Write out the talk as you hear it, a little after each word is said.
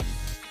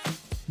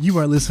You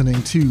are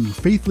listening to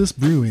Faithless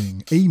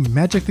Brewing, a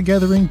Magic the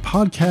Gathering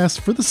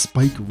podcast for the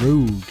Spike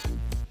Rogue.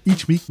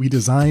 Each week we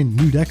design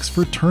new decks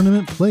for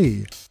tournament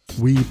play.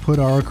 We put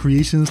our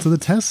creations to the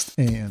test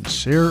and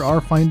share our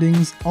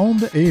findings on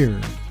the air.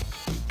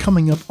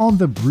 Coming up on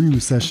the brew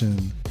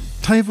session,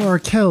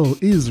 Tyvar Kell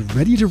is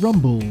ready to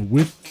rumble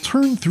with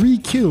turn 3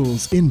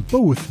 kills in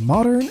both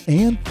Modern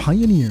and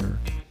Pioneer.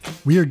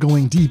 We are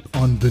going deep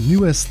on the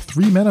newest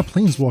 3-mana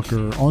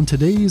Planeswalker on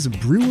today's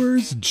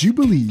Brewers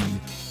Jubilee.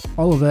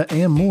 All of that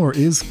and more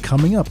is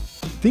coming up.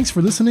 Thanks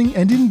for listening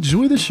and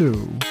enjoy the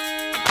show.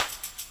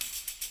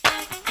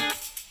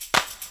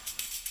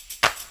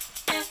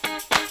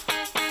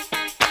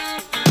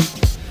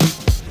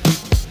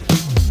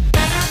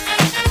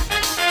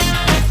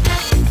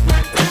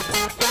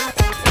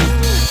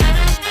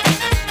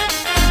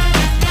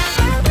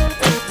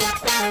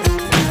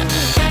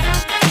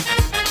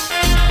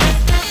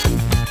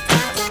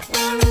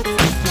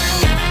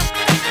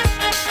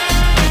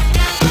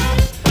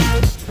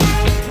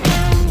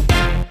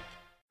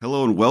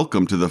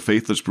 Welcome to the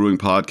Faithless Brewing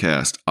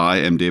Podcast. I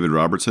am David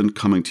Robertson,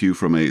 coming to you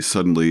from a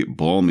suddenly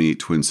balmy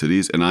Twin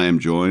Cities, and I am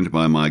joined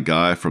by my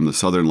guy from the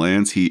Southern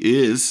Lands. He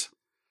is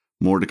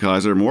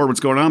Mordekaiser. Mord, what's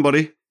going on,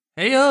 buddy?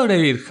 Hey,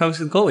 David.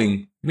 How's it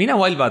going? Been a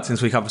while back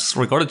since we have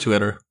recorded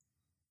together.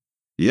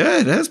 Yeah,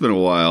 it has been a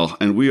while,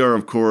 and we are,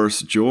 of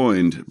course,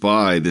 joined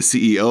by the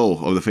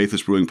CEO of the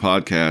Faithless Brewing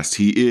Podcast.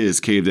 He is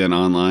Cave Den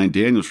Online,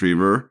 Daniel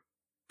Shriver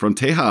from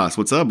Tejas.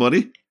 What's up,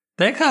 buddy?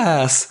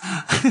 Tejas!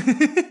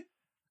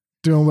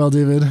 Doing well,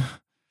 David.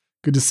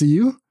 Good to see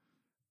you.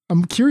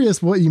 I'm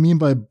curious what you mean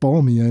by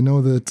balmy. I know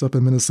that up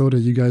in Minnesota,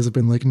 you guys have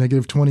been like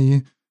negative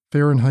 20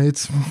 Fahrenheit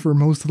for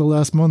most of the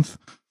last month.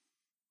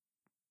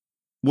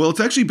 Well, it's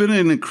actually been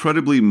an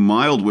incredibly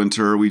mild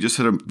winter. We just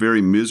had a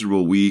very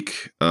miserable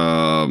week.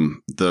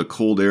 The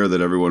cold air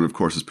that everyone, of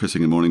course, is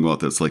pissing and moaning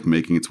about that's like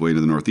making its way to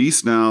the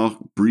Northeast now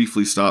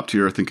briefly stopped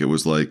here. I think it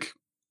was like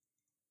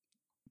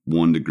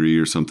 1 degree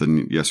or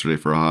something yesterday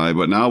for a high,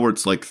 but now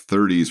it's like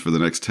 30s for the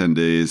next 10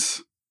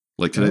 days.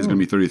 Like today's going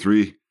to be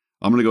 33.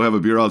 I'm going to go have a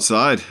beer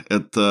outside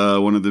at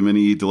one of the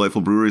many delightful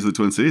breweries in the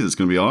Twin Cities. It's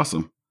going to be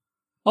awesome.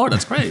 Oh,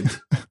 that's great.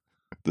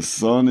 The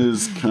sun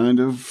is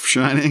kind of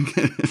shining.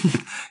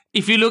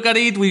 If you look at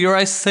it with your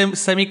eyes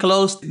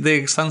semi-closed,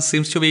 the sun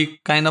seems to be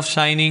kind of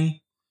shining.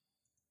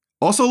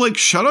 Also, like,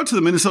 shout out to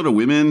the Minnesota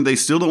women. They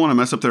still don't want to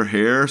mess up their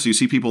hair. So you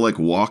see people like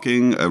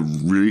walking a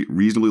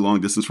reasonably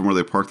long distance from where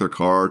they park their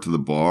car to the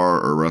bar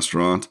or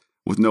restaurant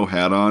with no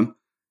hat on.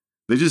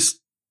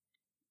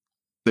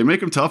 They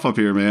make them tough up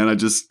here, man. I'm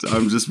just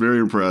very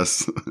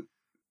impressed.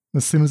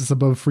 As soon as it's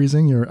above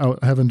freezing, you're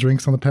out having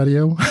drinks on the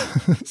patio.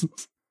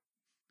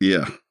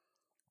 Yeah.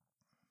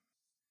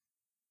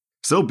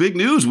 So big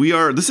news.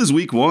 This is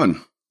week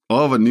 1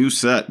 of a new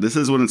set. This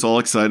is when it's all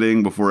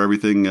exciting before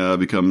everything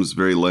becomes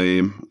very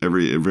lame,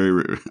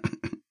 very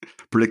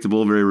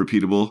predictable, very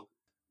repeatable.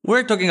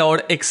 We're talking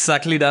about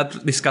exactly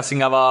that,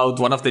 discussing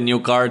about one of the new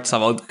cards,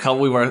 about how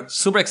we were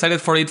super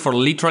excited for it for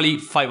literally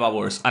 5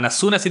 hours. And as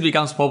soon as it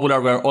becomes popular,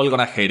 we're all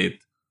gonna hate it.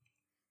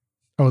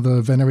 Oh,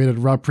 the Venerated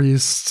Rot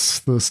Priests,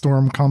 the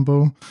Storm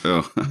combo.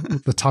 Oh.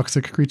 The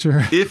toxic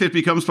creature. If it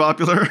becomes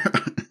popular.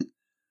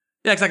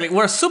 Yeah, exactly.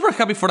 We're super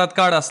happy for that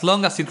card as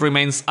long as it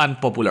remains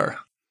unpopular.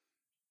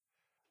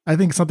 I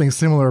think something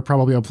similar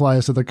probably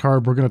applies to the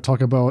card we're going to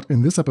talk about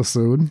in this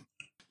episode.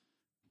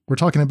 We're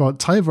talking about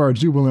Tyvar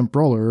Jubilant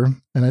Brawler,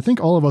 and I think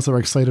all of us are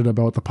excited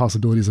about the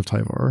possibilities of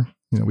Tyvar.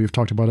 You know, we've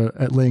talked about it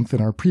at length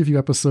in our preview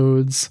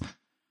episodes.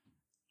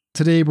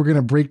 Today, we're going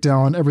to break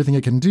down everything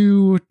it can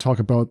do, talk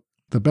about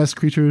the best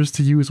creatures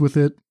to use with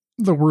it,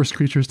 the worst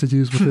creatures to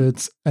use with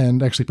it,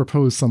 and actually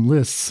propose some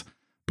lists.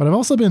 But I've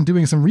also been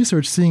doing some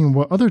research, seeing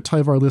what other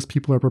Tyvar lists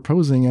people are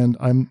proposing, and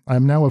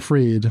I'm now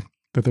afraid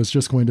that there's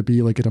just going to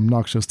be like an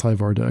obnoxious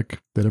Tyvar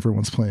deck that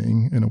everyone's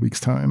playing in a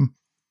week's time.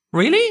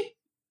 Really?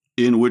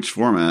 In which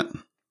format?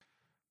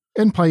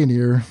 In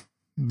Pioneer,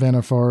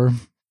 Vannifar,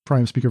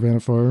 Prime Speaker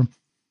Vannifar.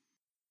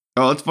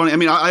 Oh, that's funny. I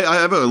mean,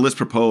 I have a list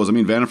proposed. I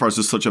mean, Vannifar is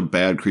just such a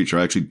bad creature.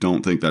 I actually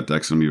don't think that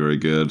deck's going to be very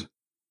good.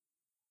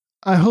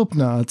 I hope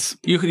not.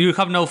 You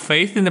have no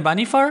faith in the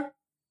Vannifar?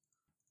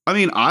 I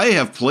mean, I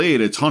have played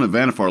a ton of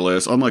Vannifar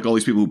lists. Unlike all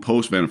these people who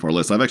post Vannifar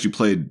lists, I've actually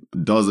played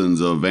dozens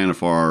of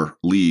Vannifar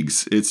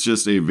leagues. It's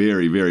just a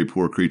very, very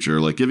poor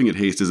creature. Like, giving it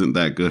haste isn't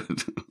that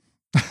good.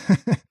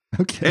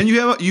 Okay. And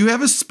you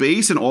have a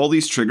space in all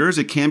these triggers.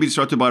 It can be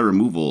disrupted by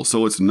removal,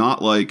 so it's not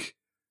like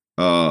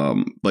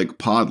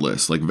pod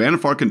lists. Like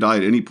Vannifar can die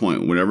at any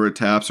point whenever it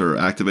taps or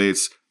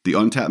activates the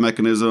untap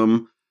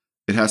mechanism.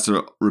 It has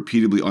to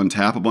repeatedly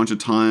untap a bunch of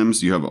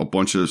times. You have a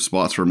bunch of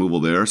spots for removal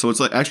there, so it's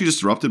like actually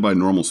disrupted by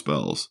normal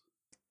spells.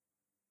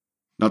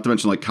 Not to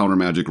mention like counter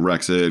magic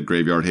wrecks it,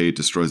 graveyard hate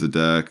destroys the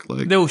deck.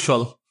 Like the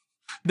usual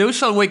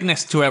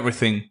weakness to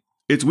everything.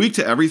 It's weak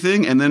to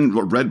everything, and then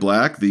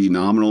red-black, the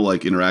nominal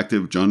like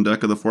interactive Jund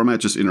deck of the format,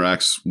 just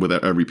interacts with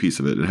every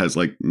piece of it. It has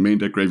like main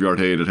deck graveyard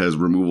hate. It has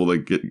removal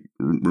that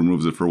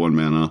removes it for 1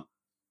 mana.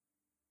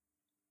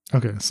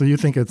 Okay, so you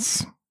think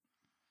it's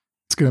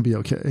it's going to be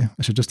okay.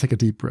 I should just take a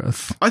deep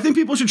breath. I think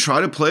people should try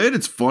to play it.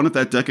 It's fun if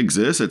that deck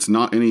exists. It's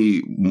not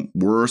any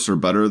worse or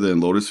better than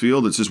Lotus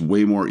Field. It's just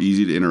way more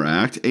easy to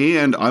interact.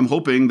 And I'm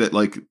hoping that,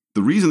 like,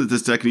 the reason that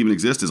this deck can even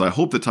exist is I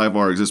hope that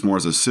Tyvar exists more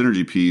as a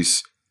synergy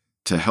piece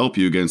to help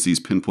you against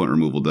these pinpoint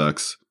removal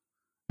decks,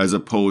 as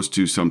opposed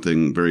to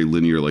something very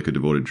linear like a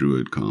Devoted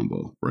Druid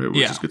combo, right?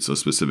 Where it just gets a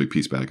specific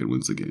piece back and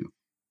wins the game.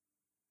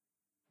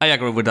 I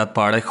agree with that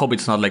part. I hope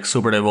it's not like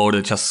super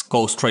devoted, just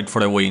go straight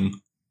for the win.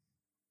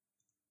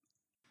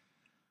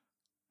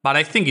 But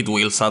I think it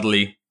will,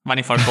 sadly.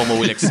 Vannifar combo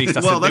will exist.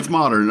 Well, that's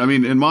modern. I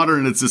mean, in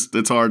modern,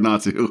 it's hard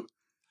not to.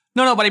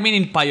 No, but I mean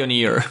in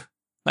Pioneer.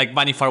 Like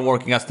Vannifar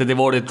working as the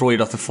devoted druid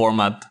of the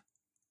format.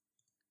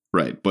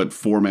 Right, but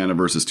 4 mana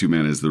versus 2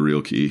 mana is the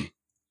real key.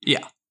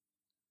 Yeah,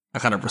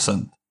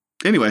 100%.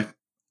 Anyway.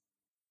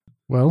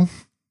 Well,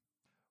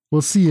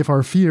 we'll see if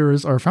our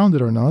fears are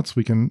founded or not.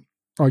 We can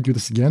argue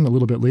this again a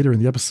little bit later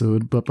in the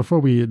episode, but before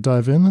we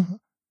dive in,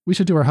 we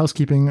should do our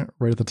housekeeping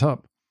right at the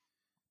top.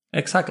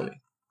 Exactly.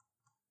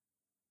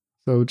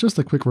 So just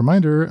a quick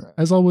reminder,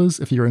 as always,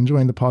 if you're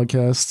enjoying the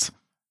podcast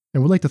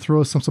and would like to throw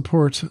us some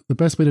support, the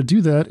best way to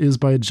do that is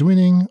by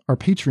joining our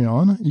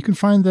Patreon. You can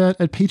find that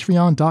at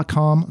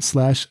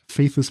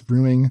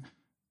patreon.com/faithlessbrewing.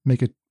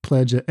 Make a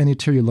pledge at any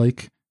tier you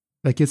like.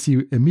 That gets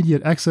you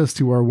immediate access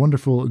to our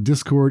wonderful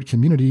Discord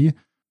community,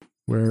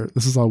 where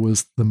this is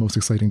always the most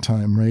exciting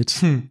time, right?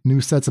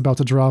 New sets about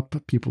to drop.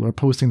 People are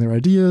posting their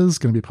ideas,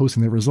 going to be posting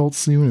their results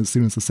soon as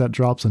the set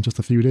drops in just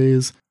a few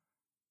days.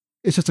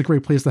 It's just a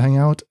great place to hang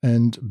out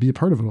and be a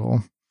part of it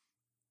all.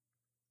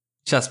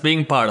 Just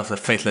being part of the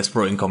Faithless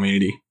Brewing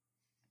community.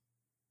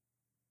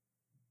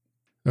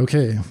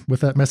 Okay,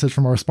 with that message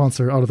from our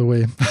sponsor out of the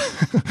way,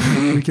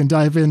 we can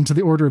dive into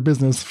the order of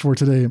business for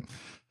today.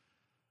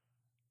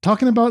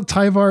 Talking about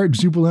Tyvar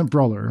Jubilant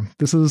Brawler.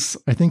 This is,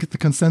 I think, the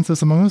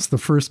consensus among us, the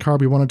first card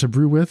we wanted to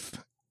brew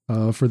with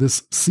for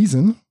this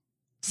season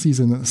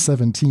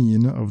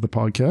 17 of the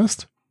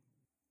podcast.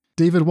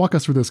 David, walk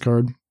us through this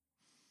card.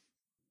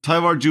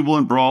 Tyvar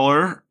Jubilant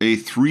Brawler, a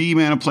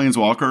 3-mana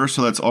Planeswalker,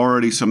 so that's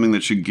already something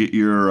that should get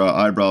your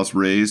eyebrows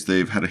raised.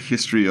 They've had a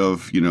history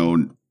of,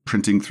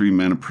 printing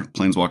 3-mana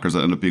Planeswalkers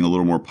that end up being a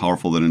little more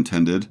powerful than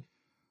intended.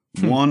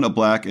 1, a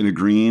black and a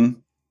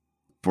green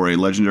for a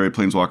legendary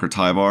Planeswalker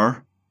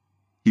Tyvar.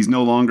 He's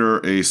no longer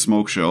a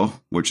smoke show,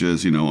 which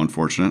is,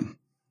 unfortunate.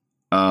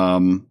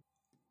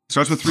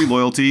 Starts with 3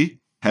 loyalty,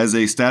 has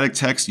a static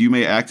text. You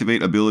may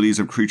activate abilities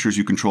of creatures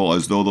you control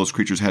as though those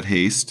creatures had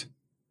haste.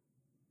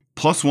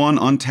 +1,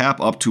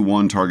 untap up to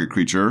 1 target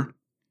creature.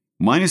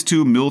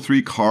 -2, mill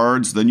 3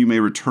 cards. Then you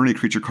may return a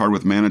creature card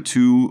with mana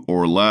 2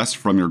 or less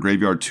from your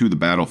graveyard to the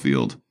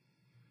battlefield.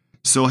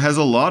 So it has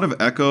a lot of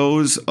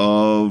echoes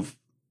of...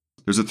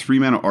 There's a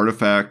 3-mana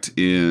artifact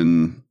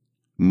in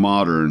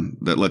Modern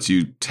that lets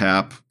you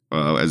tap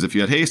as if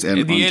you had haste and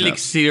the untap.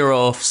 elixir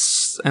of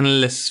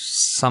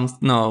endless...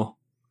 No.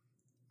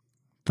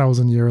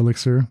 1,000-year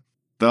elixir.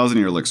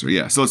 1,000-year elixir,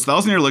 yeah. So it's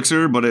 1,000-year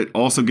elixir, but it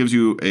also gives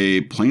you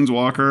a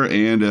Planeswalker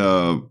and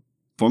a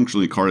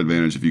functionally card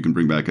advantage if you can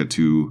bring back a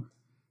 2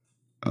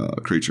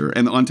 creature.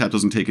 And the untap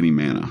doesn't take any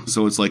mana.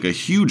 So it's like a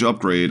huge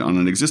upgrade on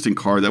an existing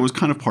card that was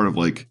kind of part of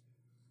like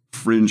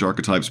fringe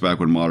archetypes back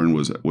when Modern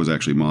was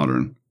actually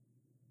Modern.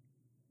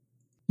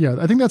 Yeah,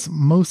 I think that's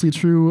mostly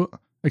true,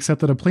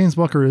 except that a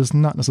Planeswalker is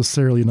not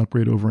necessarily an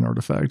upgrade over an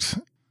artifact.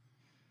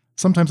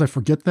 Sometimes I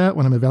forget that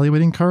when I'm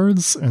evaluating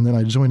cards, and then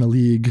I join a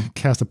league,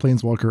 cast a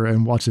Planeswalker,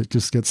 and watch it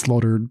just get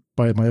slaughtered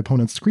by my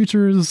opponent's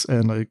creatures,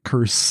 and I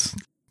curse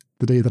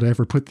the day that I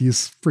ever put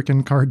these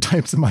freaking card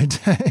types in my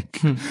deck.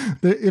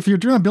 If you're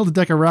trying to build a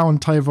deck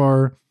around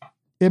Tyvar,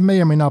 it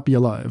may or may not be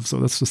alive,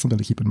 so that's just something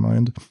to keep in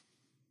mind.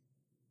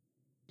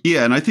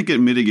 Yeah, and I think it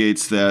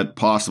mitigates that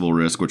possible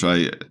risk, which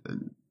I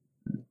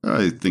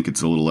think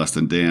it's a little less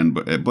than Dan,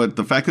 but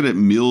the fact that it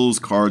mills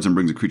cards and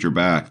brings a creature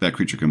back, that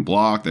creature can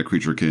block, that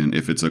creature can,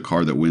 if it's a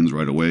card that wins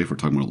right away, if we're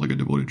talking about like a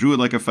Devoted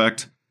Druid-like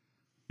effect,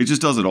 it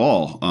just does it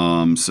all.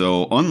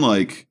 So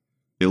unlike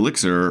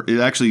Elixir, it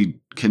actually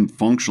can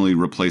functionally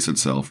replace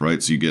itself,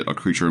 right? So you get a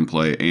creature in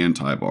play and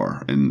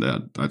Tyvar, and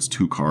that's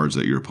 2 cards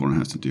that your opponent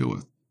has to deal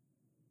with.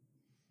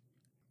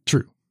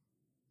 True.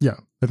 Yeah,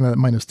 I think that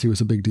 -2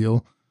 is a big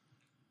deal.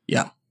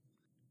 Yeah.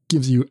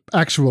 Gives you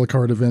actual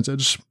card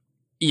advantage.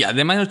 Yeah,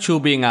 the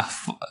 -2 being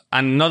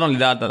and not only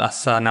that,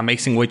 that's an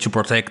amazing way to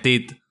protect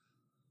it.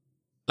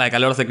 Like a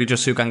lot of the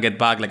creatures you can get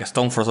back, like a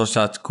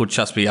Stonefrost, could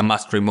just be a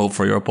must remove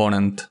for your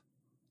opponent.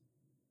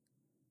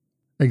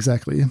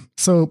 Exactly.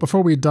 So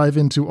before we dive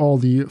into all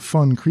the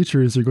fun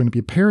creatures you're going to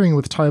be pairing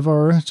with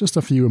Tyvar, just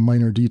a few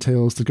minor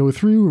details to go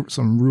through,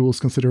 some rules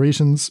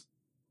considerations.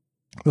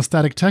 The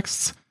static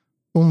text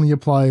only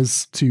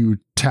applies to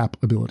tap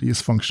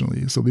abilities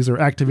functionally. So these are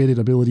activated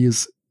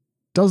abilities.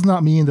 Does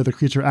not mean that the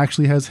creature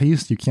actually has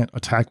haste. You can't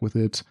attack with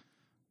it.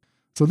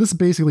 So this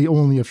basically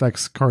only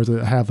affects cards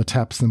that have the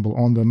tap symbol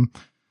on them.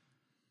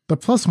 The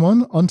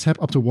 +1, untap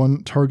up to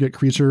 1 target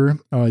creature.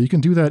 You can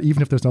do that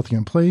even if there's nothing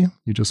in play.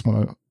 You just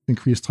want to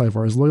increase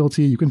Tyvar's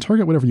loyalty. You can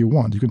target whatever you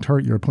want. You can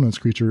target your opponent's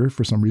creature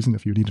for some reason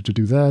if you needed to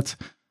do that.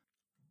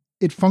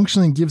 it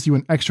functionally gives you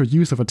an extra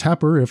use of a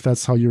tapper if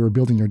that's how you're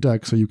building your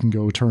deck. So you can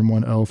go turn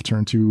 1 elf,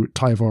 turn 2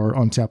 Tyvar,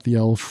 untap the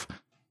elf,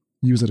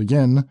 use it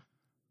again.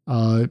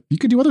 You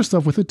could do other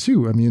stuff with it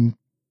too. I mean,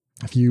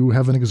 if you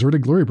have an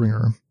Exerted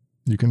Glorybringer,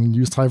 you can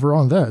use Tyvar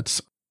on that.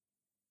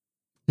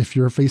 If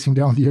you're facing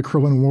down the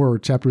Akroan War,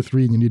 Chapter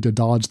 3, and you need to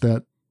dodge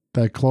that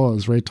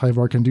clause, right?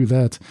 Tyvar can do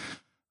that.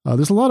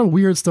 There's a lot of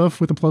weird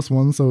stuff with the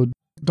 +1, so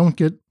don't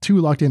get too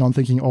locked in on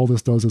thinking all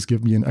this does is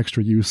give me an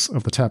extra use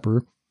of the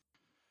tapper.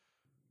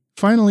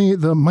 Finally,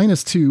 the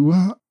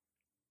 -2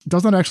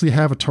 does not actually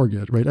have a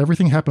target, right?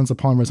 Everything happens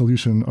upon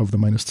resolution of the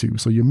 -2.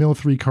 So you mill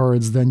 3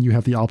 cards, then you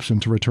have the option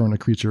to return a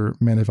creature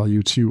mana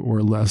value 2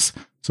 or less.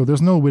 So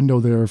there's no window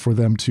there for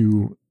them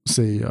to,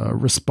 say,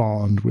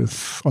 respond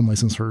with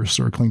Unlicensed Hearse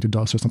or Cling to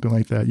Dust or something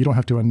like that. You don't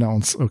have to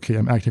announce, okay,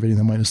 I'm activating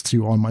the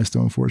 -2 on my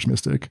Stoneforge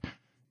Mystic.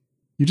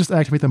 You just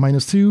activate the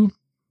 -2,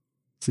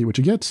 see what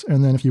you get,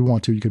 and then if you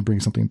want to, you can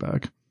bring something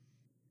back.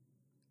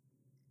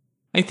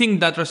 I think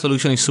that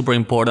resolution is super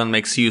important,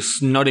 makes you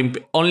not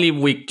only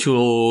weak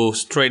to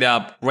straight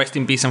up rest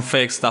in peace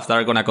effects, stuff that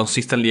are going to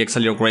consistently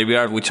exile your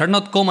graveyard, which are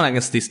not common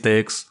against these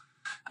decks,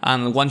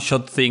 and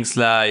one-shot things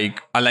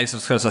like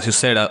Unlicensed Hearse, as you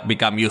said,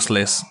 become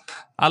useless.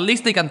 At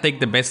least they can take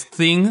the best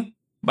thing,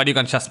 but you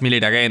can just mill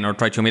it again or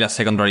try to mill a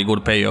secondary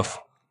good payoff.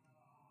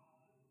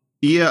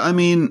 Yeah, I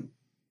mean,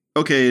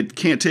 okay, it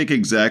can't take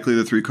exactly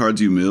the 3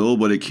 cards you mill,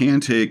 but it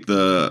can take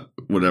the,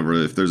 whatever,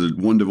 if there's a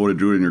 1 Devoted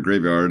Druid in your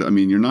graveyard, I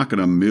mean, you're not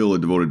going to mill a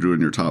Devoted Druid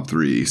in your top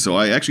 3. So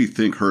I actually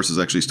think Hearse is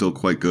actually still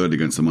quite good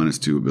against the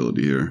 -2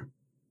 ability here.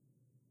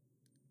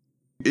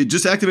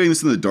 Just activating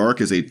this in the dark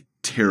is a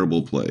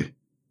terrible play.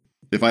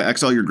 If I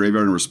exile your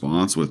graveyard in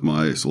response with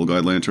my Soul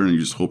Guide Lantern and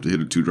you just hope to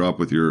hit a 2-drop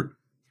with your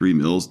 3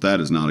 mills, that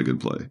is not a good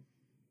play.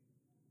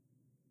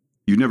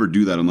 You never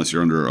do that unless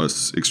you're under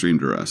extreme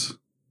duress.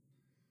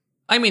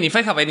 I mean, if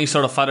I have any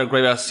sort of other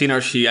graveyard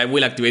synergy, I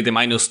will activate the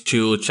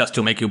 -2 just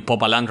to make you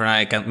pop a lantern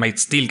and I might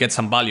still get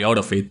some value out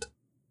of it.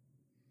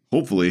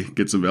 Hopefully,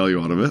 get some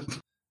value out of it.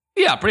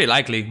 Yeah, pretty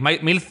likely.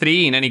 Mill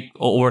 3 in any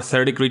over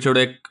 30 creature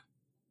deck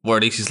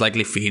where this is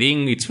likely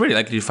feeding, it's pretty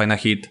likely to find a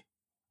hit.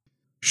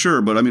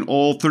 Sure, but I mean,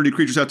 all 30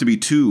 creatures have to be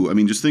 2. I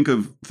mean, just think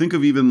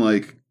of even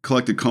like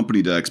Collected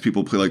Company decks.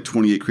 People play like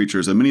 28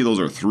 creatures, and many of those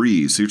are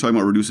 3s. So you're talking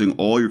about reducing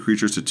all your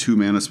creatures to 2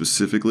 mana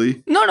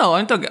specifically? No,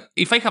 I'm talking.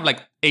 If I have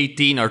like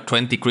 18 or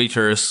 20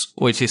 creatures,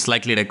 which is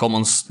likely the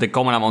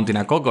common amount in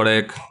a Coco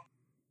deck,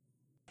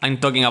 I'm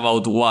talking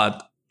about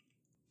what,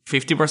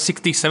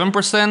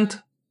 67%?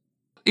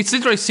 It's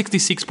literally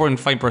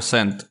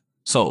 66.5%.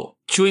 So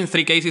 2 in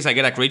 3 cases I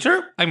get a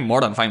creature. I'm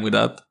more than fine with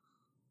that.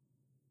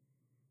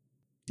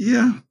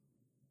 Yeah.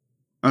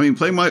 I mean,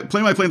 playing my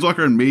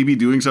Planeswalker and maybe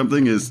doing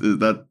something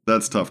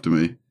that's tough to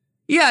me.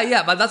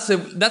 Yeah, but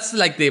that's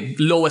like the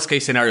lowest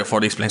case scenario for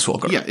this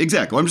Planeswalker. Yeah,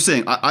 exactly. I'm just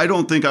saying, I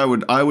don't think I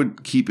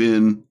would keep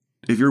in,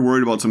 if you're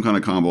worried about some kind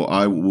of combo,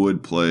 I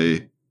would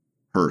play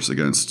Hearse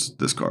against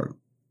this card.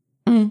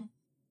 Mm.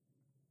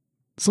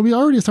 So we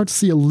already start to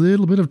see a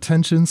little bit of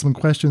tension, some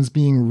questions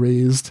being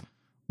raised.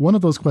 One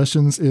of those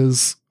questions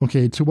is,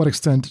 okay, to what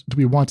extent do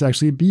we want to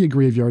actually be a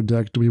graveyard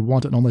deck? Do we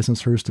want an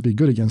Unlicensed Hearse to be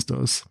good against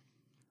us?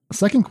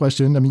 Second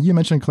question, I mean, you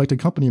mentioned Collected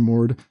Company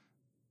Mord.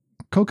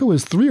 Coco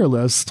is 3 or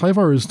less,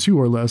 Tyvar is 2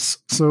 or less,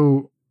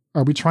 so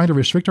are we trying to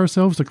restrict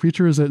ourselves to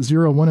creatures at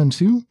 0, 1, and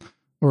 2?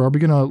 Or are we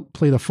going to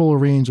play the full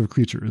range of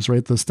creatures,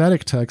 right? The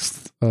static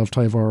text of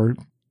Tyvar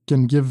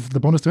can give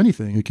the bonus to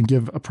anything. It can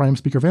give a Prime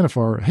Speaker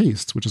Vannifar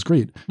haste, which is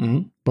great.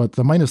 Mm-hmm. But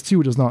the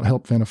 -2 does not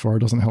help Vannifar,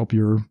 doesn't help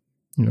your,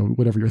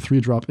 whatever your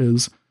 3-drop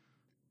is.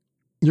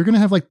 You're going to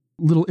have like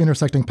little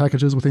intersecting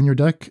packages within your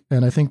deck,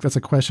 and I think that's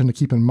a question to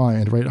keep in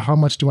mind, right? How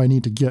much do I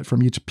need to get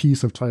from each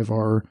piece of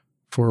Tyvar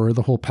for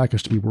the whole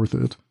package to be worth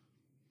it?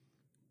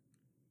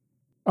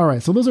 All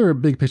right, so those are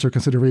big picture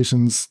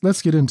considerations.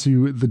 Let's get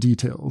into the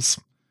details.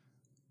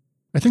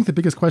 I think the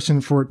biggest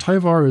question for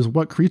Tyvar is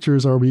what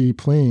creatures are we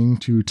playing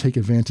to take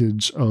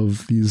advantage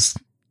of these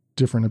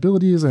different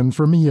abilities? And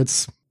for me,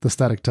 it's the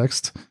static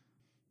text.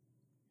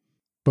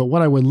 But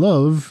what I would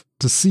love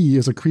to see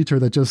is a creature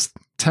that just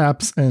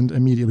taps and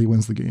immediately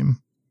wins the game.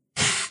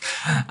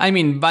 I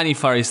mean,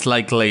 Vannifar is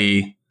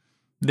likely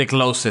the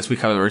closest we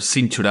have ever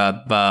seen to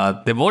that,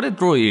 but Devoted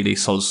Druid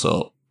is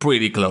also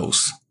pretty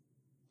close.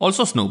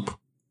 Also Snoop.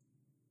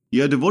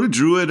 Yeah, Devoted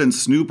Druid and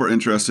Snoop are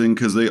interesting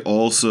because they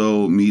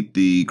also meet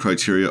the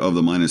criteria of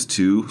the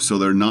 -2. So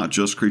they're not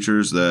just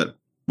creatures that,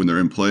 when they're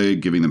in play,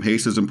 giving them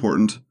haste is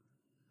important,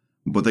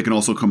 but they can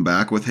also come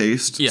back with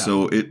haste. Yeah.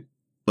 So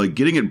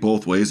getting it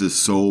both ways is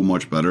so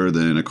much better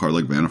than a card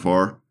like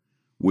Vannifar,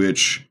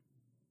 which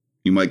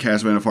you might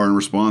cast Vannifar in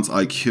response.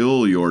 I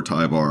kill your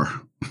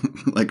Tyvar.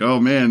 Like, oh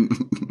man,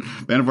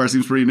 Vannifar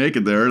seems pretty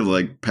naked there.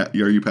 Like,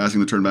 are you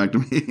passing the turn back to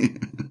me?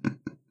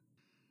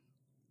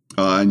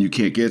 And you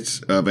can't get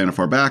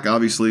Vannifar back,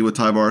 obviously, with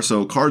Tyvar.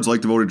 So cards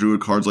like Devoted Druid,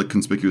 cards like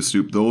Conspicuous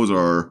Snoop, those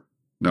are,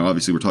 now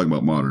obviously we're talking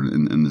about modern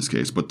in this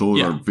case, but those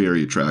are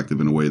very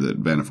attractive in a way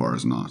that Vannifar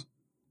is not.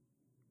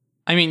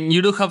 I mean,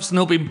 you do have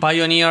Snoop in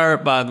Pioneer,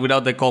 but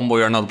without the combo,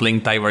 you're not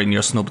playing Tyvar in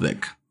your Snoop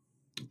deck.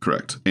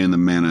 Correct. And the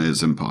mana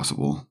is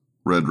impossible.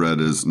 Red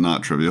is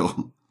not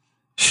trivial.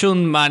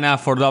 Shun mana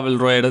for double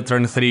red,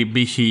 turn 3,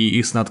 Bishi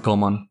is not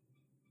common.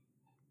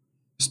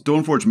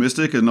 Stoneforge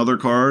Mystic, another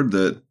card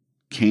that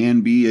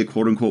can be a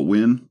quote-unquote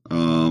win,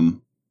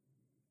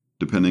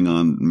 depending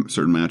on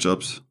certain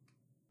matchups.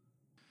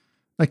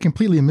 I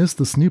completely missed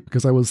the snoop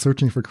because I was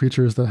searching for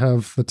creatures that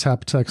have the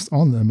tap text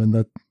on them, and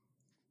that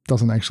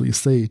doesn't actually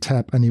say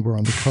tap anywhere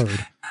on the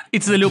card.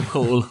 It's the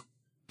loophole.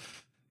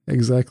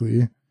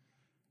 Exactly.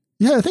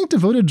 Yeah, I think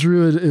Devoted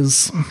Druid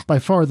is by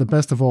far the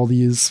best of all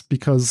these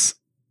because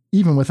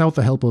even without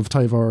the help of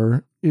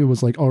Tyvar, it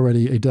was like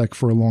already a deck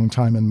for a long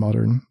time in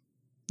Modern.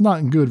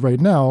 Not good right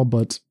now,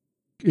 but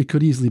it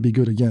could easily be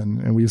good again.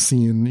 And we've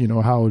seen,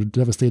 how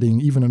devastating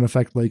even an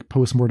effect like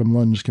Postmortem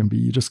Lunge can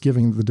be. Just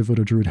giving the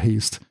Devoted Druid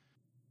haste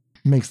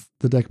makes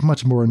the deck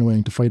much more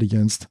annoying to fight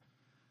against.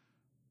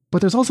 But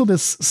there's also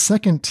this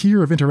second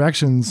tier of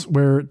interactions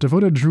where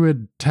Devoted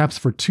Druid taps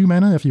for 2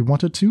 mana if you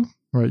want it to.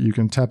 Right, you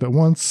can tap it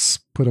once,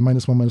 put a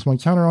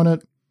 -1/-1 counter on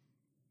it,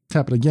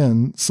 tap it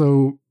again.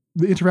 So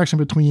the interaction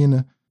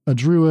between a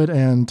Druid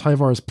and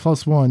Tyvar's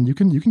 +1, you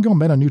can go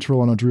mana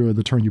neutral on a Druid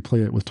the turn you play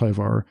it with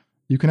Tyvar.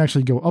 You can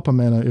actually go up a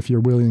mana if you're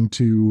willing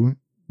to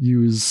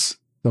use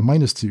the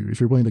 -2, if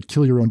you're willing to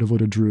kill your own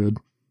Devoted Druid.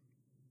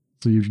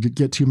 So you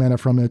get 2 mana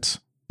from it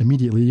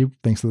immediately,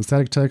 thanks to the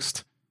static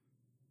text.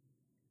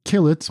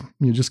 Kill it,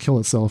 just kill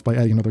itself by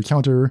adding another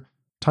counter,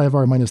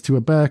 Tyvar -2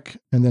 it back,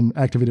 and then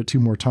activate it 2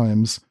 more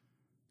times.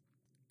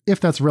 If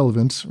that's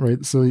relevant,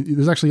 right? So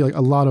there's actually like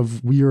a lot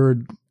of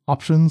weird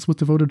options with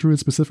Devoted Druid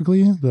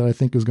specifically that I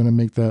think is going to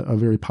make that a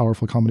very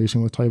powerful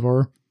combination with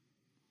Tyvar.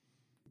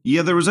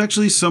 Yeah, there was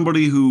actually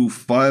somebody who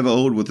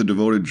 5-0'd with the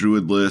Devoted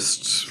Druid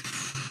list,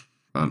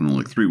 I don't know,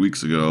 like 3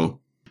 weeks ago.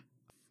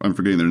 I'm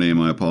forgetting their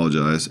name, I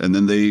apologize. And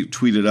then they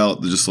tweeted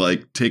out, just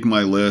like, take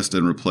my list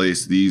and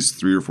replace these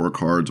 3 or 4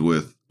 cards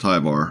with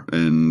Tyvar.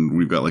 And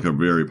we've got like a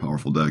very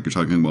powerful deck. You're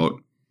talking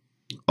about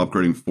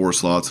upgrading 4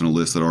 slots in a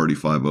list that already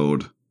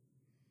 5-0'd.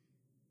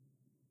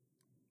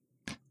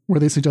 Were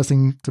they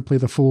suggesting to play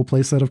the full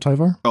playset of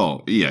Tyvar?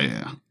 Oh,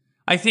 yeah.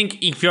 I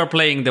think if you're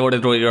playing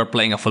Devoted Druid, you're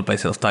playing a full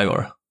playset of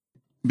Tyvar.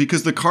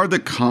 Because the card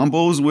that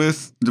combos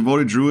with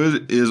Devoted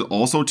Druid is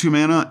also 2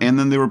 mana, and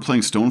then they were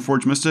playing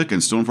Stoneforge Mystic,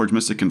 and Stoneforge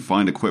Mystic can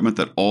find equipment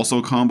that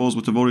also combos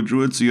with Devoted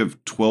Druid, so you have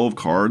 12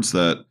 cards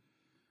that,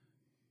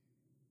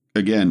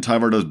 again,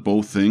 Tyvar does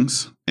both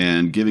things,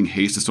 and giving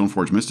haste to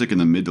Stoneforge Mystic in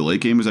the mid to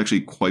late game is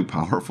actually quite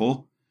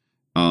powerful.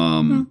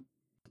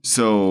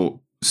 So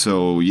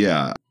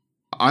yeah.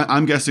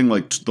 I'm guessing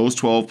like those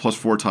 12 plus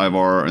 4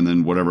 Tyvar, and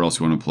then whatever else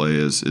you want to play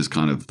is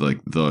kind of like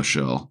the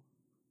shell.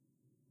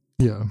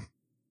 Yeah.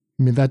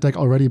 I mean, that deck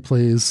already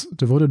plays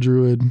Devoted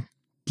Druid,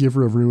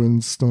 Giver of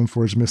Ruins,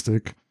 Stoneforge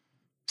Mystic.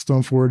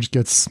 Stoneforge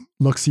gets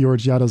Luxior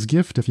Giada's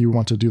Gift if you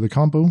want to do the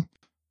combo.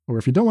 Or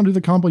if you don't want to do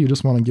the combo, you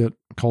just want to get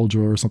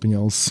Kaldra or something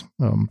else.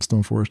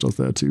 Stoneforge does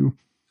that too.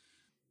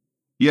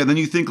 Yeah, then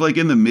you think like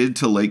in the mid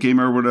to late game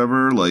or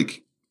whatever,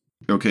 like,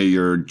 okay,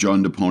 your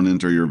Jund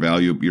opponent or your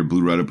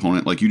blue-red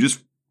opponent, like you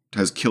just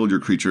has killed your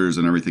creatures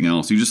and everything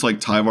else. You just like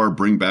Tyvar,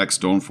 bring back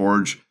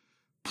Stoneforge,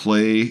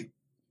 play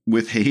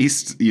with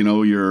haste,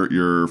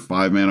 your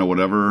 5 mana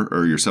whatever,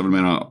 or your 7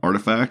 mana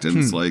artifact, and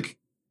it's like,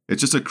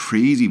 it's just a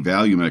crazy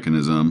value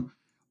mechanism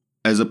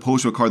as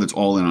opposed to a card that's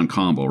all in on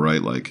combo,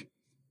 right? Like,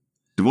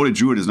 Devoted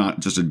Druid is not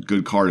just a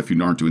good card if you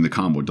aren't doing the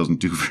combo. It doesn't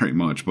do very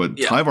much, but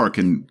yeah. Tyvar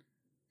can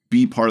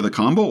be part of the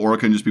combo, or it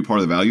can just be part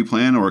of the value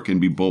plan, or it can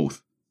be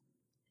both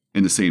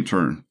in the same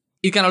turn.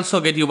 It can also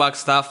get you back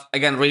stuff. I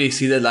can really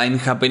see the line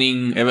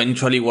happening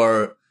eventually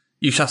where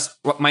you just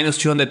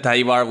 -2 on the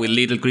Tyvar with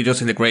little creatures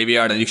in the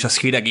graveyard and you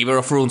just hit a Giver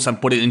of Runes and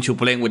put it into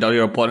play without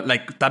your opponent,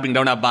 like tapping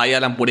down a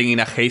Vial and putting in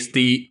a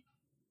hasty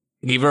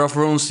Giver of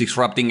Runes,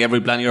 disrupting every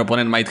plan your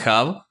opponent might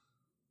have.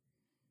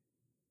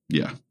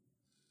 Yeah.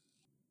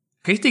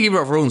 Hasty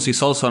Giver of Runes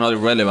is also not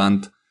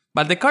irrelevant,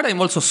 but the card I'm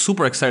also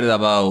super excited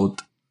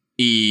about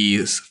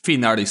is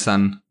Fiend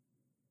Artisan.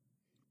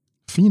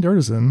 Fiend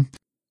Artisan?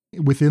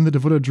 Within the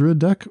Devoted Druid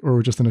deck,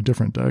 or just in a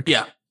different deck?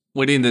 Yeah,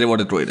 within the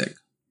Devoted Druid deck.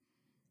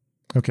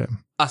 Okay.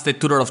 As the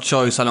tutor of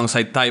choice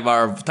alongside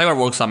Tyvar. Tyvar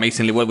works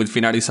amazingly well with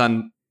Fiend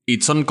Artisan.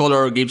 Its own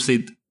color gives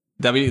it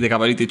the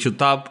capability to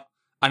tap,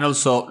 and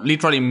also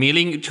literally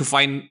milling to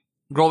find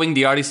growing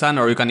the Artisan,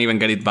 or you can even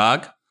get it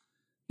back.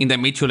 In the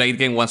mid to late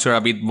game, once you're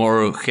a bit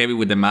more heavy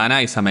with the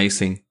mana, it's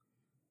amazing.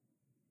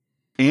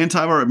 And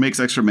Tyvar, it makes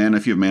extra mana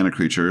if you have mana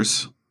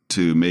creatures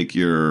to make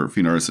your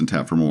Fiend Artisan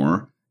tap for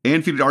more.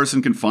 And Fiend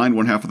Artisan can find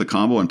one half of the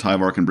combo, and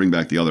Tyvar can bring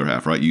back the other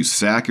half, right? You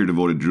sack your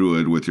Devoted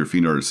Druid with your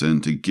Fiend Artisan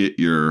to get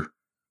your,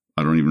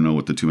 I don't even know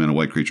what the 2 mana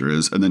white creature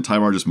is, and then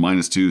Tyvar just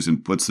 -2s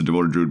and puts the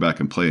Devoted Druid back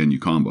in play, and you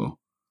combo.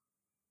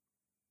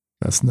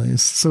 That's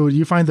nice. So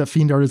you find that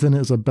Fiend Artisan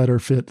is a better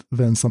fit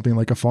than something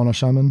like a Fauna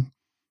Shaman?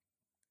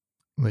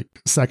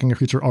 Like sacking a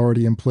creature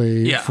already in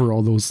play for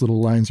all those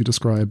little lines you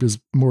described is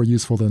more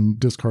useful than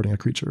discarding a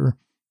creature.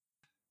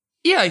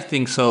 Yeah, I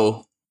think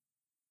so.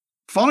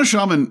 Fauna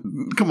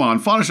Shaman, come on,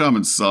 Fauna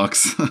Shaman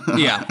sucks.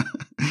 Yeah.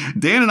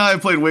 Dan and I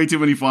have played way too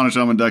many Fauna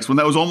Shaman decks when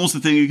that was almost the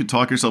thing you could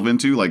talk yourself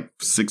into like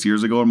 6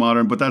 years ago in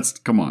Modern, but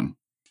come on.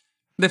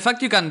 The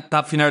fact you can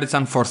tap Fiend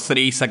Artisan for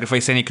 3,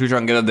 sacrifice any creature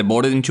and get at the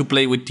board into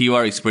play with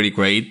Tivar is pretty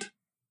great.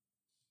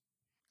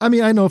 I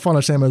mean, I know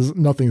Fauna Shaman is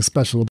nothing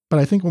special, but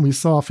I think when we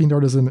saw Fiend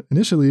Artisan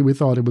initially, we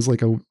thought it was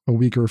like a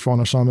weaker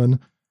Fauna Shaman.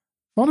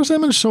 Fauna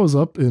Shaman shows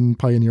up in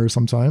Pioneer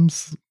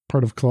sometimes,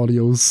 part of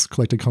Claudio's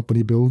collected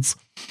company builds.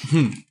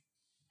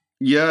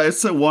 Yeah,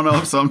 it's a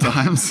one-up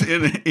sometimes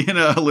in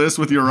a list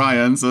with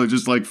Urian, so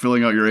just like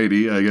filling out your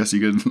 80, I guess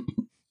you could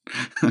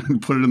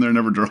put it in there and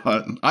never draw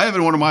it. I have it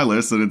in one of my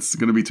lists, and it's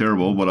going to be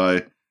terrible, but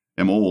I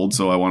am old,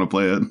 so I want to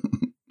play it.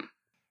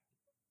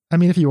 I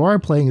mean, if you are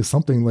playing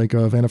something like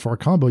a Vannifar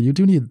combo, you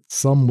do need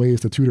some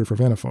ways to tutor for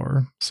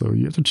Vannifar, so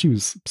you have to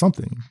choose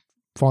something.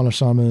 Fauna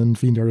Shaman,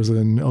 Fiend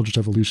Artisan, Eldritch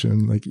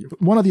Evolution, like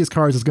one of these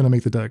cards is going to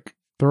make the deck.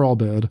 They're all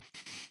bad.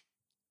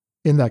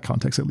 In that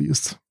context, at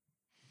least.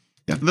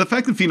 Yeah, the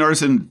fact that Fiend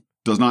Artisan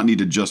does not need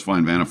to just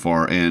find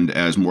Vannifar, and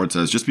as Mort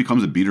says, just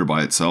becomes a beater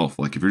by itself.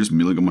 Like if you're just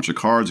milling a bunch of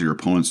cards, or your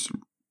opponent's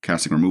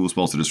casting removal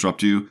spells to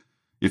disrupt you.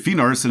 If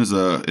Fiend Artisan is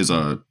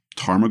a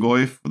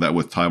Tarmogoyf that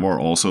with Tyvar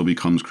also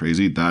becomes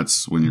crazy,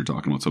 that's when you're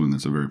talking about something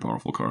that's a very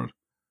powerful card.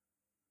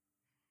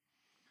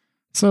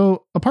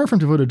 So, apart from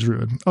Devoted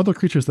Druid, other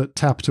creatures that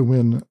tap to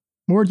win,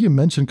 Mort, you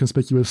mentioned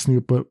Conspicuous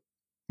Snoop, but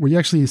were you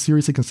actually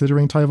seriously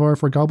considering Tyvar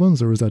for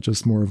goblins, or was that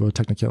just more of a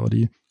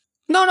technicality?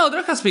 No,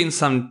 there has been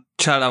some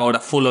chat about a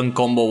full-on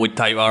combo with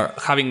Tyvar,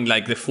 having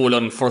like the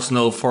full-on 4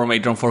 Snow, 4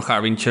 Matron, 4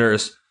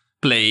 Harbingers,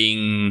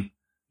 playing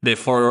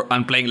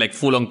like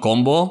full-on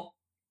combo.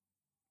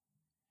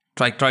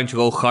 Trying to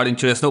go hard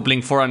into the Snow,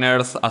 playing 4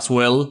 Unearth as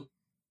well.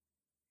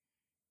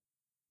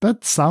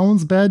 That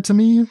sounds bad to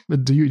me.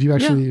 But do you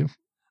actually... Yeah.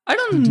 I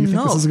don't know. Do you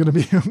think this is going to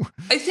be...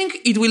 I think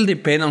it will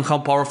depend on how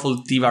powerful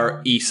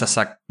Tyvar is as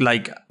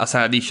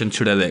an addition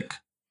to the deck.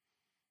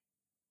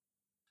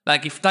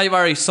 Like, if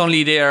Tyvar is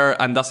only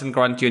there and doesn't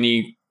grant you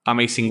any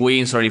amazing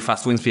wins or any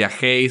fast wins via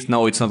haste,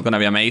 no, it's not going to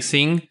be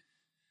amazing.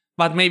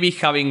 But maybe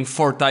having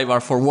 4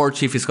 Tyvar for War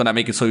Chief is going to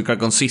make it so you can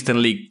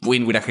consistently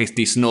win with a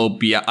hasty Snow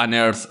via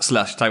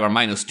Unearth/Tyvar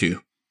 -2.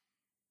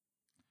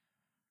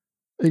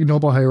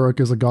 Ignoble Hierarch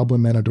is a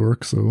goblin mana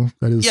dork, so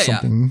that is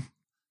something... Yeah.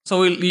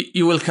 So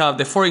you will have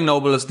the 4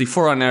 Ignobles, the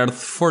 4 Unearth,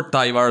 4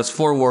 Tyvars,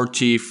 4 War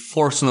Chief,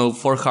 4 Snow,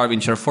 4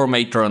 Harbinger, 4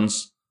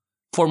 Matrons,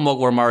 4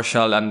 Mogwai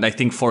Marshal, and I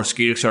think 4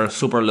 Skirks are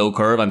super low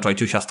curve and try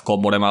to just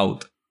combo them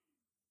out.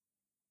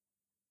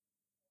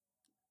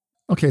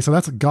 Okay, so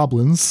that's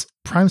goblins.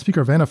 Prime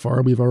Speaker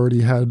Vannifar, we've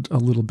already had a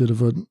little bit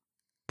of a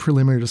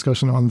preliminary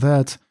discussion on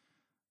that.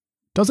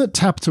 Does it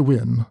tap to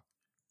win?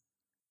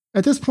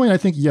 At this point, I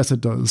think yes,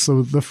 it does.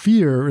 So the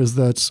fear is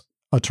that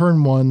a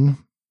turn 1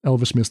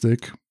 Elvish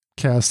Mystic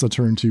casts a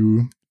turn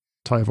 2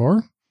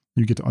 Tyvar.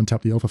 You get to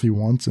untap the elf if you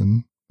want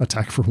and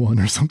attack for 1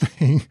 or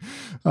something.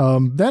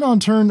 Then on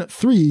turn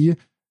 3,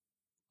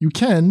 you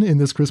can, in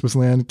this Christmas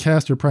land,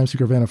 cast your Prime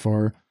Speaker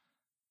Vannifar.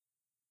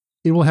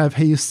 It will have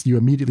haste, you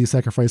immediately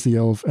sacrifice the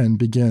elf and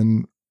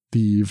begin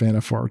the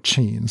Vannifar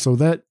chain. So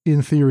that,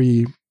 in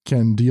theory,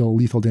 can deal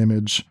lethal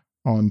damage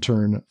on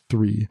turn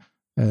 3.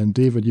 And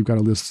David, you've got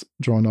a list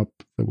drawn up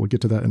that we'll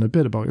get to that in a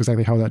bit about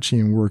exactly how that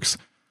chain works.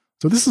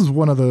 So this is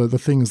one of the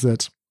things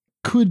that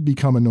could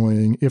become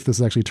annoying if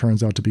this actually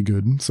turns out to be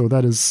good. So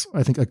that is,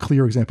 I think, a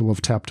clear example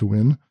of tap to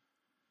win.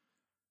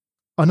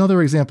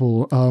 Another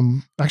example,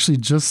 actually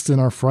just in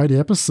our Friday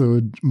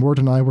episode, Mort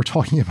and I were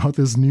talking about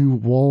this new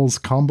Walls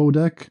combo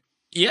deck.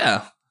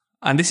 Yeah,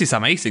 and this is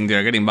amazing.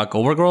 They're getting back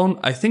Overgrown.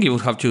 I think you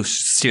would have to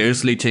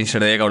seriously change the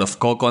deck out of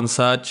Coco and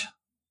such.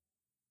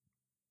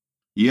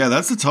 Yeah,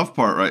 that's the tough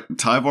part, right?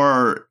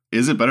 Tyvar,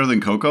 is it better than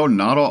Coco?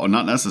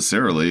 Not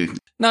necessarily.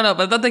 No,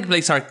 but that deck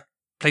plays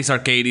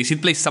Arcades. It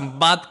plays some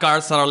bad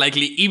cards that are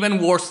likely even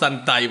worse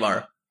than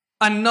Tyvar.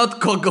 And not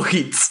Coco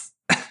hits.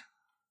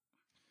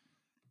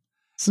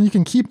 So you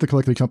can keep the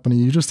Collected Company,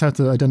 you just have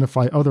to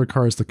identify other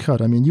cards to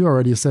cut. I mean, you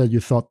already said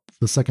you thought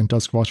the second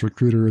Duskwatch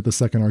Recruiter, the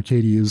second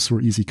Arcades were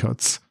easy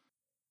cuts.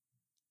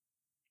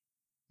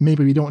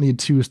 Maybe we don't need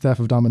 2 Staff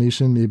of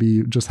Domination,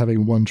 maybe just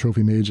having 1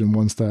 Trophy Mage and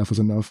 1 Staff is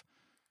enough.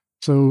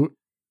 So,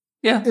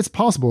 yeah, it's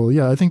possible.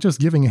 Yeah, I think just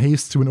giving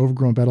haste to an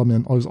Overgrown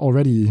Battlement is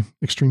already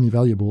extremely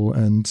valuable.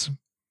 And,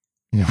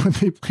 you know, when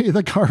they play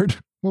the card,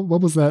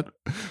 what was that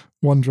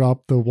 1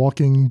 drop? The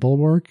Walking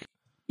Bulwark?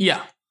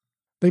 Yeah.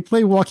 They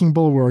play Walking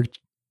Bulwark.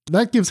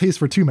 That gives haste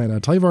for 2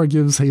 mana. Tyvar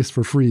gives haste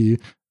for free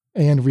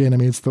and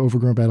reanimates the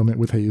Overgrown Battlement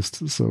with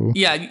haste. So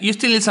yeah, you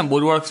still need some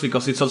Bulwarks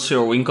because it's also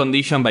your win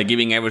condition by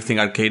giving everything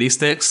Arcades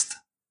text.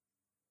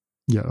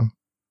 Yeah.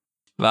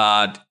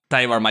 But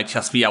Tyvar might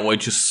just be a way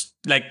to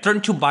like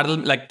turn 2 battle,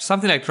 like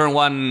something like turn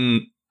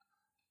 1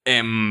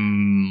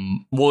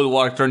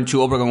 Bulwark, turn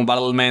 2 Overgrown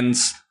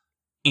Battlements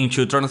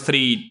into turn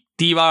 3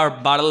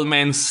 Tyvar,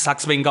 Battlements,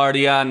 Axebane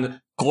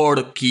Guardian,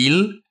 core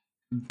kill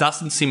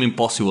doesn't seem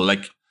impossible.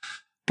 Like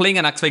playing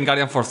an Axebane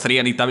Guardian for 3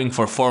 and it tapping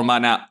for 4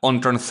 mana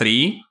on turn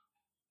 3.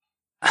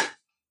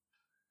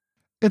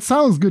 It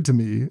sounds good to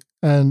me.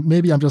 And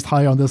maybe I'm just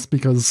high on this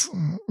because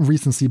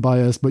recency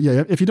bias. But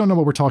yeah, if you don't know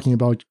what we're talking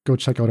about, go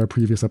check out our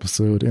previous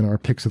episode in our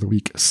Picks of the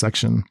Week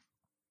section.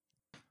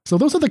 So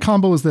those are the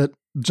combos that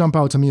jump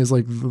out to me as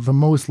like the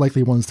most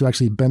likely ones to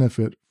actually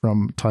benefit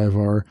from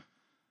Tyvar.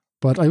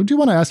 But I do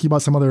want to ask you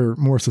about some other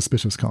more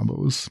suspicious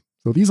combos.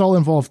 So these all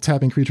involve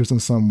tapping creatures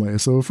in some way.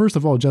 So first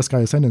of all,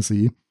 Jeskai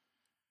Ascendancy.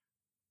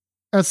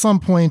 At some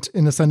point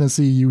in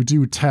Ascendancy, you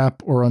do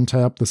tap or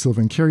untap the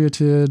Sylvan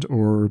Caryatid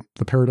or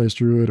the Paradise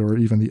Druid or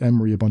even the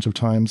Emry a bunch of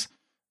times.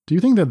 Do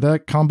you think that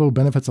that combo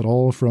benefits at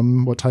all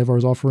from what Tyvar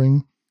is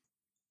offering?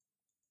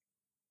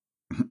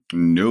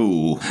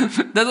 No.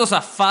 That was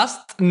a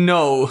fast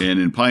no. And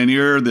in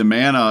Pioneer, the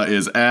mana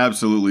is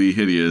absolutely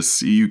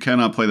hideous. You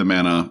cannot play the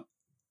mana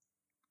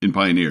in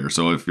Pioneer.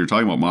 So if you're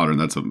talking about Modern,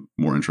 that's a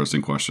more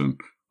interesting question.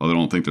 Although I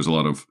don't think there's a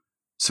lot of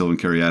Sylvan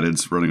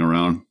Caryatids running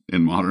around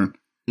in Modern.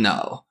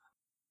 No.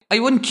 I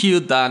want you,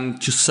 Dan,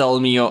 to sell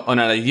me on an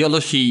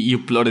ideology you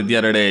plotted the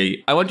other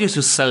day. I want you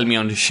to sell me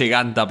on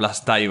Giganta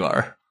plus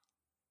Tyvar.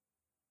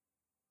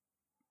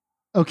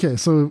 Okay,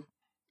 so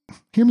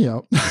hear me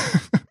out.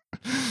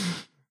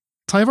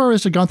 Tyvar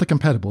is Giganta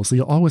compatible, so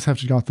you'll always have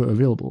Giganta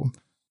available.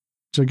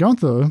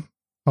 Giganta,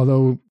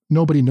 although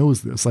nobody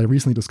knows this, I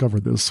recently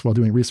discovered this while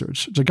doing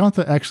research,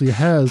 Giganta actually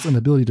has an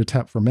ability to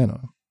tap for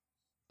mana.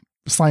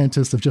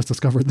 Scientists have just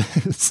discovered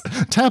this.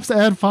 Taps to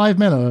add 5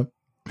 mana.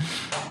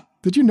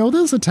 Did you know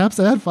this? It taps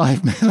to add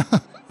 5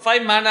 mana.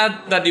 5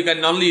 mana that you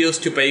can only use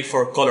to pay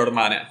for colored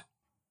mana.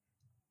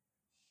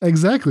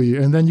 Exactly,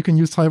 and then you can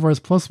use Tyvar's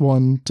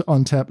 +1 to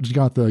untap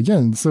Giganta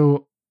again.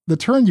 So the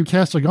turn you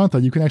cast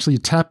Giganta, you can actually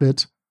tap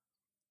it,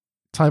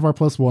 Tyvar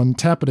 +1,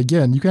 tap it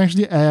again. You can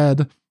actually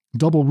add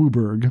double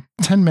Wooburg,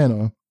 10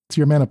 mana,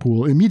 to your mana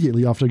pool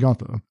immediately off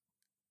Giganta.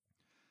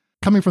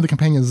 Coming from the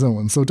Companion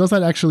Zone. So does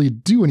that actually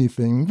do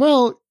anything?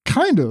 Well,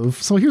 kind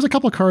of. So here's a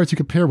couple of cards you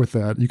could pair with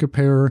that. You could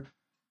pair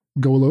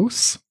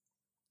Golos,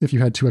 if you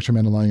had 2 extra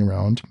mana lying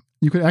around.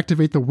 You could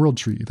activate the World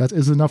Tree. That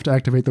is enough to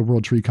activate the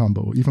World Tree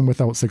combo, even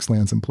without 6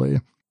 lands in play.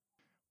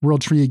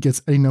 World Tree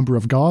gets a number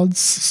of gods,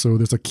 so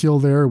there's a kill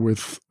there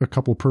with a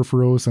couple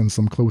Purphoros and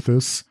some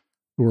Klothys.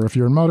 Or if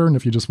you're in Modern,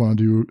 if you just want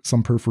to do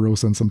some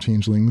Purphoros and some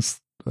Changelings,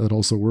 that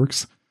also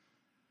works.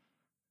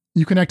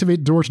 You can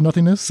activate Door to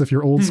Nothingness if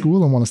you're old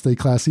school and want to stay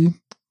classy.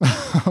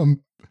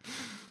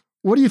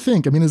 What do you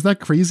think? I mean, is that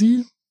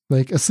crazy?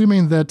 Like,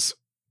 assuming that,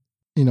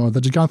 you know,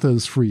 the Giganta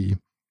is free,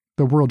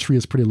 the World Tree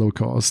is pretty low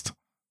cost.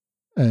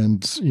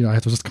 And, you know, I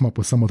have to just come up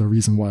with some other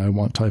reason why I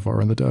want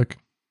Tyvar in the deck.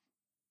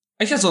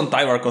 I just want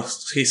Tyvar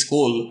because he's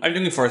cool. I'm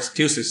looking for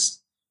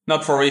excuses,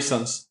 not for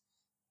reasons.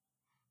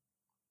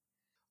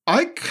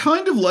 I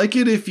kind of like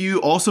it if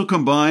you also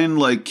combine,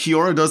 like,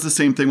 Kiora does the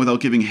same thing without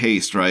giving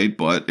haste, right?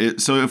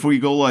 But so if we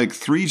go like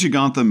 3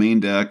 Giganta main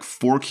deck,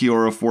 4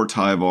 Kiora, 4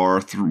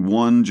 Tyvar,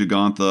 1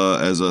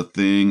 Giganta as a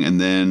thing, and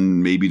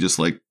then maybe just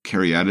like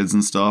Caryatids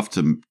and stuff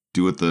to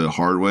do it the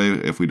hard way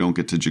if we don't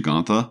get to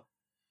Giganta.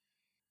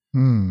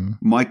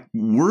 My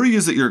worry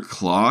is that your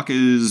clock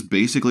is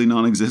basically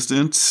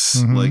non-existent.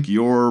 Like,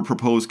 your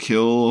proposed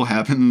kill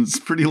happens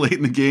pretty late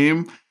in the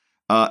game.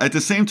 At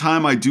the same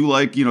time, I do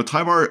like, you know,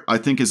 Tyvar, I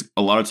think, is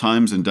a lot of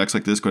times in decks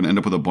like this going to end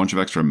up with a bunch of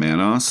extra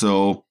mana.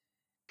 So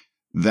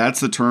that's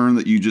the turn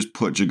that you just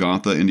put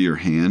Giganta into your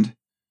hand.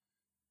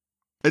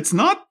 It's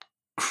not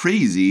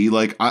crazy.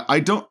 Like, I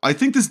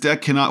think this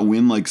deck cannot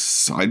win like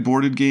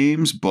sideboarded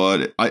games,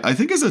 but I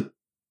think as a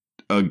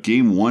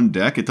game 1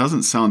 deck, it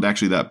doesn't sound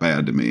actually that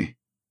bad to me.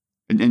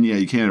 And yeah,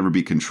 you can't ever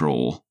beat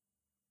control.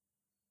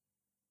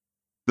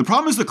 The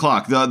problem is the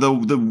clock.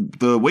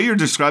 The way you're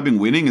describing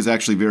winning is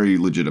actually very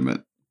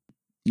legitimate.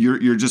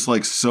 You're just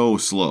like so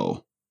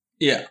slow.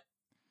 Yeah.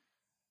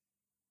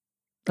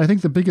 I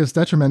think the biggest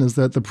detriment is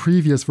that the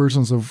previous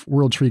versions of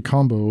World Tree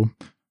combo,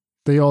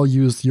 they all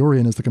used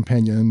Yorion as the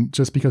companion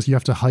just because you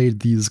have to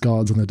hide these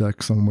gods in the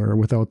deck somewhere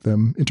without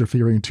them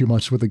interfering too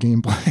much with the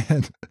game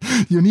plan.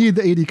 You need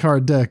the 80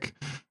 card deck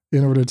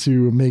in order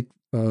to make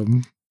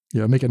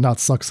it not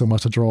suck so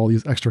much to draw all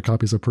these extra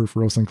copies of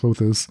Purphoros and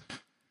Klothys.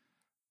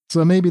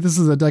 So maybe this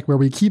is a deck where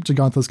we keep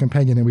Giganta's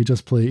companion and we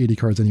just play 80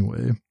 cards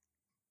anyway.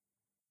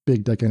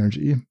 Big deck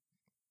energy.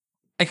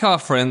 I have a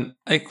friend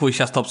who is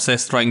just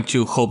obsessed trying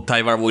to hope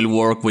Tyvar will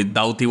work with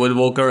Doughty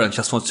Voidwalker and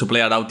just wants to play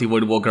a Doughty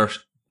Voidwalker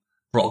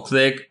rock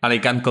deck, and I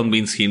can't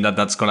convince him that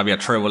that's going to be a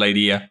terrible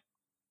idea.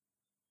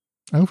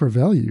 Oh, for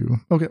value.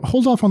 Okay,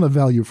 hold off on the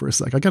value for a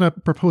sec. I got to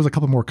propose a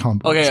couple more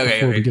combos.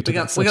 Okay. We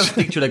can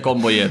stick to the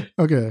combo yet.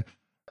 Okay.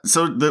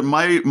 So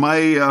my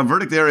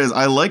verdict there is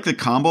I like the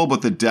combo,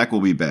 but the deck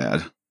will be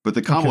bad. But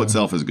the combo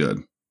itself is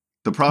good.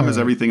 The problem is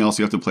everything else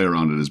you have to play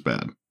around it is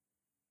bad.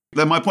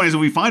 Then my point is, if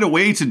we find a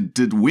way to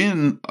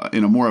win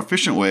in a more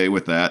efficient way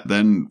with that,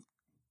 then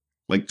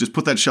like just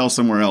put that shell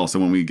somewhere else,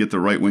 and when we get the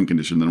right win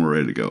condition, then we're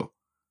ready to go.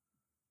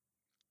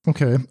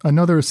 Okay,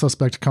 another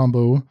suspect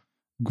combo: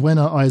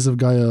 Gwenna, Eyes of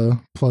Gaia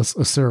plus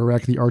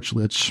Acererak the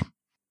Archlich.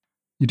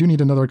 You do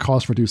need another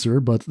cost reducer,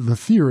 but the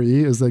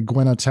theory is that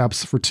Gwenna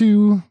taps for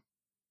 2.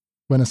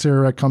 When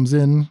Acererak comes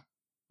in,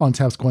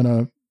 untaps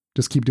Gwenna.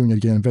 Just keep doing it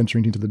again,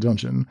 venturing into the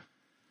dungeon.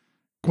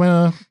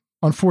 Gwenna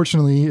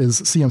unfortunately,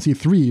 is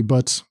CMC3,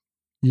 but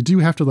you do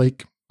have to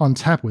like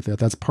untap with it.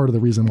 That's part of the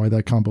reason why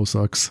that combo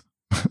sucks.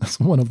 That's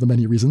one of the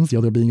many reasons, the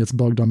other being it's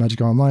bugged on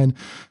Magic Online.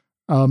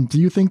 Do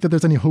you think that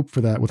there's any hope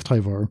for that with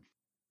Tyvar?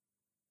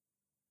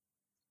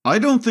 I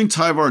don't think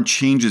Tyvar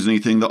changes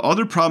anything. The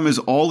other problem is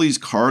all these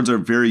cards are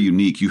very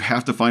unique. You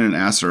have to find an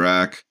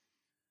Acererak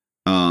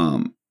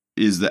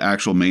is the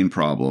actual main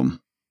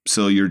problem.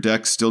 So your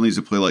deck still needs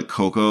to play like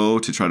Coco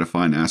to try to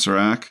find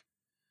Acererak.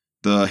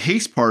 The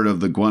haste part of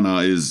the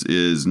Gwenna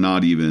is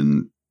not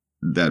even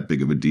that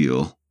big of a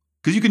deal.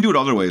 Because you can do it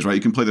other ways, right?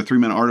 You can play the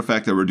 3-mana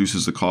artifact that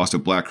reduces the cost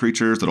of black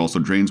creatures that also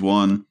drains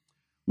one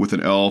with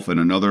an elf and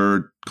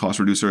another cost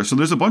reducer. So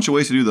there's a bunch of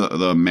ways to do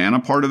the mana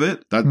part of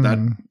it. That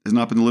has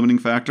not been the limiting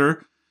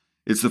factor.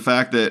 It's the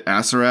fact that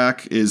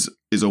Acererak is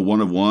a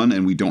 1/1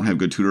 and we don't have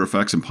good tutor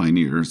effects in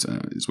Pioneers,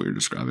 is what you're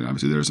describing.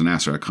 Obviously, there's an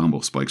Acererak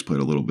combo. Spikes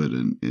played a little bit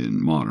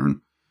in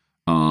Modern.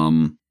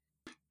 And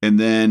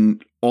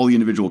then all the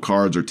individual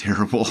cards are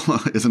terrible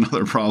is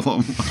another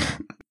problem.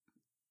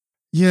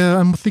 Yeah,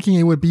 I'm thinking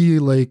it would be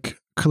like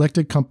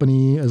Collected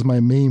Company as my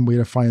main way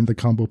to find the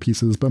combo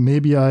pieces, but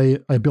maybe I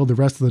build the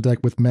rest of the deck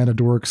with Mana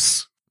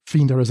Dorks,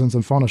 Fiend Artisans,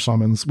 and Fauna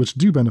Shamans, which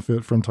do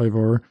benefit from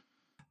Tyvar.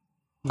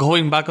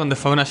 Going back on the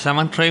Fauna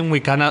Shaman train,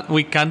 we can't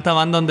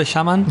abandon the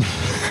Shaman?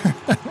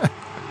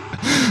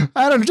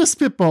 I don't know, just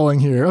spitballing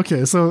here.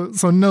 Okay, so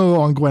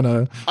no on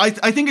Gwenna.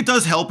 I think it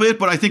does help it,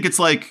 but I think it's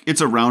like,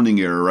 it's a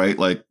rounding error, right?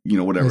 Like,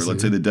 whatever.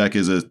 Let's say the deck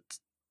is a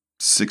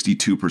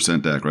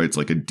 62% deck, right? It's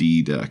like a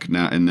D deck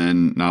now, and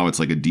then now it's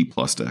like a D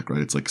plus deck, right?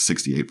 It's like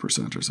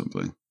 68% or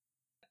something.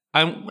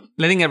 I'm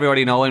letting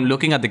everybody know I'm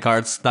looking at the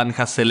cards Dan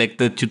has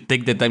selected to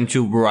take the time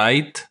to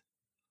write,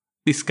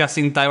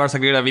 discussing Tyvar's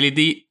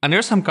ability, and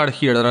there's some cards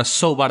here that are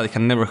so bad I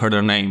can never heard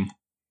their name.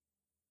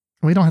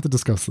 We don't have to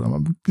discuss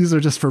them. These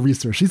are just for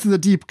research. These are the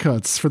deep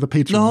cuts for the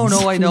patrons.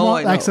 No, I know.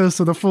 Access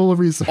to the full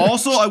research.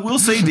 Also, I will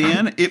say,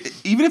 Dan,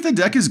 even if the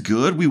deck is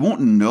good, we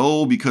won't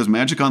know because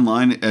Magic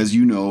Online, as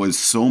you know, is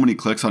so many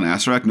clicks on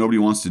Acererak. Nobody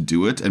wants to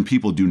do it, and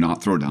people do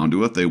not throw down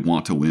to it. They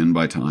want to win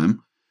by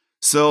time.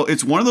 So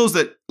it's one of those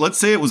that, let's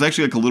say it was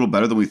actually like a little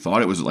better than we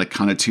thought. It was like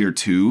kind of tier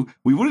 2.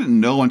 We wouldn't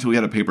know until we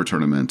had a paper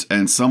tournament,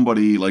 and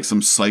somebody like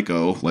some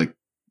psycho, like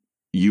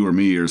you or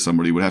me or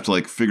somebody, would have to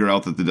like figure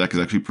out that the deck is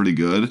actually pretty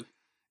good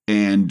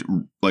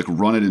and like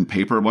run it in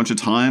paper a bunch of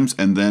times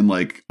and then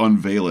like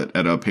unveil it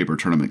at a paper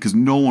tournament because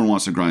no one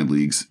wants to grind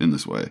leagues in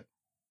this way.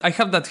 I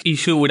have that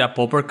issue with a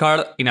Pauper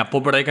card. In a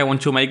Pauper deck I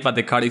want to make, but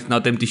the card is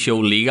not empty show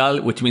legal,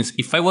 which means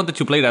if I wanted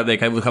to play that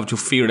deck, I would have to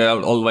figure it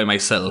out all by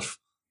myself.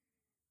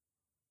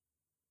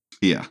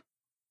 Yeah.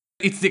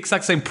 It's the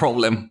exact same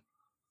problem.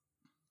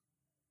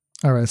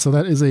 All right, so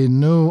that is a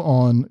no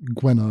on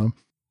Gwenna.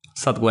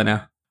 Sad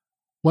Gwenna.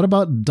 What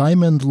about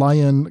Diamond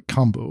Lion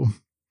combo?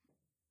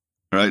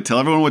 All right, tell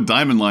everyone what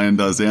Diamond Lion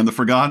does, and the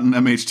forgotten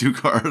MH2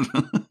 card.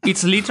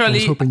 It's literally I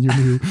was hoping you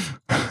knew.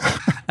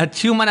 a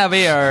 2-mana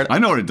bear. I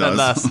know what it does.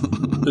 That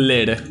does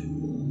lid.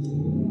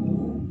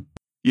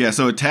 Yeah,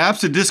 so it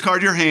taps to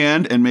discard your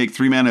hand and make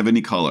 3 mana of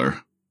any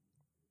color.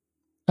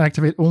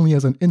 Activate only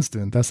as an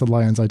instant. That's the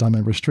Lion's Eye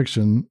Diamond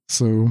restriction.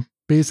 So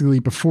basically,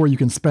 before you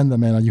can spend the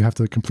mana, you have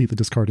to complete the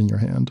discard in your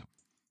hand.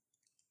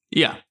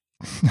 Yeah.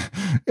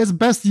 It's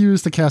best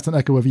used to cast an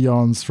Echo of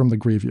Eons from the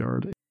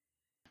graveyard.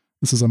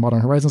 This is a Modern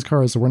Horizons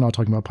card, so we're not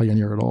talking about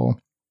Pioneer at all.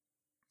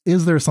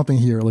 Is there something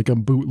here, like a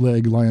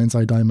bootleg Lion's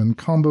Eye Diamond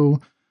combo?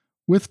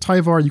 With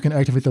Tyvar, you can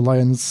activate the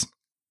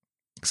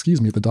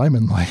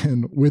Diamond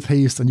Lion with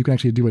haste, and you can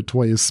actually do it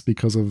twice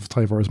because of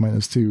Tyvar's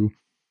 -2.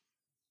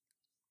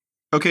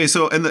 Okay,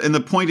 so and the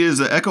point is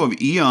that Echo of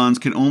Eons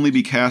can only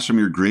be cast from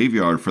your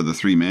graveyard for the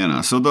 3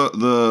 mana. So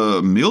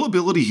the mill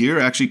ability here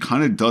actually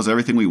kind of does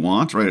everything we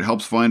want, right? It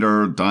helps find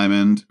our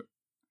Diamond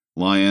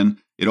Lion.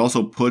 It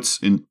also puts,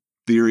 in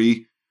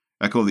theory,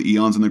 Echo of the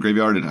Eons in the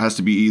graveyard. It has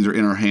to be either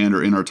in our hand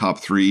or in our top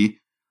 3.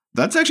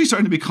 That's actually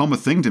starting to become a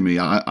thing to me.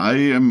 I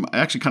am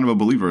actually kind of a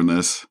believer in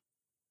this.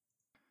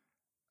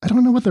 I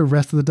don't know what the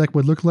rest of the deck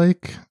would look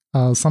like.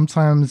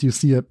 Sometimes you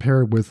see it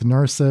paired with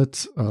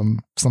Narset,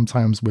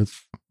 sometimes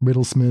with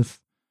Riddlesmith.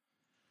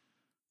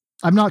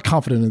 I'm not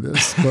confident in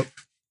this, but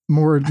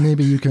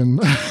maybe you can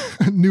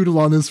noodle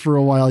on this for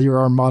a while. You're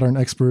our Modern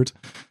expert.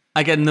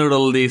 I can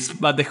noodle this,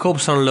 but the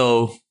hopes are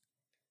low.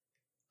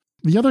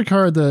 The other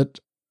card that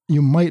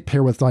you might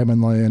pair with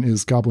Diamond Lion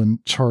is Goblin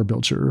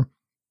Charbelcher.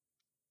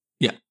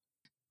 Yeah.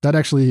 That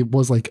actually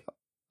was like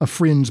a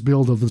fringe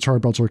build of the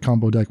Charbelcher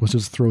combo deck, was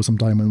just throw some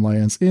Diamond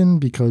Lions in,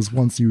 because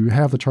once you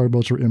have the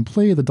Charbelcher in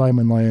play, the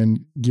Diamond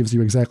Lion gives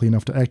you exactly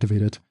enough to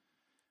activate it.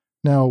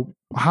 Now,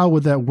 how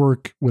would that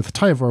work with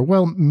Tyvar?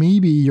 Well,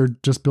 maybe you're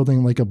just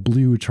building like a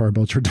blue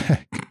Charbelcher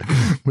deck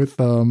with,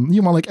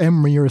 you want like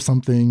Emry or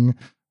something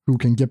who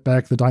can get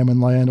back the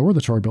Diamond Lion or the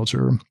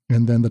Charbelcher,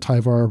 and then the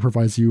Tyvar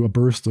provides you a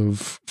burst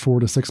of 4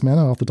 to 6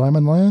 mana off the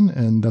Diamond Lion,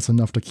 and that's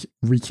enough to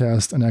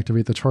recast and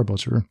activate the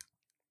Charbelcher.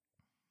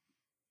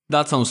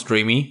 That sounds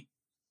dreamy.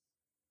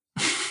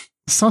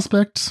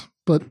 Suspect,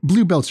 but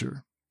Blue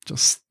Belcher.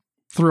 Just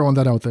throwing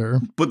that out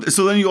there. But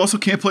so then you also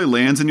can't play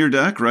lands in your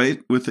deck,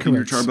 right? In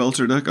your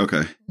Charbelcher deck?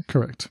 Okay.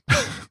 Correct.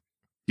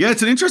 Yeah,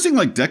 it's an interesting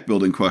like deck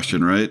building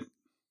question, right?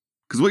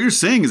 Because what you're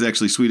saying is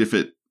actually sweet if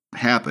it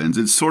happens.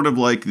 It's sort of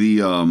like the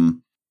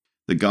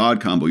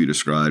god combo you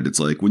described. It's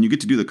like when you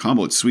get to do the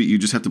combo, it's sweet. You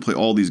just have to play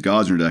all these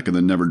gods in your deck and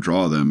then never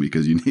draw them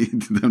because you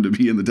need them to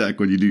be in the deck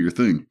when you do your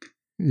thing.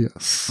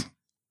 Yes.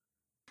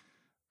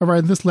 All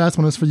right, this last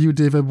one is for you,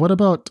 David. What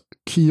about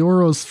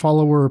Kiora's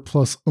Follower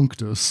plus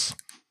Unctus?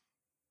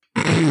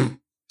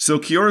 So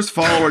Kiora's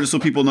Follower, just so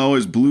people know,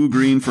 is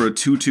blue-green for a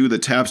 2/2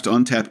 that taps to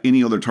untap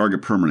any other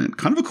target permanent.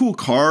 Kind of a cool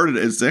card.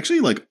 It's actually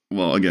like,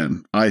 well,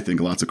 again, I think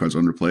lots of cards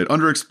are underplayed.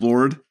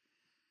 Underexplored.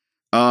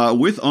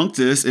 With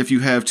Unctus, if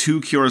you have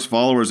 2 Kiora's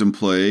Followers in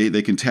play,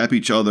 they can untap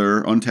each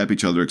other,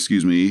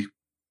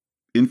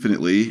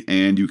 infinitely,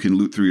 and you can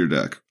loot through your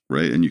deck,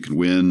 right? And you can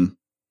win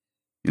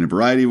in a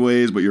variety of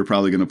ways, but you're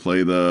probably going to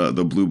play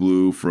the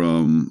blue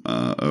from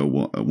a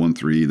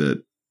 1/3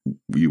 that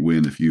you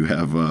win if you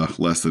have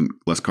less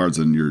cards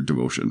than your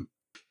devotion.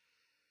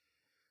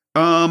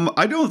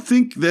 I don't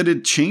think that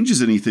it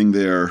changes anything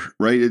there,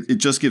 right? It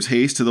just gives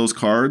haste to those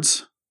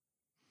cards.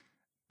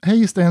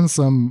 Haste and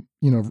some,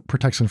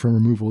 protection from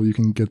removal. You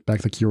can get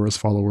back the Kiora's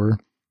Follower.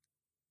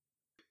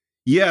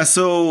 Yeah,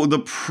 so the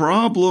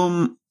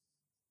problem,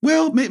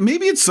 well,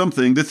 maybe it's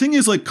something. The thing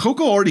is, like,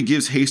 Coco already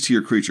gives haste to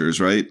your creatures,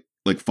 right?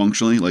 Like,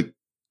 functionally, like,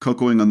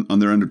 Cocoing on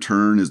their end of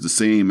turn is the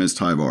same as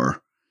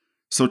Tyvar.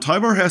 So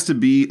Tyvar has to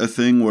be a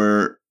thing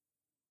where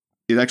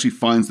it actually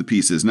finds the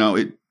pieces. Now,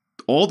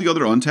 all the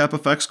other untap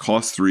effects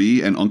cost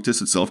 3, and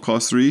Unctus itself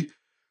costs 3.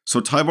 So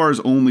Tyvar is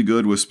only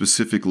good with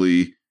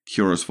specifically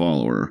Kiora's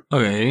Follower.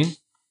 Okay.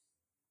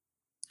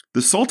 The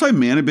Sultai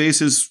mana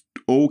base is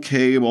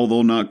okay,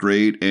 although not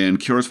great, and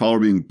Kiora's Follower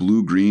being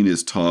blue-green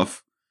is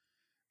tough.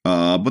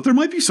 But there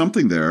might be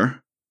something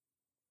there.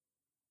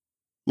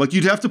 Like,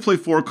 you'd have to play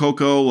 4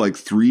 Coco, like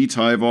 3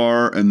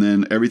 Tyvar, and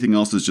then everything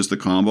else is just a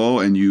combo,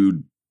 and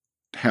you'd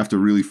have to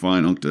really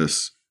find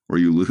Unctus, or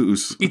you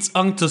lose. It's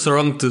Unctus or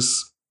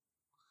Unctus.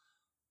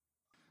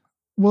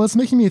 Well, it's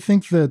making me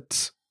think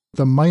that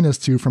the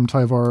 -2 from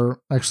Tyvar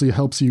actually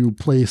helps you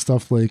play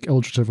stuff like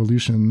Eldritch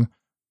Evolution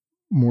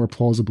more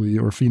plausibly,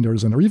 or Fiend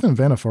Artisan, or even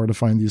Vannifar to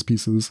find these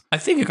pieces. I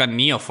think you can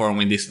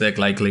Neoform in this deck,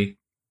 likely.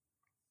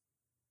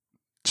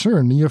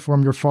 Sure,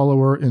 Neoform your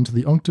follower into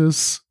the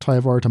Unctus,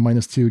 Tyvar to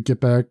 -2, get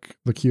back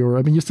the Kiora.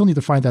 I mean, you still need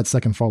to find that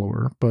second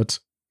follower, but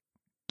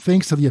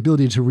thanks to the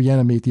ability to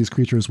reanimate these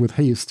creatures with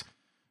haste,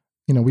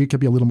 we could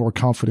be a little more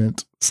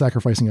confident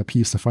sacrificing a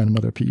piece to find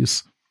another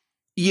piece.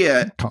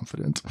 Yeah.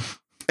 Confident.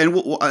 And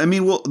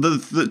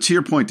to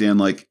your point, Dan,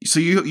 like, so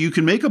you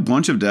can make a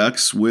bunch of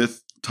decks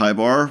with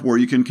Tyvar where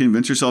you can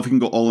convince yourself you can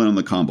go all in on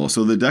the combo.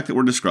 So the deck that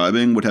we're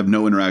describing would have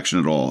no interaction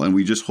at all, and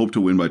we just hope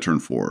to win by turn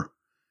 4.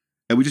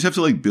 And we just have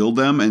to like build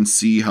them and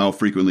see how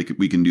frequently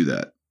we can do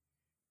that.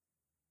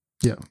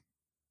 Yeah.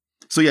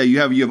 So yeah, you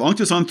have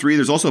Unctus on 3.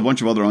 There's also a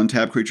bunch of other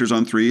untapped creatures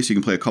on 3, so you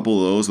can play a couple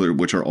of those,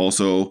 which are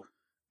also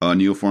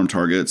Neoform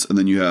targets. And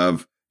then you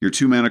have your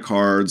 2 mana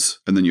cards,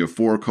 and then you have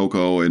 4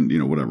 Coco and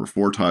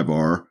 4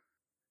 Tyvar.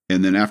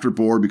 And then after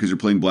board, because you're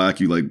playing black,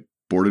 you like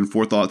board in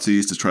 4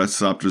 Thoughtseize to try to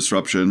stop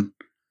disruption.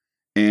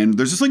 And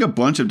there's just like a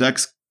bunch of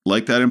decks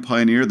like that in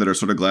Pioneer that are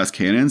sort of glass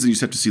cannons, and you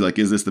just have to see like,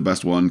 is this the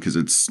best one because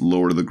it's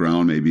lower to the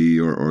ground maybe,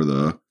 or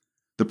the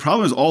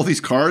problem is all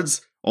these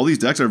cards. All these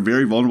decks are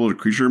very vulnerable to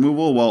creature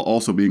removal while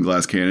also being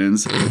glass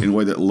cannons in a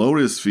way that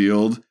Lotus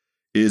Field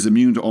is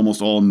immune to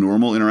almost all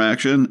normal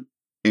interaction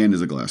and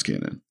is a glass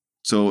cannon.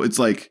 So it's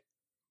like,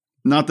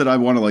 not that I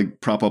want to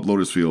like prop up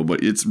Lotus Field,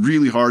 but it's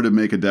really hard to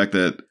make a deck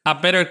that a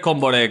better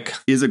combo deck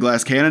is a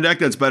glass cannon deck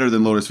that's better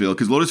than Lotus Field,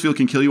 because Lotus Field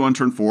can kill you on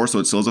turn 4, so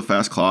it still has a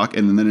fast clock,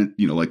 and then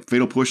it, like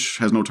Fatal Push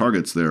has no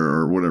targets there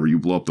or whatever. You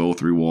blow up the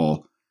 0/3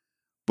 wall,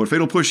 but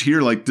Fatal Push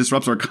here like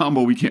disrupts our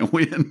combo. We can't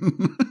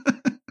win.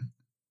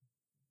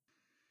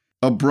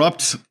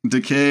 Abrupt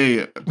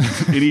Decay.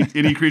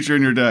 Any creature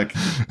in your deck.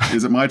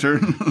 Is it my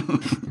turn?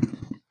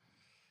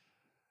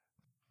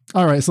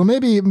 All right, so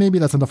maybe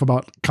that's enough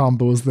about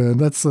combos then.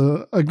 That's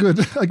a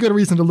good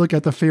reason to look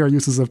at the fair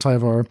uses of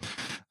Tyvar.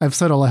 I've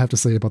said all I have to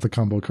say about the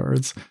combo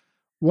cards.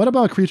 What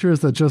about creatures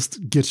that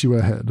just get you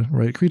ahead,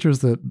 right? Creatures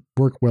that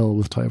work well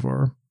with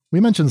Tyvar. We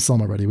mentioned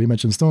some already. We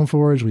mentioned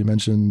Stoneforge. We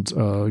mentioned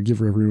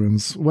Giver of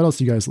Ruins. What else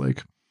do you guys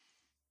like?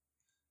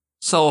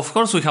 So, of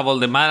course, we have all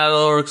the Mana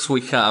Dorks.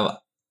 We have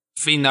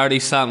Fiend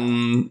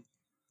Artisan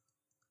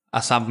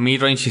as a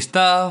mid-range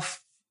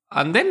stuff.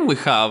 And then we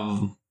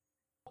have,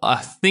 I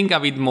think, a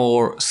bit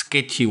more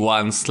sketchy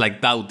ones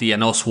like Doughty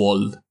and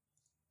Oswald.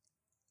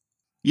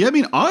 Yeah, I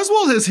mean,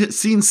 Oswald has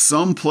seen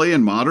some play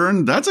in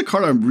Modern. That's a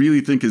card I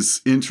really think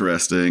is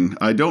interesting.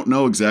 I don't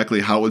know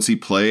exactly how would he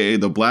play.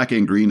 The black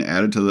and green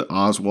added to the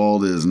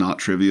Oswald is not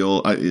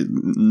trivial.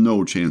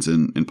 No chance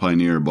in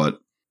Pioneer, but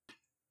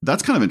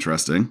that's kind of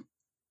interesting.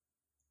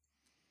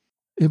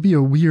 It'd be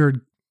a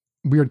weird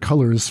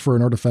colors for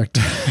an artifact.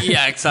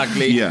 Yeah,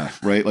 exactly. Yeah,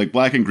 right. Like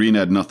black and green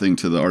add nothing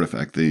to the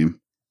artifact theme.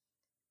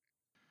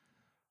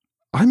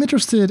 I'm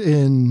interested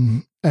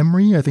in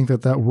Emry. I think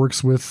that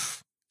works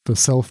with the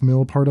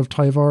self-mill part of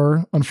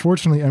Tyvar.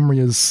 Unfortunately, Emery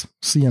is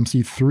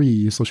CMC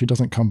 3, so she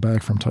doesn't come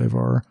back from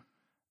Tyvar.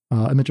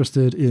 I'm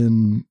interested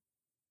in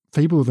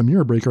Fable of the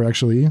Mirror Breaker,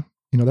 actually.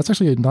 That's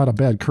actually not a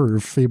bad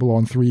curve. Fable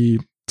on 3,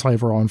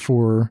 Tyvar on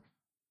 4,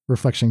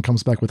 Reflection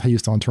comes back with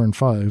haste on turn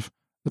 5.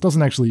 It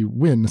doesn't actually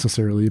win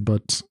necessarily,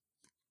 but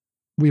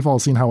we've all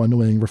seen how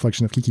annoying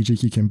Reflection of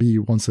Kiki-Jiki can be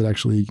once it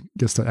actually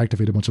gets to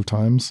activate a bunch of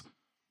times.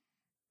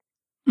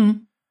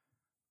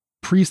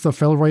 Priest of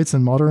Felrites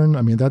in Modern,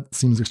 that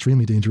seems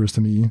extremely dangerous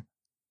to me.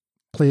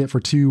 Play it for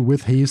 2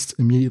 with haste,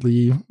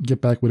 immediately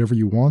get back whatever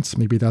you want.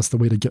 Maybe that's the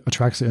way to get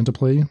Atraxa into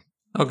play.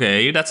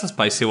 Okay, that's a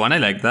spicy one. I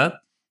like that.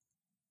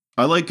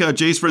 I like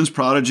Jace Vryn's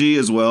Prodigy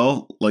as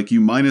well. Like, you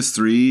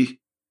 -3,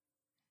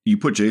 you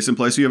put Jace in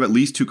play, so you have at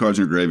least 2 cards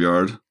in your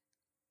graveyard.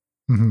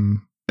 Mm-hmm.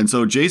 And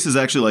so Jace is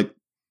actually like,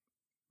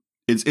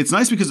 it's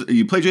nice because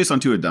you play Jace on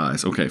 2, it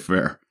dies. Okay,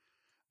 fair.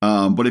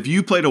 But if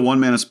you played a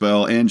 1-mana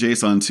spell and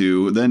Jace on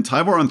 2, then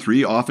Tyvar on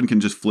 3 often can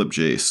just flip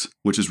Jace,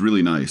 which is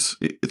really nice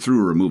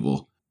through a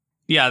removal.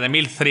 Yeah, the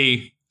mill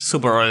 3,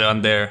 super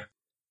relevant there.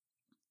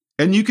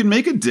 And you can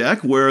make a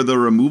deck where the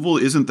removal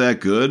isn't that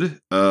good,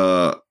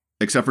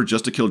 except for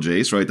just to kill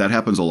Jace, right? That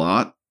happens a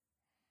lot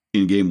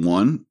in game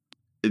 1.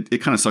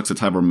 It kind of sucks that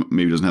Tyvar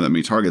maybe doesn't have that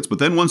many targets. But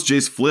then once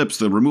Jace flips,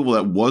 the removal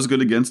that was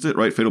good against it,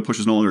 right? Fatal Push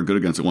is no longer good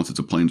against it once it's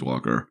a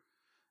Planeswalker.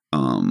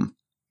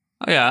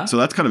 Yeah. So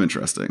that's kind of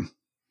interesting.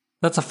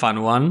 That's a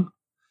fun one.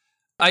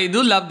 I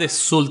do love the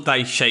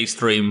Sultai Chase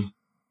Dream.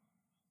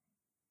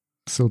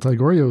 Sultai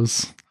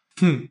Gorios.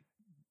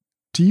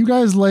 Do you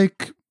guys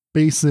like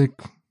basic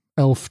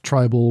elf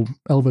tribal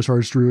Elvish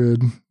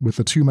Archdruid with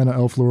a 2-mana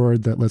Elf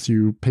Lord that lets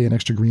you pay an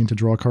extra green to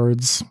draw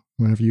cards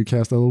whenever you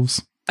cast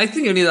elves? I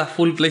think you need a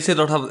full playset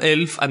of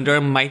elf, and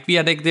there might be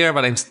a deck there,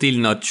 but I'm still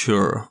not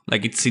sure.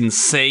 Like, it's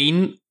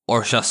insane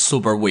or just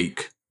super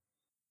weak.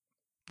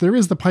 There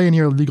is the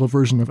Pioneer legal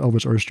version of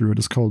Elvish Archdruid.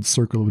 It's called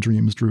Circle of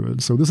Dreams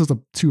Druid. So this is a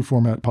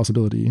 2-format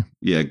possibility.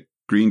 Yeah,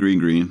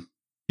 green.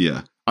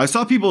 Yeah. I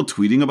saw people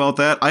tweeting about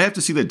that. I have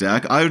to see the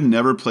deck. I've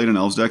never played an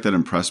Elves deck that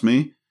impressed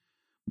me,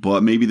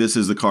 but maybe this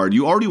is the card.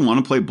 You already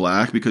want to play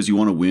black because you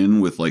want to win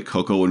with like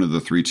Coco into the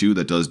 3-2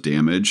 that does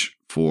damage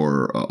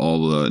for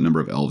all the number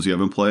of Elves you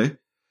have in play.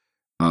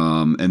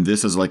 And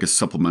this is like a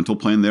supplemental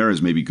plan there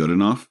is maybe good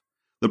enough.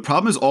 The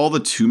problem is all the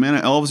 2-mana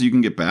Elves you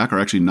can get back are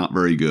actually not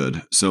very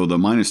good. So the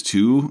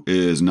 -2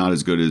 is not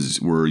as good as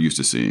we're used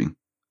to seeing.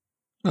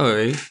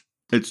 Okay.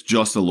 It's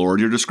just the Lord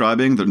you're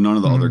describing. None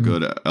of the other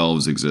good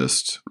Elves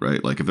exist,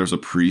 right? Like if there's a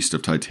Priest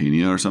of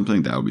Titania or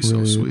something, that would be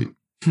so sweet.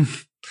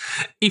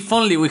 If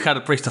only we had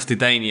a Priest of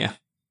Titania.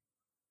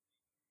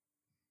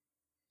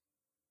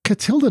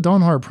 Catilda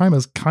Dawnhart Prime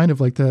is kind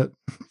of like that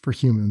for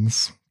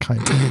humans.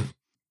 Kind of.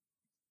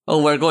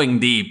 Oh, we're going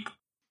deep.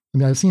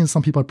 I've seen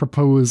some people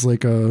propose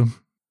like a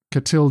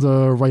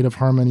Catilda, Rite of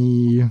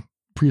Harmony,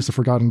 Priest of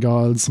Forgotten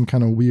Gods, some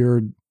kind of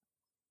weird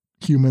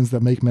humans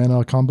that make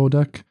mana combo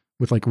deck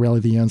with like Rally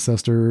the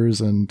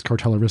Ancestors and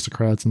Cartel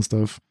Aristocrats and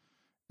stuff.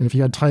 And if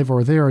you had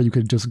Tyvar there, you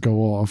could just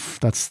go off.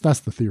 That's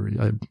the theory.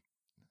 I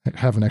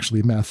haven't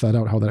actually mathed that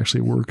out, how that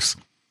actually works.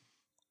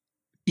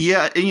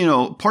 Yeah,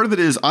 and, part of it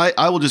is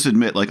I will just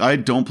admit, like, I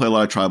don't play a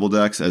lot of tribal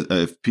decks.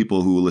 If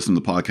people who listen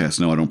to the podcast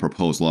know, I don't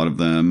propose a lot of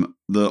them.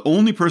 The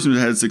only person who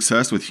had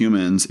success with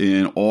humans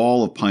in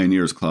all of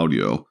Pioneer is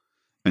Claudio,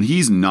 and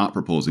he's not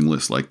proposing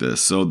lists like this.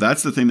 So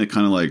that's the thing that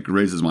kind of like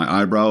raises my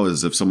eyebrow,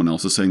 is if someone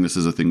else is saying this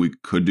is a thing we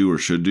could do or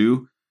should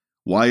do,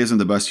 why isn't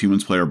the best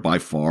humans player by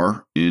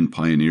far in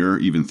Pioneer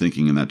even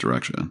thinking in that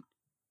direction?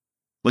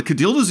 Like,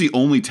 Catilda's the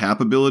only tap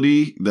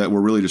ability that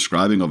we're really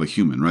describing of a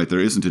human, right? There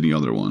isn't any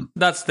other one.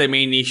 That's the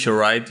main issue,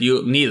 right?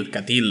 You need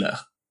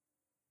Catilda.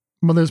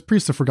 Well, there's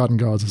Priest of Forgotten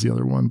Gods is the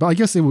other one. But I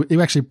guess it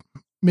actually,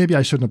 maybe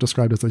I shouldn't have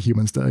described it as a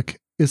humans deck.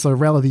 It's a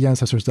Rally the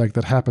Ancestors deck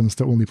that happens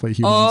to only play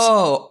humans.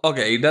 Oh,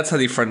 okay. That's a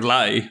different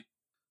lie.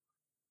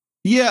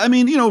 Yeah,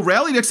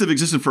 Rally decks have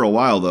existed for a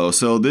while, though.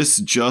 So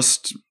this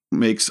just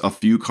makes a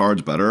few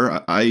cards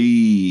better.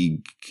 I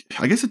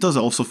guess it does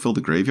also fill the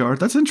graveyard.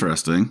 That's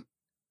interesting.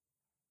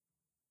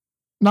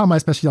 Not my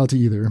specialty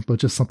either, but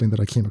just something that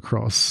I came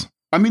across.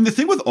 The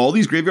thing with all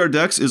these graveyard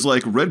decks is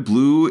like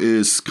red-blue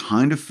is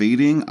kind of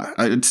fading.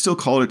 I'd still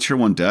call it a tier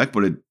 1 deck,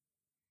 but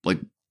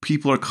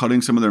people are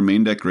cutting some of their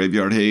main deck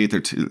graveyard hate.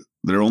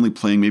 They're only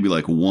playing maybe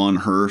like one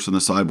hearse on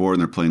the sideboard, and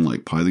they're playing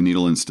like Piling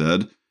Needle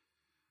instead.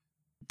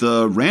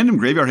 The random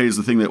graveyard hate is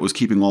the thing that was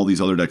keeping all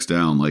these other decks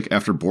down. Like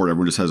after board,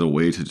 everyone just has a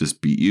way to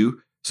just beat you.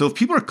 So if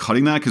people are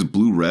cutting that because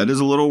blue-red is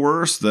a little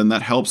worse, then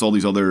that helps all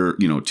these other,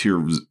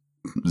 tier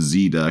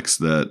Z decks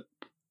that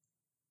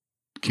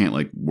can't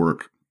like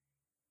work.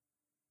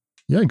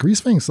 Yeah,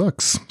 Greasefang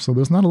sucks. So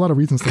there's not a lot of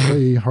reasons to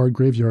play hard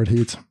graveyard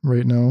hate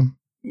right now.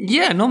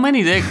 Yeah, not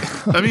many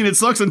decks. It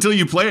sucks until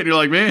you play it and you're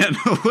like, man,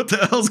 what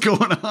the hell's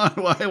going on?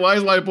 Why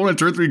is my opponent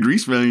turn 3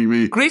 Greasefanging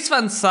me?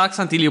 Greasefang sucks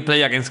until you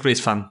play against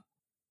Greasefang.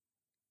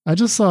 I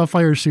just saw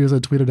Fire Shoes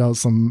had tweeted out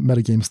some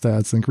metagame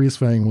stats, and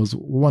Greasefang was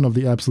one of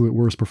the absolute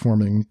worst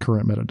performing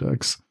current meta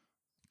decks.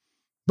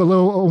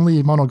 Below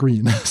only mono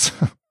green.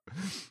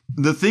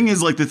 The thing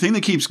is, like, the thing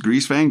that keeps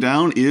Greasefang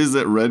down is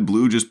that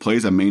red-blue just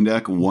plays a main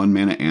deck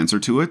 1-mana answer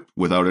to it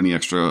without any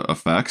extra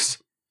effects.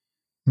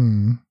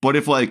 But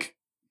if, like,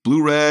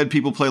 blue-red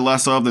people play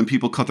less of, then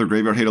people cut their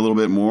graveyard hate a little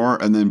bit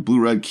more, and then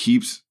blue-red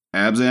keeps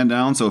Abzan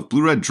down. So if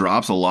blue-red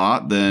drops a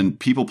lot, then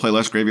people play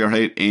less graveyard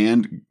hate,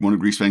 and one of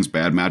Greasefang's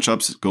bad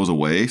matchups goes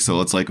away.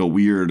 So it's like a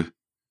weird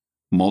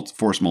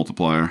force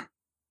multiplier.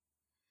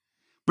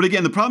 But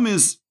again, the problem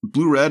is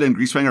blue-red and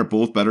Greasefang are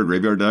both better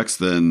graveyard decks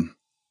than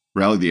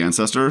Rally the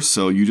Ancestors,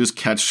 so you just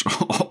catch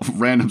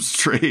random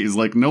strays.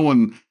 Like, no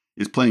one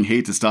is playing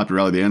hate to stop your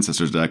Rally the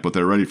Ancestors deck, but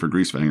they're ready for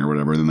Greasefang or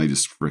whatever, and then they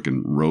just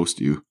freaking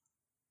roast you.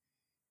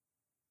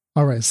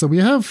 All right, so we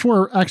have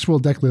 4 actual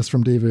deck lists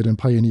from David and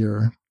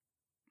Pioneer.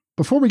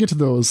 Before we get to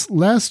those,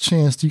 last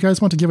chance, do you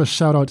guys want to give a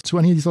shout out to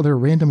any of these other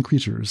random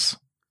creatures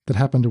that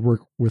happen to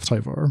work with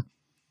Tyvar?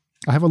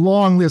 I have a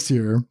long list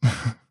here.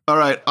 All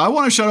right, I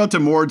want to shout out to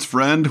Mord's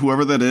friend,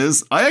 whoever that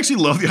is. I actually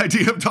love the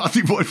idea of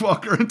Dauthi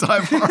Voidwalker and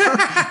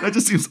Tyvar. That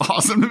just seems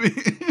awesome to me.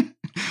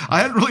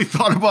 I hadn't really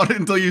thought about it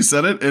until you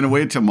said it in a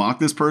way to mock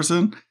this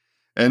person.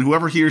 And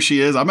whoever he or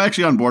she is, I'm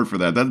actually on board for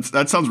that.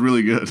 That sounds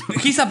really good.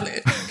 He's a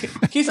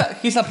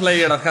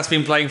player that has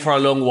been playing for a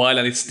long while,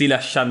 and it's still a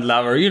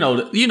Chandlaver.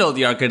 You know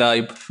the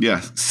archetype.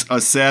 Yeah, a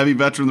savvy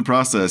veteran in the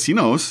process. He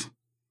knows.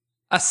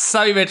 A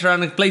savvy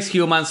veteran, plays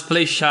humans,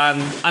 plays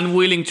Shan,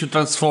 unwilling to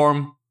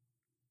transform.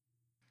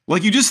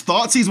 Like, you just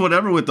Thoughtseize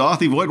whatever with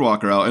Dauthi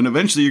Voidwalker out, and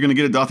eventually you're going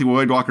to get a Dauthi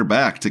Voidwalker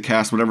back to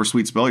cast whatever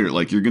sweet spell you're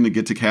like. You're going to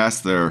get to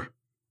cast their...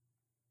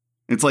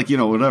 It's like,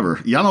 whatever.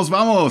 Llanos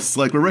vamos!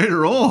 Like, we're ready to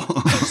roll.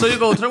 So you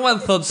go turn 1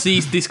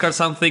 Thoughtseize, discard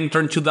something,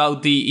 turn 2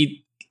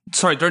 Dauthi,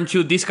 turn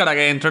 2 discard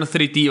again, turn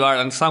 3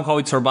 Tyvar, and somehow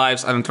it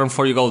survives, and turn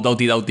 4 you go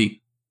Dauthi.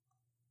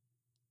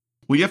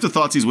 Well, you have to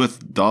Thoughtseize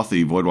with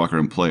Dauthi Voidwalker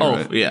in play,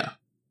 right? Oh, yeah.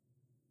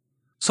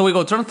 So we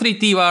go turn 3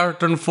 Tyvar,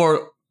 turn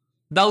 4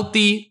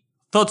 Dauthi,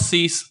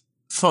 Thoughtseize.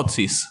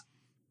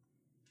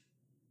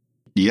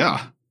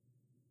 Yeah.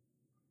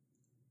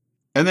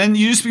 And then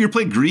you're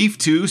playing Grief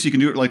too, so you can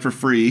do it like for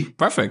free.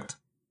 Perfect.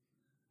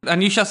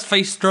 And you just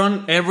face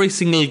turn every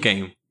single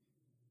game.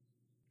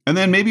 And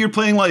then maybe you're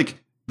playing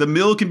like the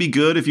mill can be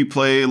good if you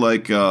play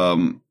like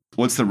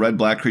what's the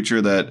red-black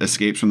creature that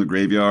escapes from the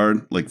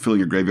graveyard? Like filling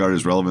your graveyard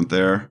is relevant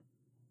there.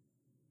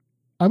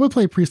 I would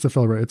play Priest of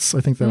Felrites.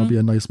 I think that would be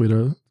a nice way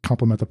to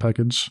complement the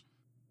package.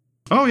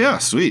 Oh, yeah,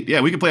 sweet. Yeah,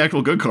 we can play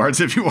actual good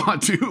cards if you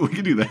want to. We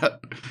can do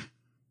that.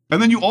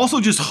 And then you also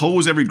just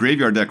hose every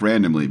graveyard deck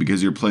randomly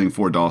because you're playing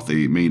 4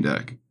 Dauthi main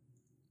deck.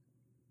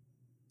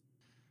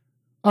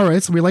 All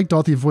right, so we like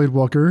Dauthi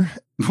Voidwalker.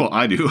 Well,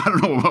 I do. I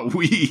don't know about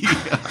we.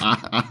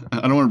 I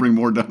don't want to bring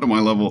more down to my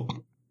level.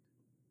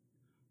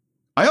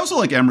 I also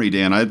like Emry,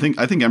 Dan. I think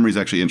Emry's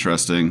actually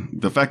interesting.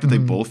 The fact that they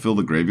both fill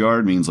the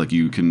graveyard means like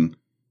you can,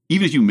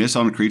 even if you miss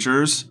on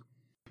creatures,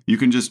 you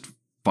can just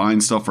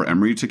find stuff for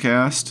Emry to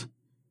cast.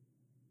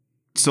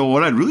 So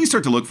what I'd really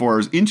start to look for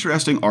is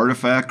interesting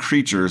artifact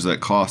creatures that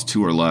cost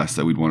 2 or less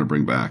that we'd want to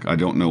bring back. I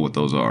don't know what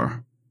those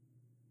are.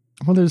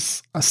 Well,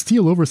 there's a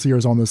Steel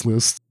Overseers on this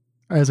list,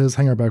 as is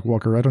Hangerback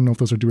Walker. I don't know if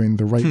those are doing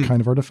the right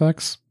kind of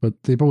artifacts, but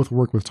they both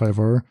work with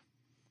Tyvar.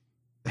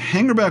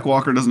 Hangerback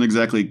Walker doesn't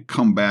exactly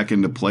come back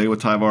into play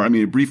with Tyvar. I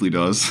mean, it briefly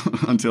does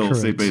until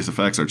state-based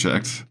effects are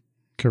checked.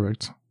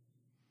 Correct.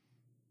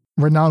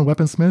 Renowned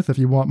Weaponsmith, if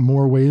you want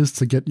more ways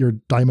to get your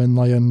Diamond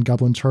Lion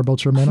Goblin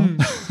Charbelcher mana.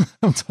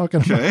 I'm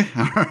talking about. Okay,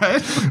 all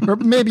right. Or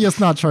maybe it's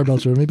not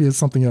Charbelcher, maybe it's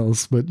something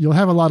else, but you'll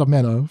have a lot of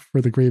mana for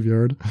the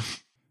graveyard.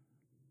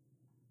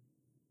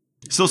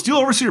 So Steel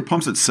Overseer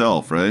pumps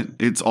itself, right?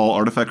 It's all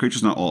artifact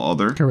creatures, not all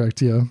other?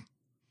 Correct, yeah.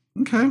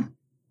 Okay.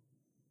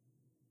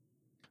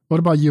 What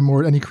about you,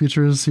 Mort? Any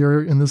creatures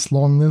here in this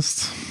long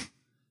list?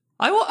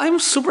 I'm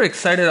super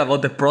excited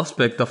about the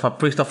prospect of a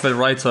Priest of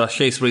Felrites or a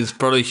Chase Prince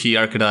Prodigy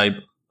archetype.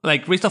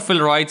 Like, Priest of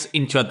Felrites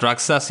into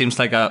Atraxa seems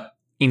like a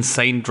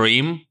insane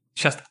dream.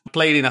 Just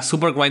played in a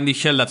super grindy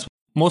shell that's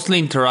mostly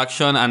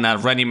interaction and a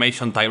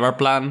reanimation Tyvar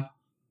plan.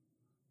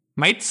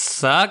 Might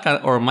suck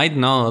or might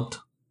not.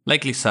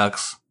 Likely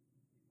sucks.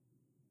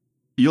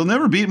 You'll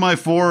never beat my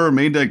 4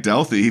 main deck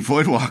Dauthi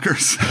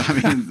Voidwalkers.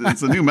 I mean,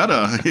 it's a new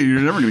meta. You're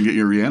never going to get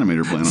your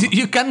Reanimator plan on.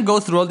 You can't go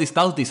through all these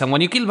Dauthis, and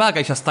when you kill back,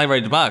 I just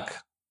Tyvar it back.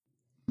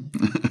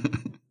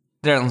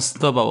 They're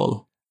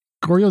unstoppable.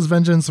 Goryo's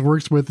Vengeance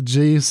works with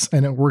Jace,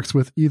 and it works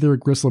with either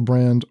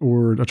Gristlebrand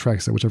or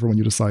Atraxa, whichever one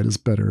you decide is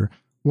better.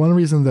 One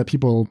reason that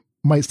people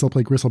might still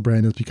play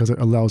Gristlebrand is because it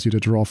allows you to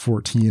draw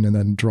 14 and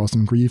then draw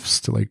some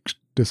Griefs to like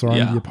disarm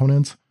the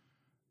opponent.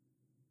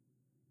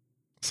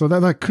 So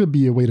that could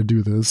be a way to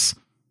do this.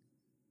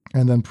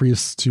 And then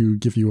Priest to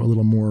give you a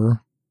little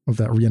more of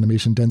that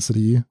reanimation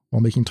density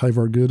while making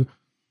Tyvar good.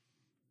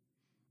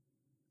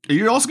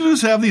 You're also going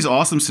to have these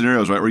awesome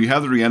scenarios, right? Where you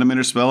have the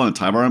Reanimator spell and a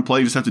Tyvar in play.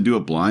 You just have to do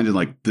it blind. And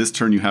like this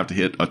turn, you have to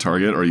hit a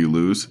target or you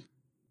lose.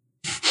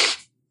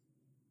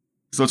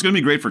 So it's going to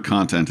be great for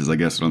content, is I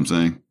guess what I'm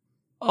saying.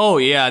 Oh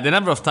yeah, the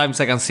number of times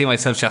I can see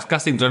myself just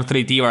casting turn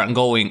 3 Tyvar and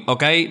going,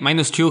 okay,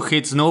 -2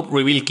 hits noob,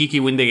 reveal Kiki,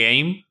 win the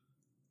game.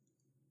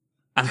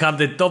 and have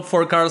the top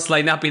 4 cards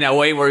line up in a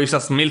way where you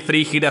just mill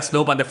 3, hit a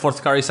Snoop, and the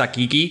 4th card is a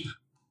Kiki.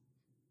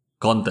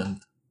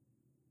 Content.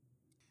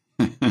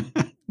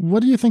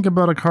 What do you think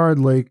about a card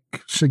like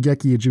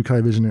Shigeki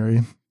Jukai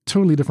Visionary?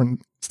 Totally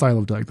different style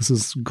of deck. This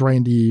is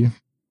grindy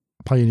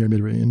Pioneer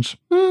midrange.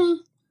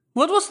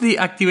 What was the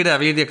activated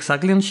ability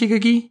exactly on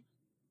Shigeki?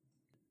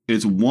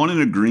 It's 1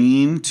 and a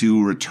green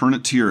to return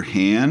it to your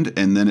hand,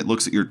 and then it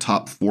looks at your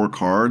top 4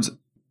 cards,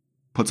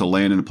 puts a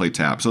land into play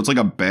tap. So it's like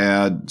a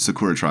bad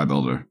Sakura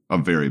Tri-Builder. A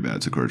very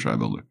bad Sakura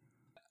Tri-Builder.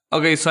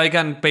 Okay, so I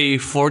can pay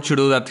 4 to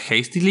do that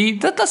hastily?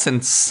 That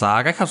doesn't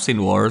suck. I have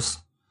seen worse.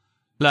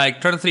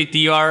 Like, turn 3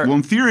 TR. Well,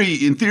 in theory,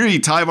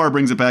 Tyvar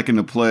brings it back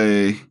into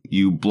play.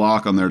 You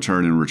block on their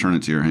turn and return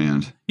it to your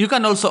hand. You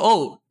can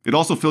also, it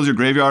also fills your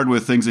graveyard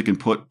with things it can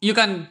put. You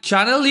can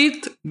channel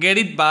it, get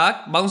it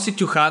back, bounce it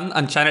to hand,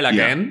 and channel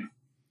again.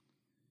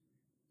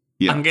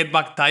 Yeah. And get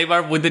back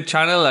Tyvar with the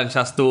channel and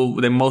just do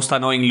the most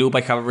annoying loop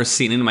I have ever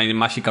seen in my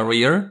Magic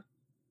career.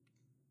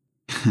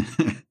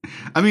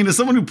 I mean, as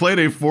someone who played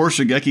a 4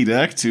 Shigeki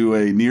deck to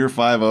a near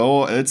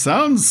 5-0, it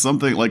sounds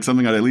something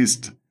I'd at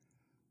least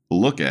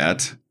look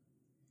at.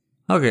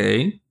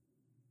 Okay.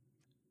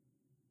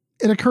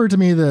 It occurred to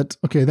me that,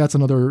 okay, that's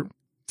another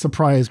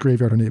surprise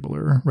graveyard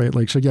enabler, right?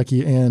 Like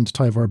Shigeki and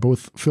Tyvar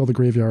both fill the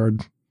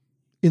graveyard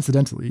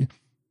incidentally.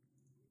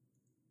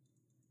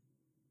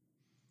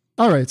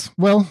 All right,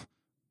 well,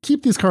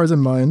 keep these cards in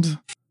mind.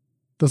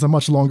 There's a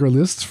much longer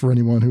list for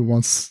anyone who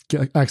wants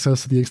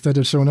access to the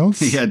extended show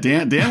notes. Yeah,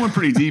 Dan went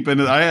pretty deep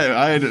into it.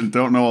 I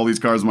don't know all these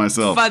cards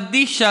myself.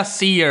 Fadilla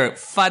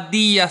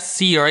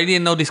Seer. I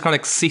didn't know this card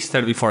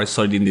existed before I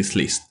saw it in this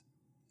list.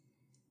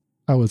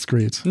 Oh, it's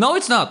great. No,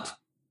 it's not.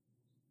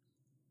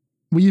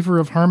 Weaver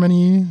of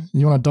Harmony.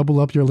 You want to double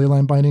up your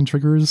Leyline Binding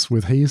triggers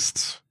with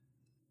haste.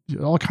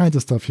 All kinds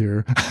of stuff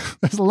here.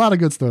 There's a lot of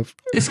good stuff.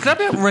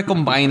 Scrappier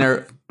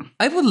Recombiner.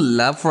 I would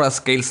love for a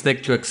Scales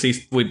deck to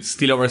exist with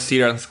Steel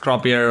Overseer and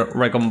Scrappier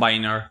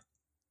Recombiner.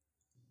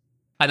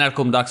 And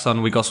Arcum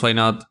Daxon, because why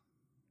not?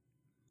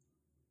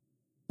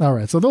 All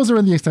right, so those are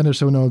in the extended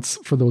show notes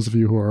for those of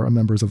you who are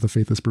members of the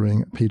Faithless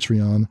Brewing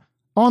Patreon.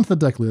 On to the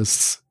deck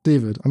lists.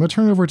 David, I'm going to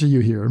turn it over to you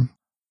here.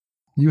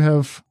 You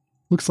have,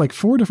 looks like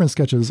 4 different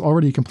sketches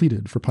already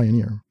completed for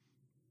Pioneer.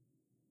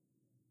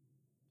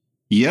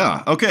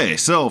 Yeah, okay,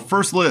 so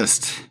first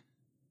list.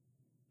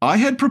 I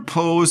had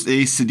proposed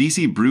a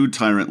Sidisi Brood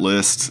Tyrant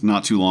list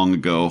not too long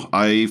ago.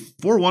 I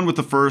 4-1 with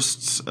the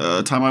first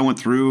time I went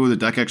through. The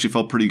deck actually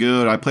felt pretty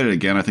good. I played it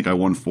again. I think I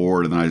won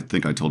forward, and then I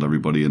think I told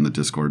everybody in the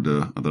Discord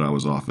that I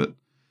was off it.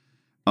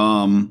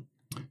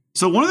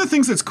 So one of the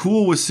things that's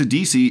cool with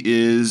Sidisi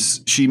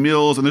is she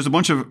mills, and there's a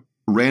bunch of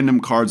random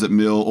cards that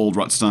mill. Old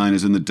Rutstein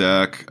is in the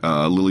deck.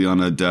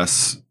 Liliana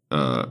Des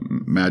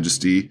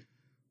Majesty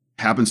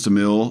happens to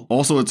mill.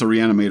 Also, it's a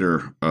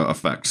reanimator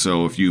effect.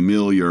 So if you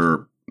mill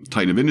your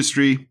Titan of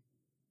Industry,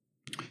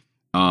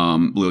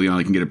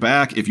 Liliana can get it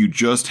back. If you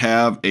just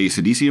have a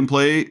Sidisi in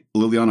play,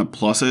 Liliana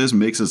pluses,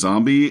 makes a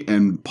zombie,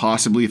 and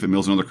possibly if it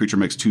mills another creature,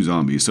 makes 2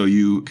 zombies. So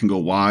you can go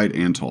wide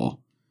and tall.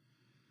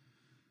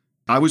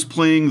 I was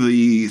playing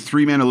the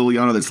 3-mana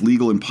Liliana that's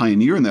legal in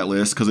Pioneer in that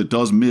list because it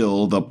does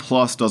mill. The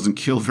plus doesn't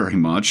kill very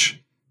much.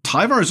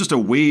 Tyvar is just a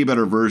way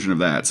better version of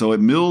that. So it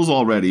mills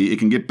already. It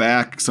can get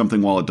back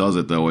something while it does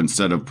it, though,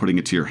 instead of putting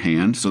it to your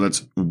hand. So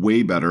that's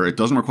way better. It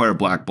doesn't require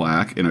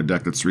black in a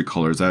deck that's 3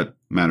 colors. That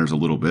matters a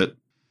little bit.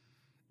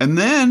 And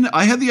then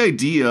I had the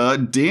idea,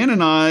 Dan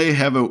and I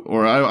have I don't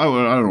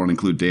want to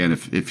include Dan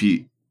if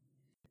he...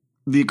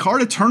 The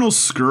card Eternal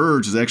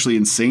Scourge is actually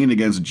insane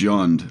against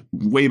Jund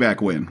way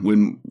back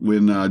when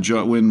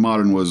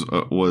Modern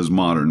was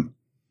Modern.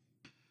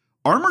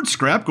 Armored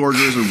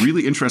Scrapgorger is a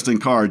really interesting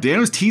card. Dan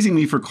was teasing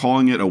me for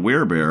calling it a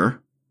Werebear,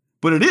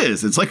 but it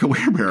is. It's like a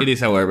Werebear. It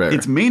is a Werebear.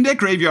 It's main deck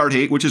Graveyard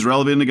Hate, which is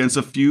relevant against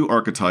a few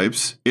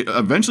archetypes. It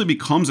eventually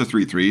becomes a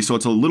 3/3, so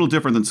it's a little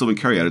different than Sylvan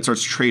Caryat. It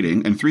starts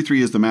trading, and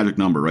 3/3 is the magic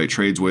number, right?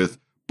 Trades with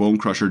Bone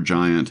Crusher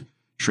Giant,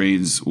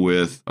 trades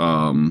with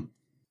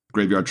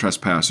Graveyard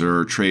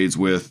Trespasser, trades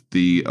with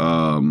the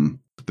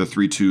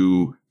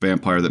 3/2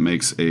 vampire that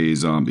makes a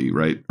zombie,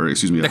 right? Or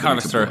excuse me, the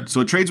Harvester.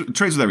 So it trades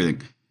with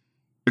everything.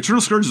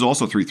 Eternal Scourge is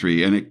also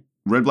 3/3, and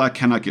red-black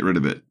cannot get rid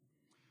of it.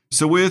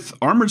 So with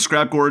Armored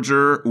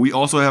Scrapgorger, we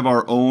also have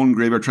our own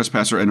Graveyard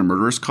Trespasser and a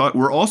Murderous Cut.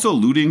 We're also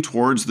alluding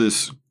towards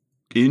this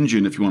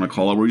engine, if you want to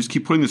call it, where we just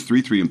keep putting this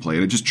 3/3 in play,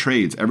 and it just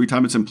trades. Every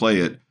time it's in play,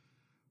 it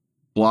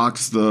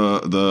blocks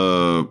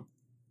the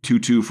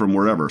 2/2 from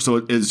wherever. So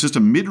it's just a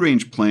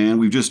mid-range plan.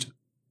 We've just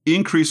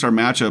increased our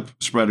matchup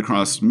spread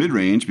across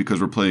mid-range because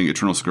we're playing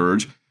Eternal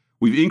Scourge.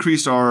 We've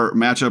increased our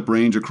matchup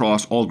range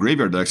across all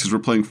graveyard decks because we're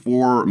playing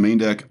 4 main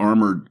deck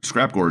Armored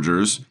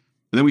Scrapgorgers.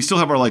 And then we still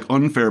have our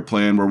unfair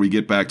plan where we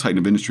get back Titan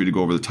of Industry to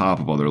go over the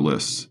top of other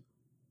lists.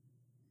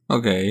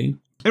 Okay.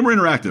 And we're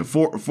interactive.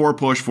 4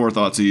 push, 4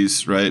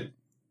 Thoughtseize, right?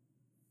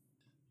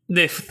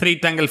 The 3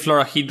 Tangle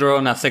Flora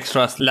Hedron as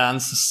extra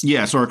lands.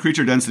 Yeah, so our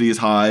creature density is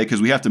high because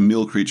we have to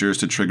mill creatures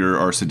to trigger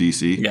our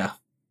Sidisi. Yeah.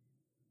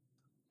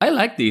 I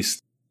like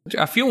this.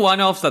 A few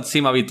one-offs that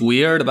seem a bit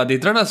weird, but the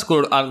Eternal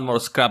Armor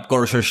Scrap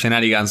Gorger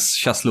shenanigans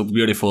just look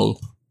beautiful.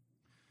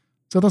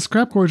 So the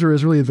Scrap Gorger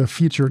is really the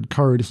featured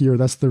card here.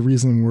 That's the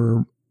reason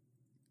we're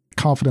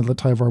confident that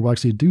Tyvar will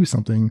actually do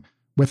something.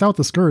 Without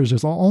the Scourge,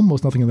 there's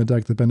almost nothing in the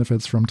deck that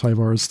benefits from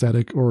Tyvar's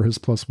static or his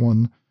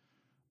 +1.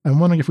 I'm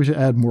wondering if we should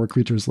add more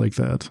creatures like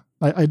that.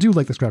 I do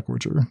like the Scrap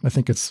Gorger. I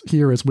think it's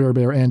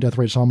Werebear and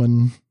Deathrite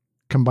Shaman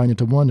combined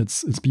into one.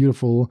 It's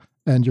beautiful.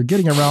 And you're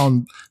getting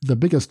around the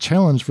biggest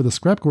challenge for the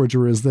Scrap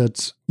Gorger is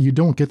that you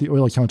don't get the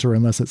oil counter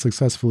unless it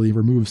successfully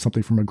removes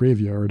something from a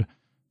graveyard.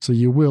 So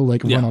you will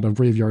run out of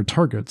graveyard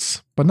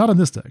targets. But not in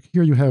this deck.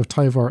 Here you have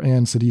Tyvar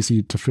and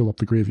Sidisi to fill up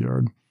the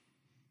graveyard.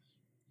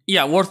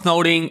 Yeah, worth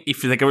noting,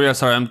 if the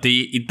graveyards are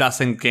empty, it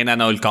doesn't get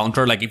an oil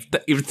counter. Like,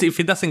 if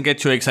it doesn't get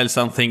to exile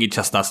something, it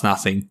just does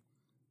nothing.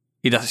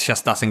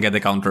 Just doesn't get the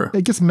counter.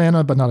 It gets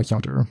mana, but not a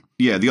counter.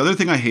 Yeah, the other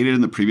thing I hated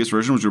in the previous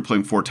version was you were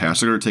playing 4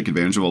 Tasigur to take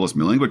advantage of all this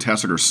milling, but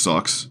Tasigur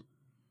sucks.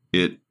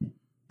 It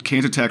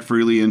can't attack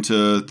freely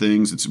into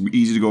things. It's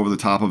easy to go over the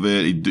top of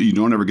it. You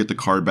don't ever get the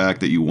card back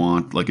that you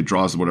want. Like, it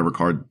draws whatever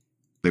card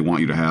they want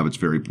you to have. It's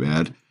very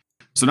bad.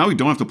 So now we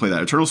don't have to play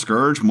that. Eternal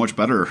Scourge, much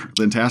better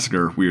than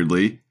Tasigur,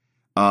 weirdly.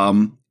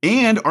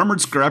 And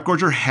Armored Scrap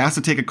Gorger has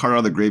to take a card out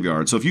of the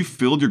graveyard. So if you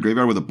filled your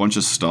graveyard with a bunch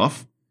of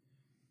stuff,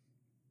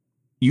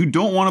 you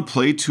don't want to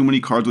play too many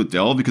cards with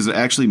Delve because it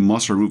actually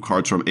must remove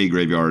cards from a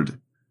graveyard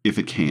if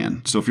it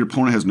can. So if your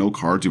opponent has no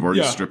cards, you've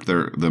already stripped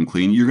them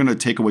clean, you're going to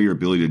take away your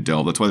ability to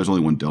Delve. That's why there's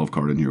only one Delve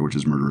card in here, which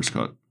is Murderous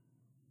Cut.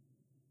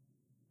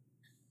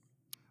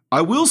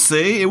 I will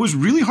say it was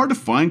really hard to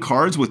find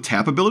cards with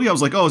tap ability. I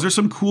was like, oh, is there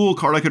some cool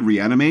card I could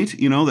reanimate?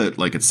 That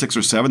like at 6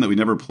 or 7 that we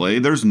never play.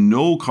 There's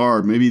no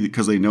card, maybe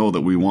because they know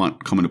that we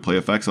want come into play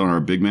effects on our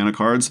big mana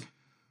cards.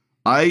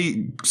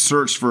 I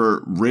searched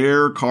for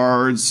rare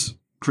cards,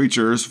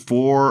 creatures,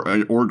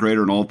 4 or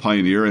greater in all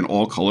Pioneer in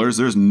all colors.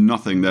 There's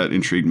nothing that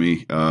intrigued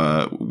me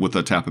with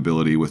the tap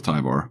ability with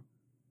Tyvar,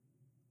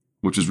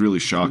 which is really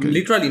shocking.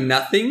 Literally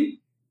nothing?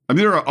 I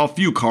mean, there are a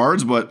few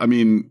cards, but I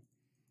mean,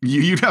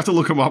 you'd have to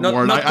look them up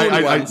more.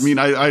 I mean,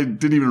 I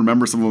didn't even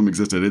remember some of them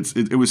existed.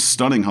 It was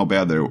stunning how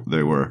bad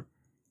they were.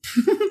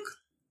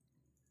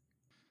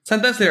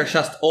 Sometimes they're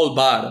just all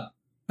bad.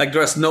 Like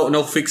there's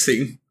no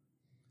fixing.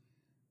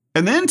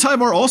 And then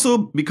Tyvar also,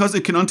 because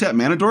it can untap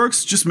mana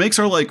dorks, just makes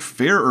our like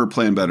fairer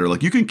plan better.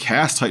 Like you can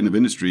cast Titan of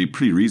Industry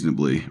pretty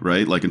reasonably,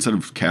 right? Like instead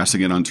of casting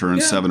it on turn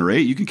 7 or 8,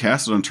 you can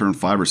cast it on turn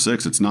 5 or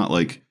 6. It's not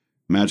like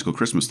Magical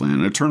Christmas Land.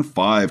 And at turn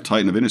 5,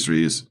 Titan of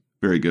Industry is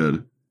very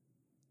good.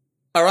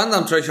 A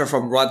random treasure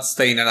from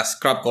Rodstain and a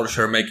Scrap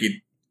Gorger make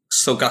it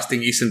so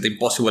casting isn't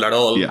impossible at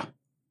all. Yeah.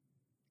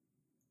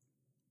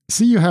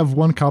 See, you have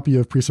one copy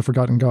of Priest of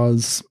Forgotten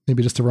Gods,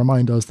 maybe just to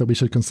remind us that we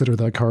should consider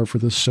that card for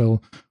this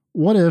show.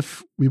 What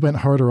if we went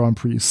harder on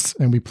Priests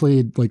and we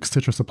played like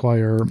Stitcher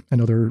Supplier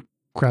and other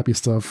crappy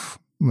stuff,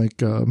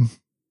 like,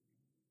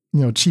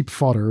 cheap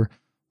fodder,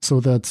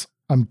 so that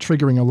I'm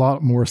triggering a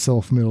lot more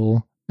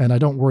self-mill and I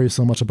don't worry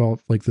so much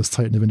about like this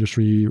Titan of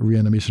Industry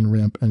reanimation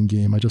ramp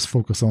endgame. I just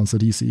focus on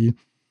Sidisi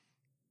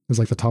as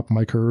like the top of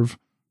my curve.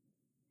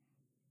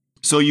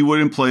 So you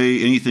wouldn't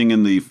play anything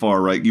in the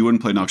far right. You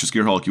wouldn't play Noxious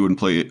Gearhulk. You wouldn't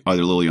play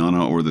either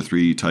Liliana or the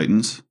 3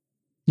 Titans.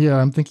 Yeah,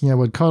 I'm thinking I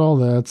would cut all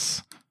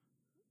that,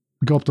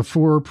 go up to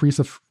 4 Priests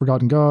of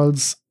Forgotten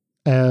Gods,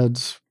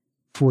 add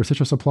 4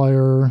 Stitcher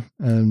Supplier,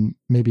 and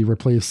maybe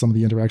replace some of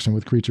the interaction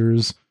with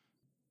creatures.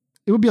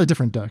 It would be a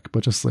different deck,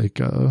 but just like,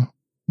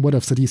 what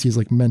if Sidisi is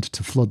like meant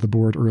to flood the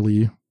board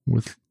early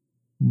with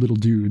little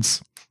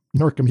dudes?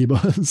 Nork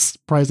Amoebas,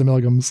 Prize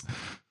Amalgams.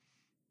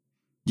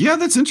 Yeah,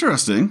 that's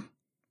interesting.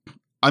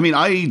 I mean,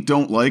 I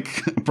don't like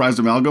Prized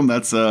Amalgam.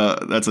 That's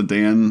a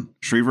Dan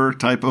Shriver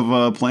type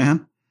of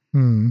plan.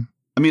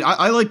 I mean,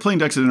 I like playing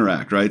decks that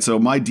interact, right? So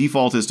my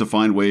default is to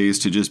find ways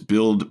to just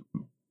build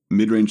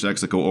mid-range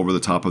decks that go over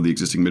the top of the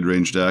existing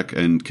mid-range deck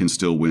and can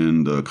still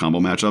win the combo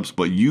matchups.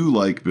 But you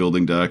like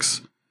building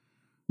decks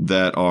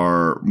that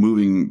are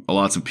moving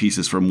lots of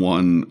pieces from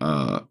one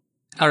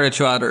area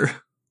to other.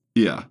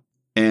 Yeah.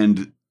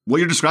 And what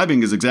you're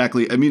describing is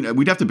exactly, I mean,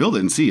 we'd have to build it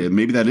and see it.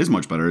 Maybe that is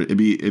much better. It'd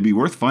be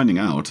worth finding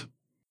out.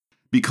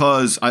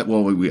 Because, I've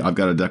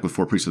got a deck with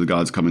 4 Priests of the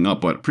Gods coming up,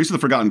 but Priest of the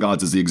Forgotten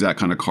Gods is the exact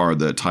kind of card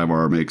that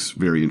Tyvar makes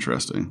very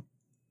interesting.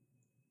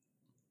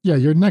 Yeah,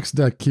 your next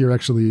deck here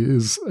actually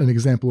is an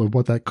example of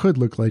what that could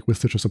look like with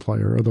Stitcher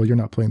Supplier, although you're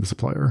not playing the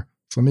Supplier.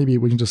 So maybe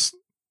we can just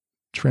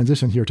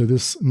transition here to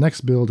this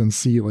next build and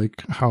see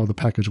like how the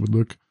package would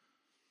look.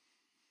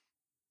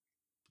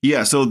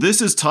 Yeah, so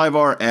this is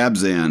Tyvar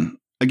Abzan.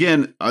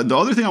 Again, the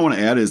other thing I want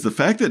to add is the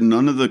fact that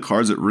none of the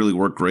cards that really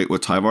work great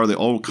with Tyvar, they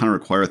all kind of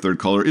require a 3rd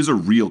color, is a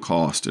real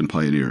cost in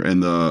Pioneer.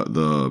 And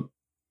the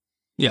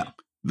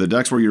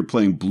decks where you're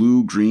playing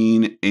blue,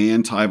 green,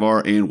 and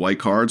Tyvar and white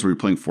cards, where you're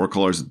playing 4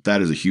 colors,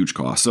 that is a huge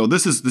cost. So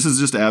this is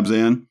just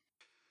Abzan.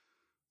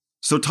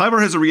 So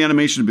Tyvar has a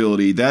reanimation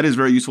ability. That is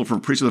very useful for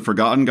Priest of the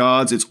Forgotten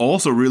Gods. It's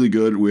also really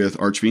good with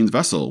Archfiend's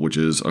Vessel, which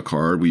is a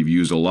card we've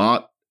used a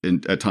lot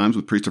at times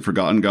with Priest of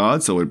Forgotten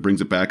Gods. So it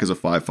brings it back as a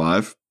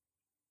 5/5.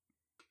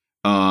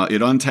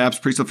 It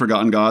untaps Priest of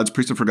Forgotten Gods.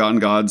 Priest of Forgotten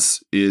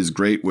Gods is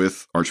great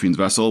with Archfiend's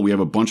Vessel. We have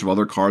a bunch of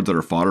other cards that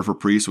are fodder for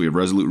Priest. We have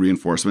Resolute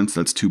Reinforcements.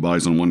 That's 2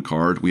 bodies on 1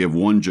 card. We have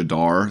 1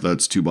 Jadar.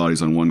 That's 2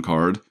 bodies on 1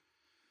 card.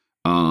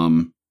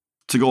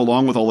 To go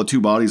along with all the 2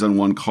 bodies on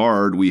 1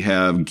 card, we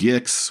have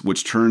Gix,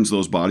 which turns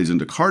those bodies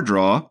into card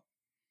draw.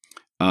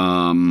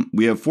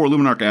 We have 4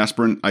 Luminarch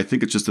Aspirant. I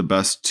think it's just the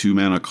best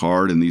 2-mana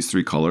card in these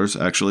 3 colors,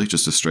 actually.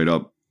 Just a straight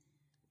up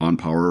on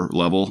power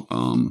level.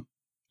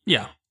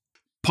 Yeah.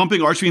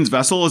 Pumping Archfiend's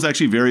Vessel is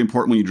actually very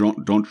important when you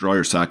don't draw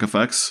your sack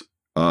effects,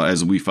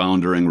 as we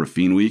found during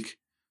Rafine Week.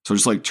 So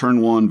just like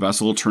turn 1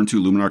 Vessel, turn 2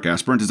 Luminarch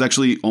Aspirant is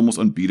actually almost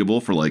unbeatable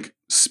for like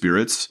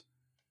spirits,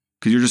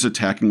 because you're just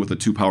attacking with a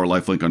 2 power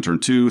lifelink on turn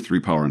 2, 3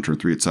 power on turn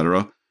 3,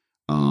 etc.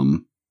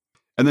 And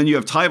then you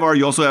have Tyvar.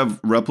 You also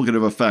have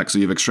replicative effects. So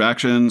you have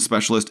Extraction,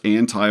 Specialist,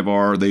 and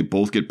Tyvar. They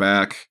both get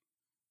back.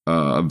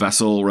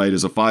 Vessel, right,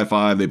 is a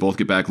 5/5. They both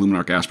get back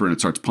Luminarch Aspirant. It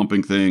starts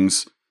pumping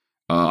things.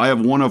 I have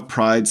 1 of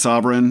Pride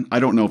Sovereign. I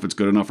don't know if it's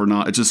good enough or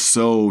not. It's just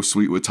so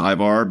sweet with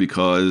Tyvar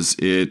because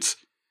it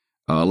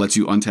lets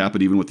you untap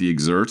it even with the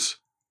Exert.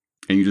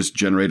 And you just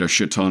generate a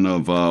shit ton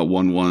of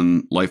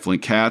 1/1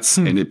 lifelink cats,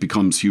 and it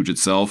becomes huge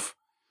itself.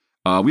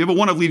 We have a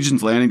 1 of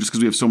Legion's Landing just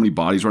because we have so many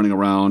bodies running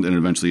around, and it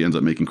eventually ends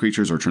up making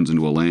creatures or turns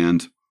into a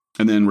land.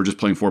 And then we're just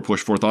playing 4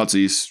 push, 4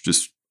 Thoughtseize.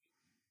 Just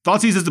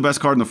Thoughtseize is the best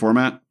card in the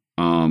format.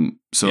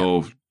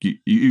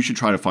 You should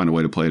try to find a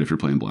way to play it if you're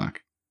playing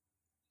black.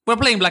 We're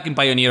playing black in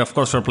Pioneer. Of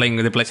course, we're playing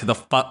the playset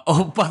of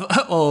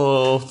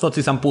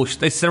Thoughtseize and Push.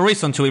 There's a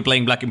reason to be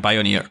playing black in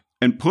Pioneer.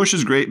 And Push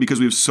is great because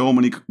we have so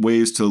many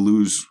ways to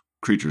lose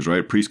creatures,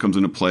 right? Priest comes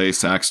into play,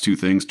 sacks 2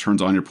 things,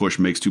 turns on your Push,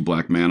 makes 2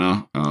 black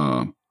mana.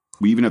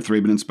 We even have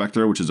Thraben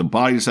Inspector, which is a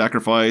body to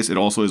sacrifice. It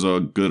also is a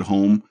good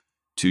home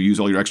to use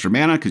all your extra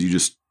mana because you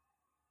just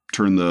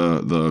turn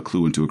the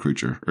clue into a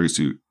creature, or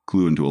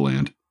clue into a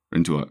land,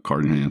 into a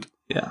card in hand.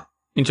 Yeah,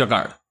 into a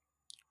card.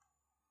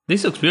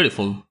 This looks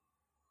beautiful.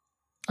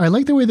 I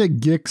like the way that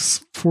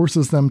Gix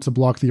forces them to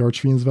block the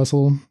Archfiend's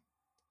Vessel.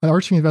 An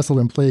Archfiend's Vessel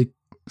in play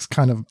is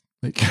kind of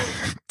like,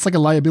 it's like a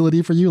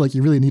liability for you. Like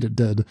you really need it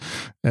dead,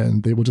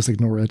 and they will just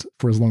ignore it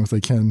for as long as they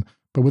can.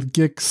 But with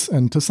Gix,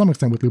 and to some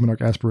extent with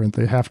Luminarch Aspirant,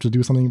 they have to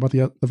do something about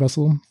the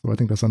vessel. So I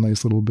think that's a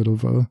nice little bit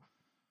of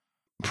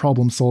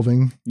problem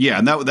solving. Yeah,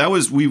 and that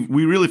was we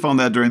really found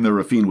that during the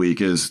Rafine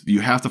Week is you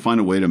have to find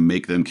a way to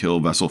make them kill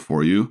Vessel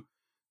for you.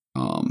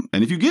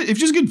 And if you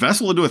just get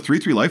Vessel into a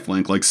 3/3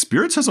 lifelink, like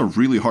Spirits has a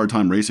really hard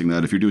time racing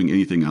that if you're doing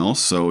anything else.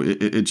 So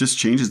it just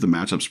changes the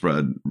matchup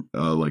spread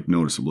like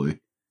noticeably.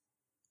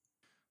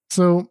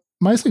 So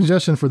my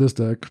suggestion for this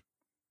deck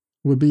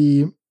would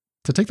be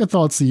to take the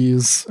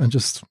Thoughtseize and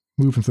just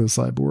move into the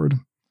sideboard.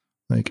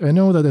 Like I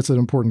know that it's an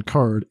important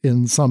card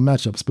in some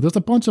matchups, but there's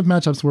a bunch of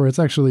matchups where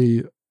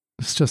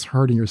it's just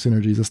hurting your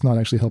synergies. It's not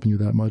actually helping you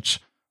that much.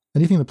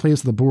 Anything that plays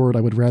to the board,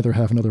 I would rather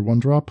have another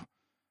 1-drop.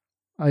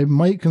 I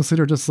might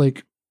consider just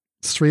like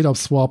straight up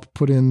swap,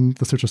 put in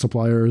the Searcher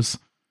Suppliers,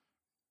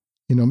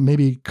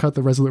 maybe cut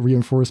the Resolute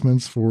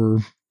Reinforcements for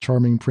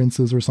Charming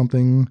Princes or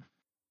something.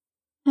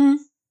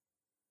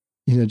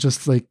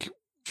 Just like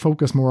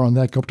focus more on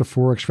that, go up to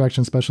 4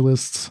 Extraction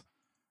Specialists.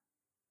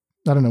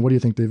 I don't know. What do you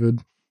think, David?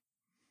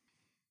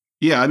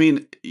 Yeah, I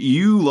mean,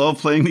 you love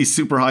playing these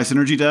super high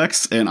synergy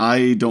decks, and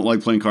I don't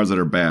like playing cards that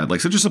are bad.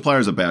 Like Searcher Supplier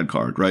is a bad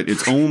card, right?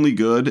 It's only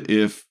good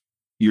if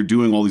you're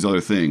doing all these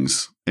other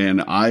things.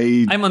 And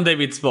I'm on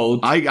David's boat.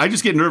 I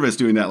just get nervous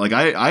doing that. Like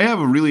I have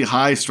a really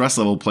high stress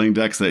level playing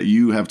decks that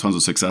you have tons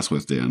of success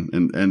with, Dan.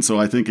 And so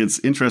I think it's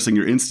interesting.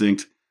 Your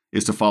instinct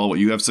is to follow what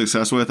you have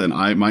success with, and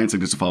my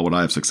instinct is to follow what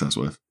I have success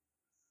with.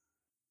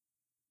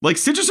 Like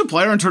Searcher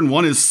Supplier on turn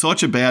 1 is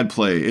such a bad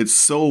play. It's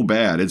so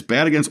bad. It's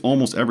bad against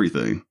almost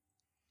everything.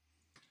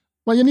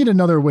 Well, you need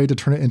another way to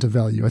turn it into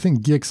value. I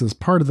think Gix is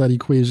part of that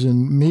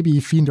equation. Maybe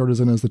Fiend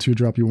Artisan is the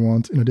 2-drop you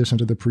want in addition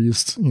to the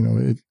Priest.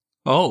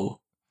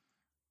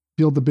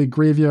 Build the big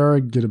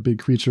graveyard, get a big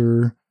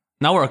creature.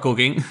 Now we're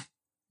cooking.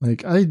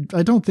 Like I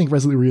don't think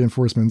Resolute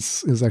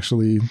Reinforcements is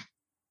actually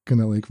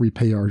gonna like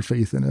repay our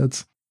faith in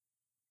it.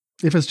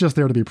 If it's just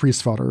there to be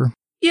priest fodder.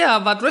 Yeah,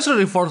 but Resolute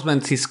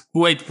Reinforcements is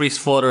great priest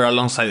fodder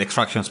alongside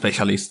Extraction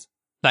Specialist.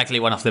 Likely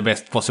one of the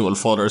best possible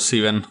fodders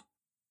even.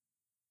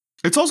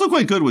 It's also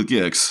quite good with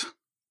Gix.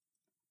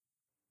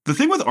 The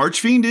thing with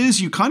Archfiend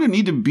is you kind of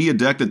need to be a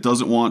deck that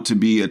doesn't want to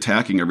be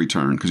attacking every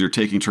turn because you're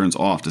taking turns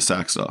off to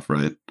sack stuff,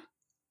 right?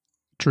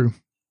 True.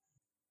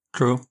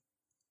 Cut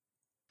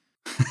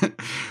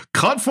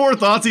 4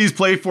 Thoughtseize,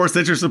 play 4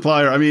 Searcher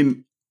Supplier. I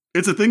mean,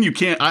 it's a thing you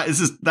can't.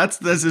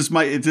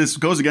 It just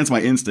goes against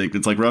my instinct.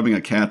 It's like rubbing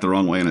a cat the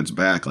wrong way on its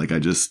back. Like I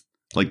just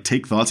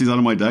take Thoughtseize out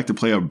of my deck to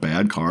play a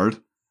bad card.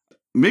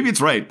 Maybe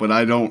it's right, but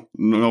I don't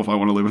know if I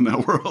want to live in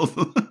that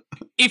world.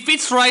 If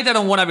it's right, I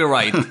don't want to be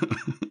right.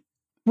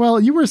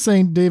 Well, you were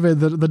saying, David,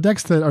 that the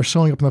decks that are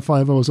showing up in the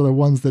 5-0s are the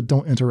ones that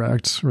don't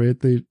interact, right?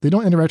 They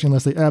don't interact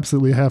unless they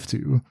absolutely have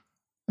to.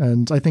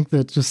 And I think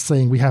that just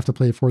saying we have to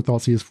play 4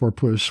 Thoughtseize, 4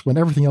 push, when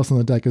everything else on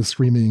the deck is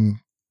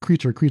screaming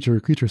creature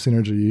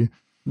synergy.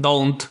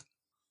 Don't.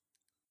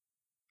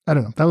 I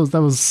don't know.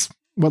 That was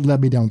what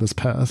led me down this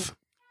path.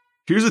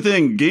 Here's the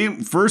thing.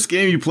 First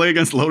game you play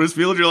against Lotus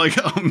Field, you're like,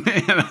 oh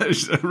man,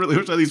 I really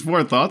wish I had these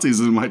 4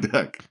 Thoughtseizes in my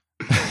deck.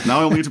 Now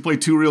I only get to play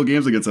 2 real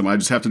games against them. I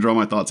just have to draw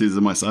my Thoughtseizes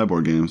in my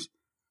sideboard games.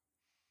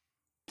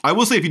 I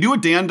will say, if you do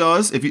what Dan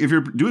does, if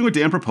you're doing what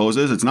Dan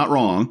proposes, it's not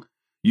wrong.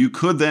 You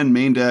could then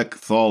main deck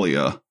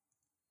Thalia.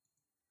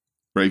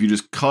 Right? If you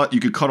just you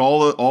could cut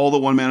all the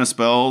 1-mana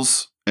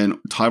spells, and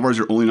Tyvar is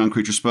your only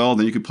non-creature spell,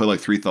 then you could play like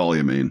 3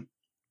 Thalia main.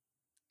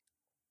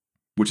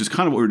 Which is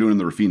kind of what we were doing in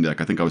the Rafine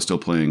deck. I think I was still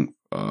playing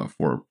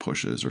 4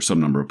 pushes, or some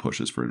number of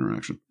pushes for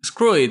interaction.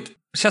 Screw it.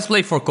 Just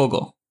play for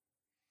Coco.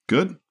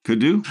 Good. Could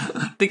do.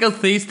 Take out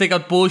Thief, take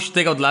out Push,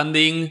 take out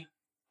Landing.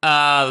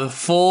 Add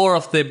 4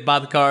 of the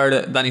bad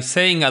card Dan is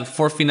saying. Add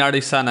 4 Fin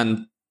Artisan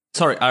and...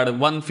 Sorry, add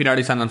 1 Fin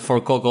Artisan and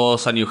 4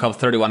 Cocos, and you have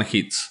 31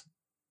 hits.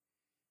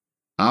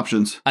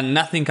 Options. And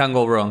nothing can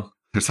go wrong.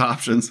 There's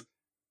options.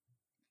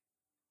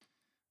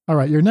 All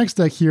right, your next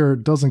deck here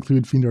does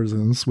include Fiend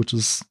Artisans, which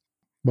is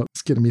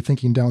what's getting me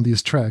thinking down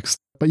these tracks.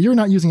 But you're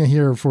not using it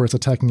here for its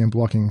attacking and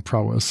blocking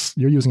prowess.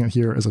 You're using it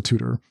here as a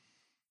tutor.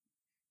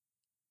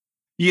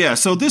 Yeah,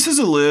 so this is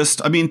a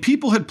list. I mean,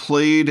 people had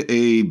played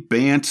a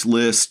Bant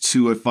list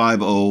to a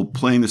 5-0,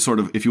 playing this sort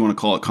of, if you want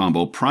to call it,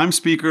 combo. Prime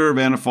Speaker,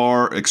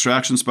 Vannifar,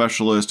 Extraction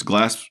Specialist,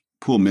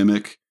 Glasspool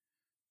Mimic,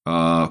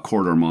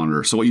 Corridor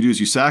Monitor. So what you do is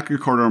you sack your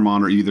Corridor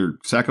Monitor, either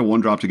sack a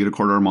 1-drop to get a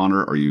Corridor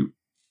Monitor, or you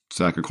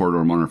sack a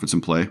Corridor Monitor if it's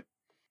in play.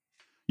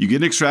 You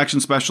get an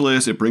Extraction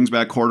Specialist, it brings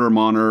back Corridor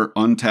Monitor,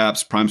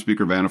 untaps Prime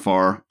Speaker,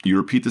 Vannifar. You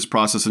repeat this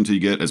process until you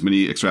get as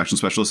many Extraction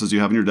Specialists as you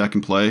have in your deck in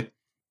play.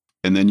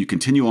 And then you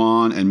continue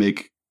on and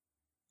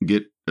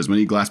get as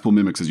many Glasspool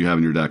Mimics as you have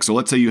in your deck. So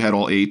let's say you had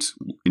all 8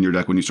 in your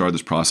deck when you started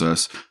this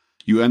process.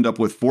 You end up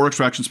with 4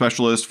 Extraction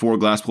Specialists, 4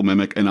 Glasspool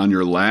Mimic, and on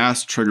your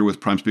last trigger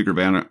with Prime Speaker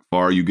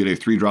Vannifar, you get a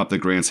 3-drop that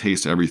grants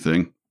haste to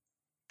everything.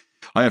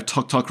 I have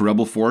Tuk Tuk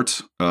Rebel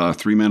Fort,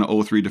 3-mana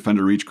 0/3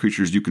 Defender Reach.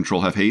 Creatures you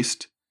control have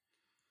haste.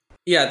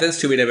 Yeah, tends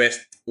to be the best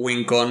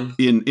win con.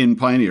 In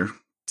Pioneer.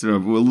 It's a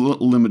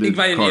limited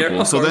Pioneer, card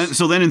pool.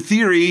 So then in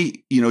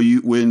theory,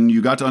 when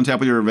you got to untap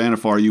with your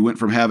Vannifar, you went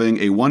from having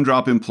a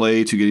 1-drop in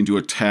play to getting to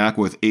attack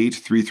with 8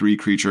 3/3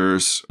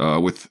 creatures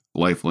with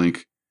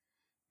lifelink.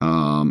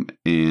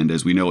 And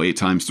as we know, 8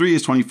 times 3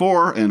 is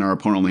 24, and our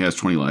opponent only has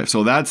 20 life.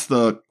 So that's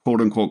the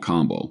quote-unquote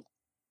combo.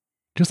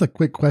 Just a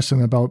quick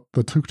question about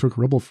the Tuk Tuk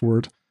Rebel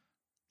Fort.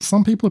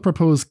 Some people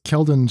propose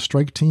Keldon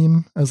Strike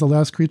Team as the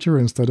last creature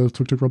instead of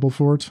Tuk Tuk Rebel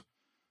Fort.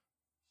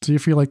 Do you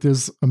feel like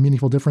there's a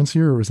meaningful difference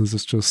here, or is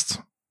this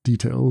just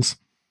details?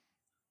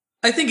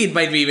 I think it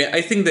might be.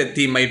 I think the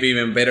team might be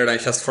even better than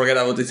just forget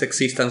about its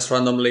existence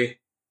randomly.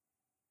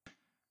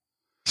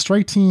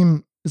 Strike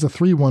Team is a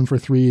 3/1 for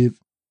 3.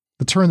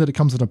 The turn that it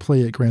comes into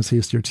play, it grants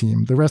haste to your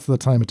team. The rest of the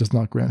time, it does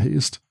not grant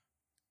haste.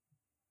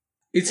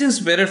 It seems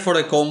better for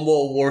the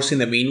combo, worse in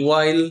the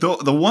meanwhile.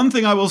 The one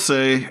thing I will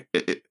say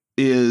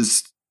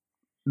is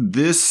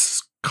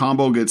this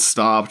combo gets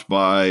stopped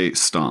by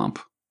Stomp,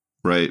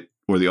 right?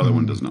 Where the other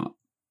one does not.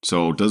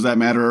 So does that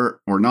matter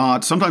or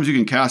not? Sometimes you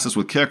can cast this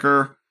with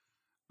Kicker.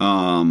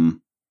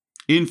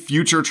 In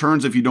future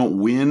turns, if you don't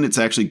win, it's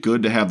actually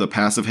good to have the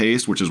passive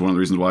haste, which is one of the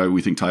reasons why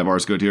we think Tyvar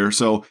is good here.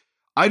 So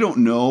I don't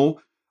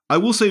know. I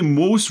will say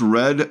most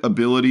red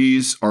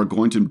abilities are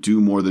going to do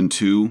more than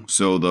 2.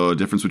 So the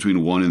difference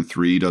between 1 and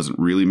 3 doesn't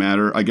really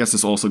matter. I guess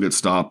this also gets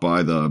stopped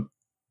by the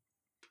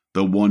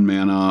 1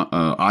 mana.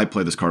 I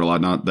play this card a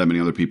lot. Not that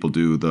many other people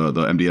do. The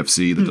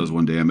MDFC that does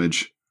 1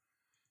 damage.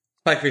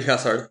 Spikefish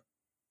Hazard.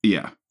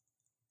 Yeah.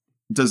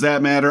 Does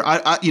that matter?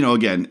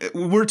 Again,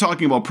 we're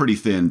talking about pretty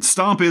thin.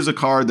 Stomp is a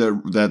card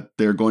that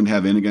they're going to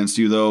have in against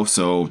you, though,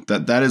 so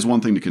that is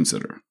one thing to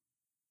consider.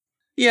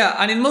 Yeah,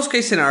 and in most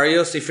case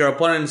scenarios, if your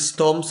opponent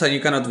stomps and you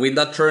cannot win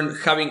that turn,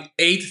 having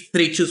 8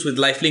 3/2s with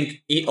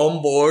lifelink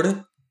on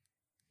board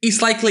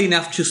is likely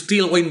enough to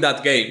still win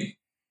that game.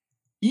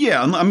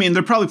 Yeah, I mean,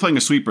 they're probably playing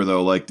a sweeper,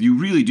 though. Like, you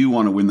really do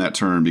want to win that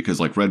turn because,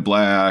 like,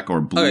 red-black or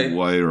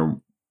blue-white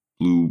or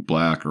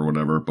blue-black or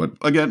whatever. But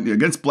again,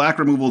 against black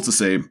removal, it's the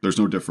same. There's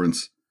no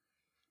difference.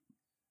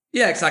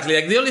 Yeah, exactly.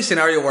 Like the only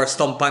scenario where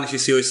Stomp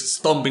punishes you is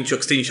Stomp into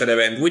Extinction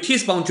Event, which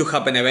is bound to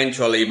happen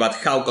eventually, but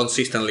how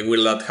consistently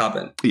will that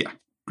happen? Yeah,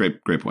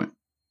 great point.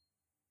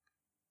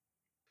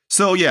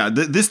 So yeah,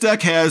 this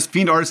deck has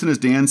Fiend Artisan, as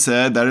Dan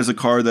said. That is a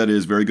card that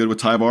is very good with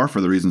Tyvar for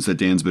the reasons that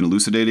Dan's been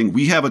elucidating.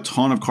 We have a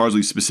ton of cards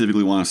we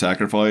specifically want to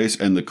sacrifice,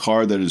 and the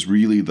card that is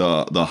really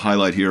the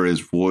highlight here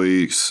is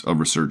Voice of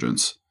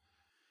Resurgence.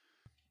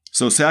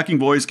 So sacking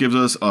Voice gives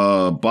us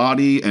a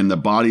body, and the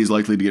body is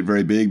likely to get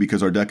very big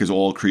because our deck is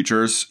all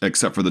creatures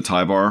except for the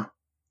Tyvar.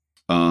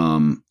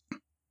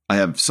 I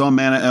have some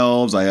mana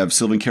elves. I have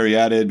Sylvan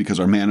Caryatid because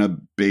our mana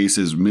base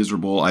is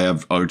miserable. I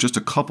have just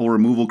a couple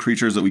removal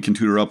creatures that we can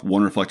tutor up.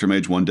 1 Reflector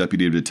Mage, 1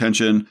 Deputy of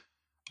Detention.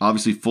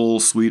 Obviously full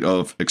suite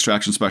of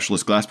Extraction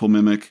Specialist, Glasspool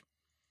Mimic.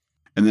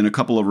 And then a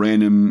couple of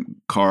random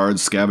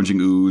cards,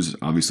 Scavenging Ooze,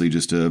 obviously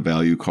just a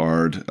value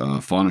card.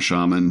 Fauna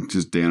Shaman,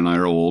 just Dan and I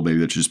are old. Maybe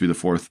that should just be the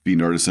 4th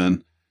Fiend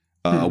Artisan.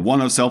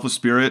 One of Selfless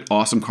Spirit,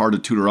 awesome card to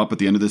tutor up at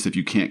the end of this if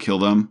you can't kill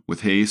them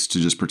with haste to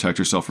just protect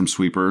yourself from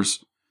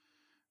sweepers.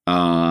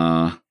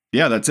 Yeah,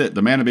 that's it.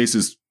 The mana base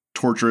is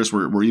torturous.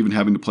 We're even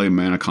having to play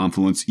Mana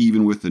Confluence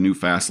even with the new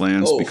fast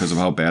lands because of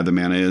how bad the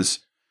mana is.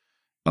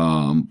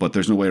 But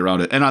there's no way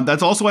around it. And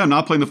that's also why I'm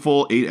not playing the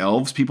full 8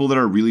 elves. People that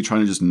are really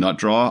trying to just nut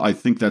draw, I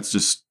think that's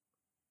just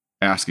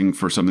asking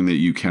for something that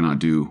you cannot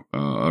do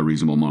a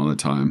reasonable amount of the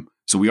time.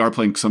 So we are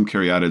playing some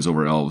Caryatids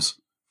over elves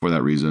for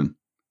that reason.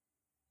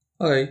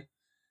 Okay.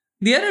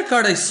 The other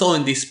card I saw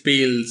in these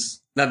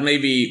builds that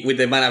maybe with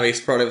the mana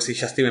base problems is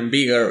just even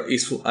bigger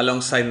is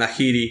alongside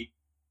Nahiri.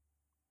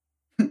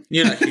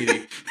 You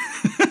Nahiri.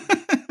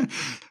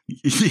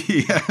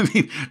 Yeah, I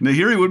mean,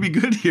 Nahiri would be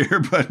good here,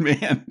 but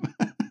man.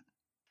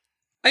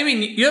 I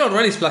mean, you're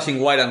already splashing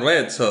white and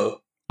red,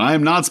 so... I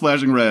am not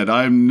splashing red.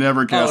 I'm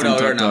never casting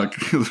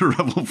Tuk-Tuk, the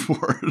Rebel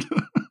Fort.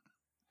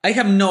 I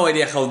have no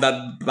idea how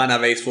that mana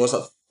base was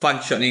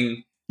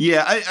functioning.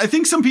 Yeah, I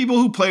think some people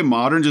who play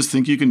Modern just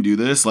think you can do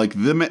this. Like,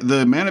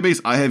 the mana base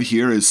I have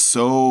here is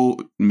so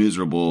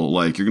miserable.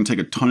 Like, you're going to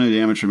take a ton of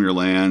damage from your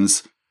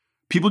lands.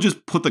 People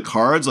just put the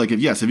cards, like, if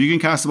you can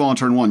cast them all on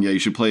turn 1, yeah, you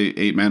should play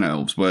 8 mana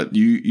elves. But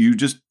you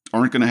just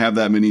aren't going to have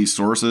that many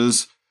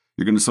sources.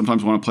 You're going to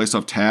sometimes want to play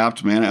stuff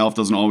tapped. Mana Elf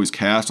doesn't always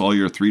cast all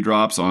your 3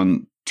 drops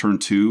on turn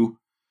 2.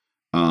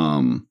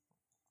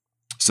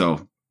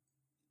 So.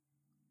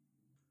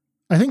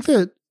 I think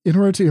that in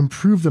order to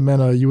improve the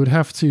mana, you would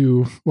have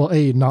to, well,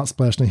 A, not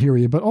splash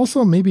Nahiri, but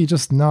also maybe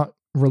just not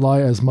rely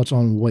as much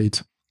on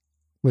white.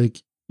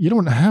 Like, you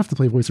don't have to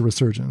play Voice of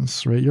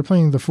Resurgence, right? You're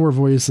playing the 4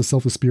 voice, a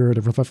Selfless Spirit,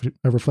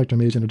 a Reflector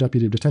Mage, and a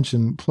Deputy of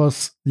Detention,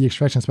 plus the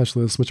Extraction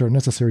Specialists, which are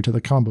necessary to the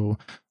combo.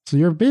 So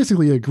you're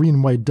basically a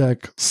green-white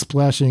deck,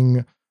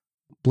 splashing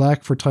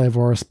black for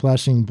Tyvar,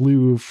 splashing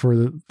blue for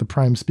the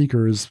Prime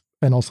Speakers,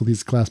 and also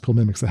these Glasspool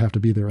Mimics that have to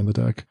be there in the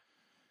deck.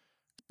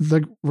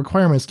 The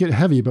requirements get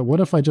heavy, but what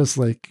if I just,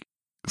 like,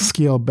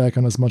 scale back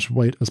on as much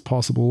white as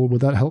possible?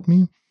 Would that help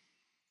me?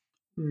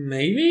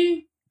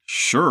 Maybe?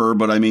 Sure,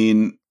 but I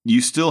mean... You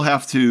still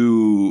have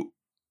to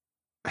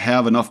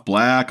have enough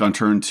black on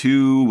turn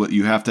 2, but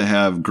you have to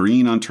have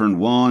green on turn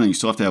 1, and you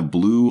still have to have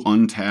blue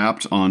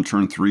untapped on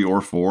turn 3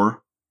 or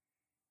 4.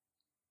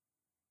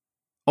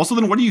 Also,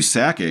 then what are you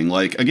sacking?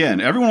 Like, again,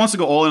 everyone wants to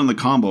go all in on the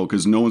combo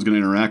because no one's going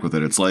to interact with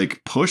it. It's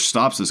like, push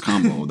stops this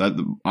combo.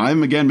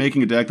 I'm, again,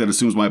 making a deck that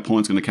assumes my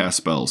opponent's going to cast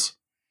spells.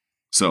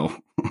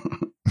 So.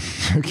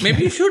 Okay.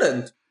 Maybe you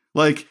shouldn't.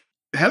 Like,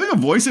 having a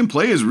voice in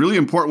play is really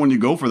important when you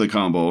go for the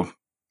combo.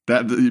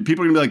 That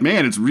people are going to be like,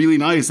 man, it's really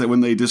nice that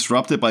when they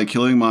disrupt it by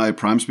killing my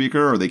Prime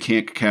Speaker or they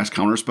can't cast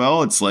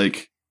Counterspell, it's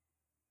like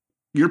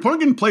your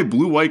opponent can play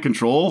blue-white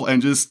control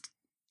and just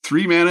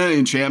 3 mana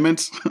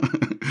enchantment,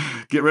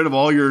 get rid of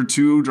all your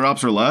 2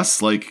 drops or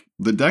less. Like,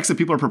 the decks that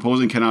people are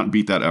proposing cannot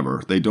beat that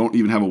ever. They don't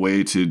even have a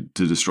way to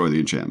destroy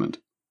the enchantment.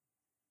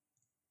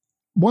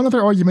 One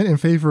other argument in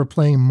favor of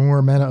playing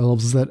more Mana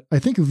Elves is that I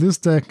think this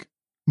deck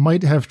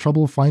might have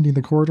trouble finding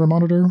the Corridor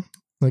Monitor.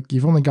 Like,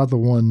 you've only got the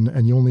 1,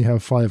 and you only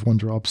have 5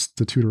 1-drops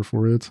to tutor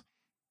for it.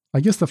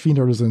 I guess the Fiend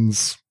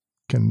Artisans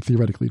can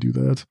theoretically do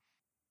that.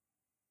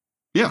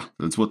 Yeah,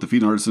 that's what the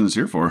Fiend Artisan is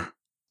here for.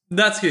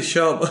 That's his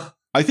job.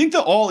 I think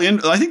the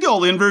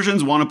all-in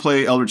versions want to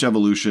play Eldritch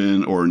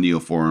Evolution or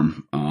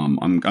Neoform.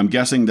 I'm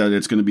guessing that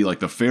it's going to be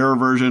like the fair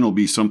version will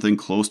be something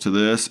close to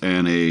this,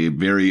 and a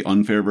very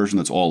unfair version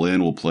that's all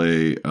in will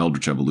play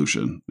Eldritch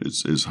Evolution.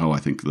 Is how I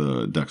think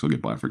the decks will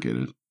get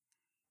bifurcated.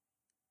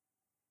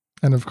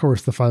 And of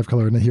course, the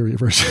 5-color Nahiri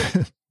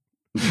version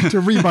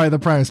to rebuy the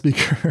Prime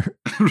Speaker.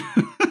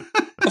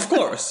 Of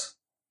course.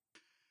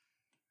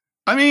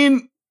 I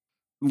mean,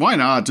 why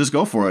not? Just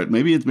go for it.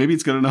 Maybe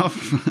it's good enough.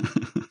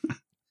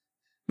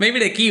 Maybe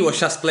the key was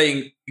just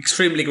playing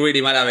extremely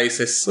greedy mana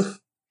bases.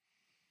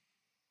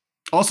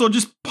 Also,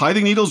 just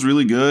Pithing Needle is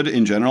really good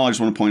in general. I just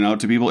want to point out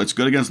to people, it's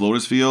good against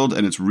Lotus Field,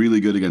 and it's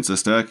really good against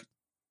this deck.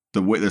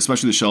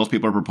 Especially the shells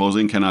people are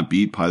proposing cannot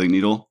beat Pithing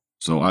Needle.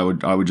 So I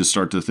would just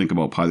start to think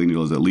about Pithing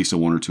Needle as at least a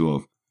 1 or 2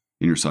 of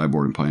in your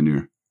sideboard in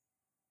Pioneer.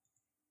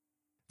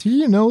 Do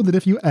you know that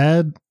if you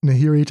add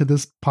Nahiri to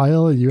this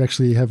pile, you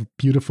actually have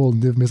beautiful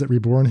Niv Mizzet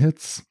Reborn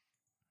hits?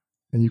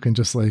 And you can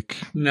just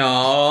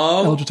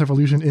Eldritch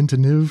Evolution into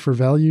Niv for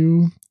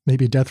value.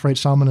 Maybe Deathrite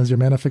Shaman as your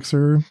mana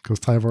fixer, because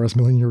Tyvar is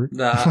milling your...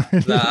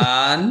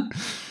 Dan,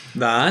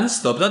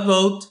 stop that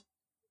vote.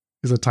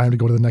 Is it time to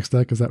go to the next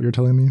deck? Is that what you're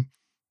telling me?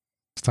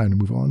 It's time to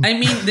move on. I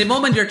mean, the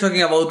moment you're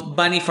talking about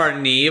Banifar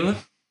Niv,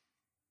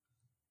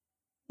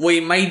 we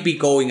might be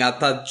going at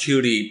that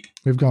too deep.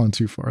 We've gone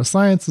too far.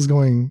 Science is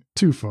going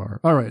too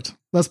far. All right,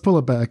 let's pull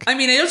it back. I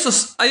mean, I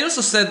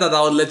also said that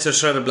I would let you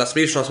shred the plus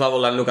Vishwas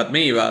bubble and look at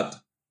me, but...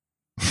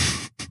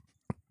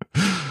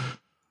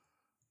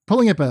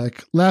 Pulling it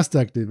back. Last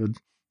deck, David.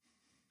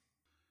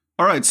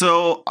 All right,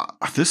 so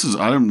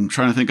I'm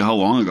trying to think of how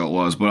long ago it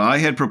was, but I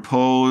had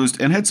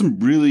proposed and had some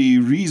really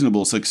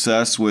reasonable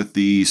success with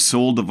the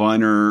Soul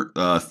Diviner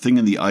Thing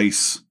in the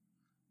Ice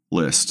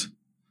list.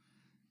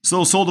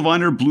 So Soul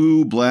Diviner,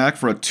 blue, black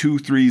for a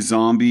 2/3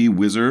 zombie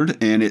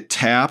wizard, and it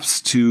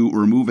taps to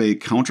remove a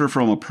counter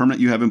from a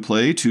permanent you have in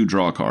play to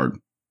draw a card.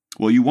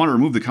 Well, you want to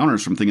remove the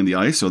counters from Thing in the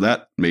Ice, so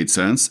that made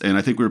sense, and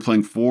I think we were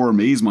playing 4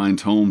 Mazemind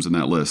Tomes in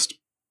that list.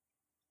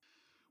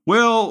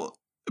 Well,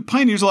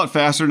 Pioneer's a lot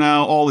faster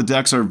now. All the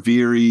decks are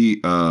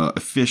very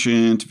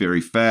efficient,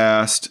 very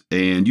fast,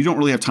 and you don't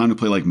really have time to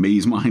play like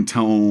Mazemind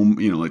Tome,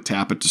 like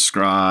tap it to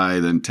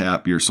scry, then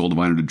tap your Soul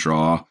Diviner to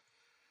draw.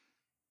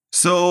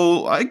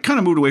 So I kind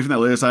of moved away from that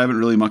list. I haven't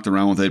really mucked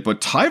around with it,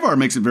 but Tyvar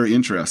makes it very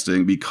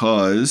interesting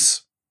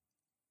because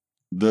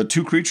the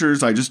 2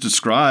 creatures I just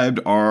described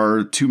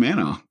are 2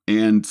 mana,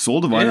 and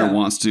Soul Diviner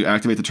wants to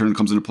activate the turn that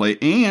comes into play,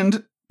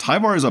 and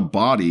Tyvar is a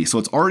body, so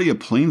it's already a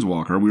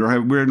Planeswalker. We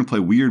were going to play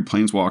weird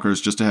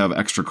Planeswalkers just to have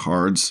extra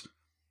cards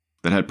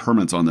that had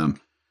permanents on them.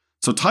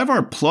 So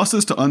Tyvar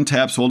pluses to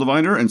untap Soul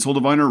Diviner, and Soul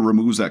Diviner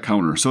removes that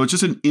counter. So it's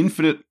just an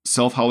infinite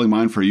Self-Howling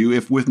Mine for you,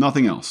 if with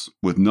nothing else.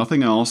 With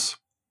nothing else.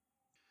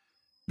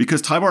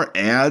 Because Tyvar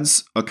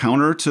adds a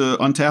counter to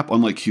untap,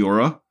 unlike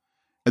Kiora.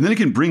 And then it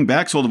can bring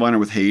back Soul Diviner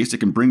with haste. It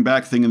can bring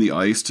back Thing in the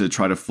Ice to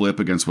try to flip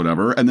against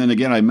whatever. And then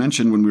again, I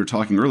mentioned when we were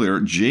talking earlier,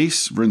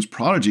 Jace Vryn's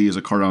Prodigy is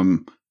a card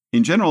I'm,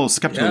 in general,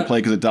 skeptical to play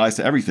because it dies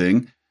to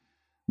everything.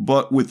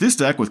 But with this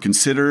deck, with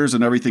Considers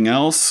and everything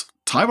else,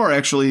 Tyvar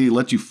actually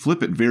lets you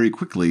flip it very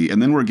quickly.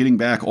 And then we're getting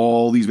back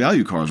all these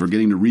value cards. We're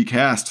getting to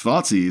recast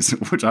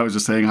Thoughtseize, which I was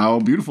just saying how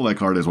beautiful that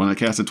card is when I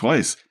cast it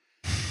twice.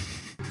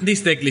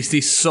 This deck list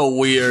is so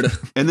weird.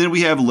 And then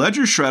we have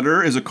Ledger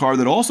Shredder is a card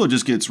that also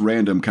just gets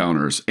random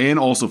counters and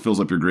also fills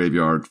up your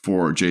graveyard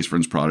for Jace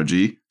Vryn's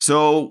Prodigy.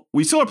 So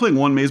we still are playing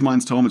 1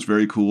 Mazemind's Tome. It's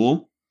very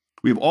cool.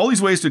 We have all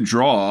these ways to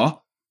draw.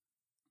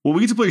 Well,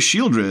 we get to play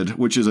Shieldred,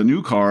 which is a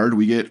new card.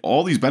 We get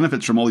all these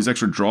benefits from all these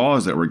extra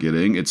draws that we're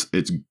getting. It's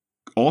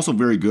also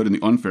very good in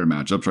the unfair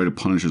matchup, trying to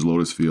punish his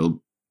Lotus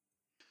Field.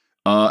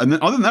 And then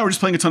other than that, we're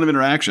just playing a ton of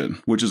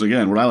interaction, which is,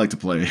 again, what I like to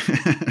play.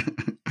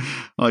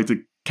 I like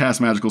to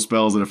cast magical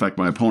spells that affect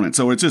my opponent.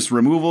 So it's just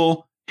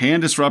removal,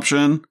 hand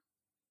disruption,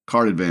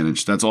 card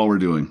advantage. That's all we're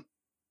doing.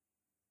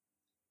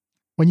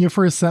 When you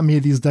first sent me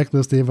these deck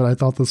lists, David, I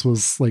thought this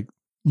was like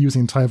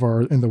using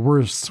Tyvar in the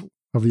worst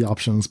of the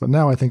options, but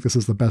now I think this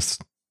is the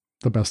best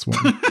one.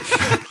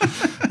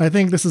 I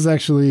think this is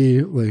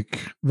actually like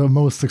the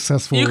most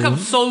successful. You have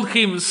sold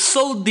him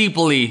so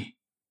deeply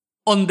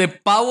on the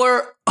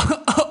power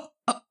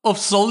of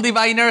Soul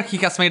Diviner, he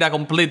has made a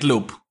complete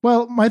loop.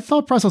 Well, my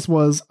thought process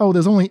was,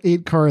 there's only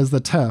 8 cards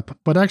that tap,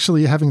 but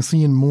actually having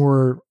seen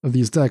more of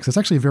these decks, it's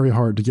actually very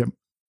hard to get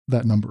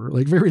that number.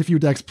 Like very few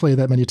decks play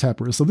that many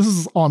tappers. So this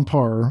is on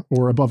par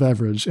or above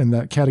average in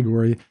that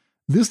category.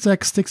 This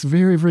deck sticks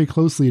very, very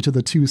closely to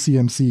the 2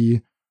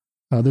 CMC.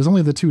 There's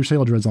only the 2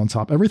 Sheoldreds on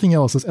top. Everything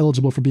else is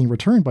eligible for being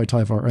returned by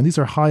Tyvar, and these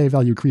are high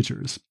value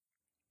creatures.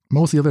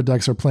 Most of the other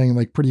decks are playing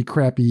like pretty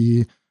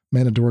crappy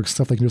mana dork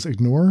stuff they can just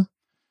ignore.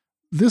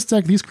 This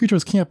deck, these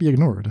creatures can't be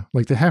ignored.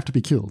 Like, they have to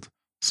be killed.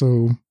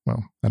 So,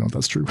 well, I don't know if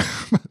that's true.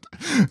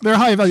 They're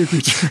high value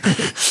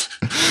creatures.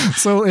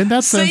 So, in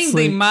that sense, saying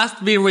they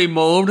must be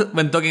removed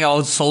when talking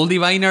about Soul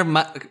Diviner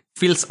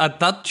feels a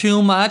touch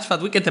too much,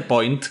 but we get the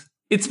point.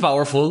 It's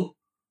powerful.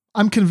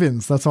 I'm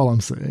convinced. That's all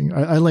I'm saying.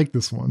 I like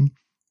this one.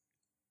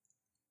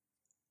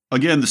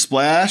 Again, the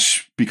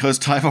splash, because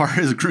Tyvar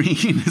is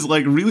green, is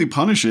like really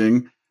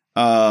punishing.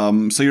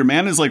 So your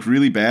mana is like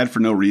really bad for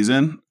no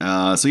reason.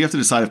 So you have to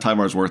decide if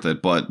Tyvar is worth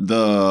it. But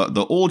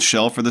the old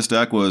shell for this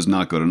deck was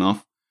not good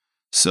enough.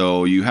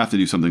 So you have to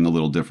do something a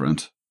little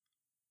different.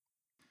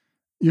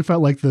 You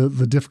felt like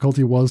the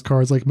difficulty was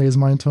cards like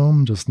Mazemind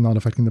Tome just not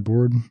affecting the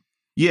board?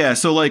 Yeah,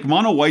 so like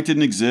mono white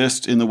didn't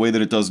exist in the way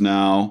that it does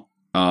now.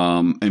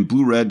 And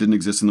blue red didn't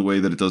exist in the way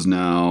that it does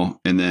now.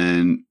 And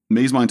then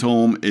Mazemind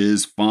Tome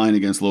is fine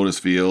against Lotus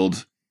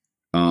Field.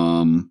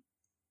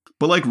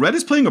 But like red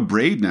is playing a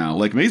braid now.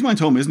 Like Mazemind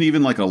Tome isn't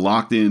even like a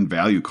locked in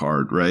value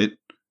card, right?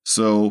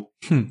 So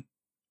and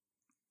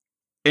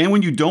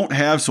when you don't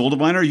have Soul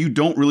Diviner, you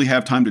don't really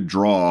have time to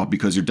draw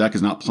because your deck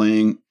is not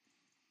playing.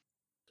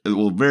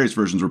 Well, various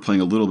versions were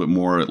playing a little bit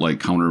more at like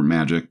counter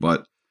magic,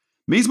 but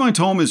Mazemind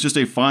Tome is just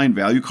a fine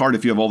value card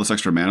if you have all this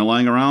extra mana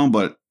lying around,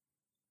 but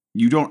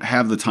you don't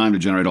have the time to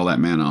generate all that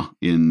mana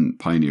in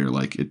Pioneer.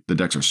 Like the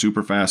decks are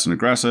super fast and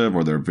aggressive,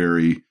 or they're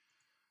very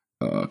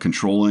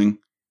controlling.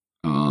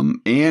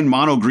 And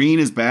mono green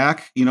is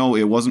back. You know,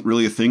 it wasn't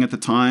really a thing at the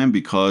time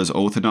because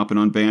Oath had not been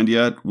unbanned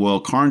yet. Well,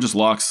 Karn just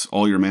locks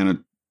all your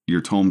mana,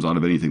 your tomes out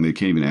of anything. They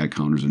can't even add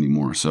counters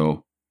anymore.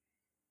 So,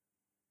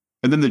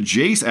 and then the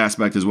Jace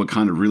aspect is what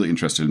kind of really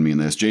interested me in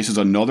this. Jace is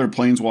another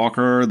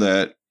planeswalker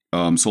that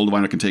Soul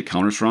Diviner can take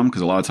counters from,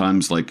 because a lot of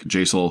times like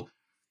Jace will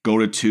go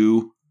to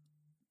 2,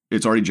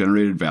 it's already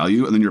generated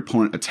value, and then your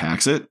opponent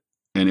attacks it.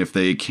 And if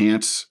they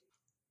can't,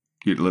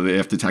 they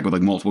have to attack with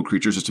like multiple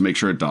creatures just to make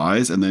sure it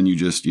dies, and then you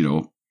just,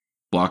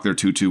 block their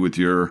 2/2 with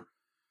your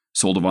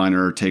Soul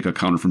Diviner, take a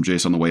counter from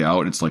Jace on the way out,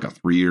 and it's like a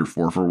 3 or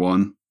 4 for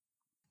 1.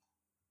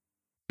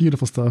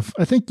 Beautiful stuff.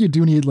 I think you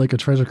do need like a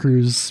Treasure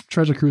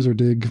Cruiser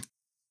dig.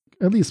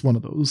 At least one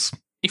of those.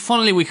 If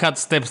only we had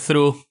stepped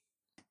through.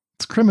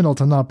 It's criminal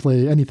to not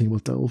play anything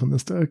with Delve in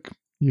this deck.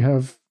 You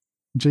have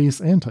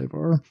Jace and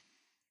Tyvar.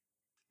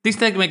 This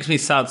deck makes me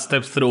sad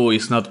Step Through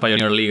is not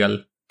Pioneer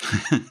legal.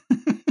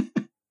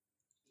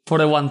 For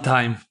the one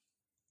time.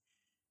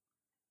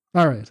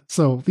 All right,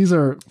 so these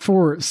are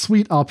 4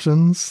 sweet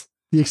options.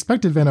 The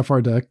expected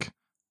Vannifar deck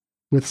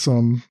with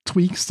some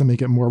tweaks to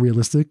make it more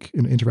realistic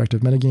in an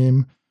interactive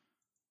metagame.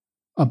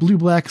 A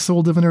blue-black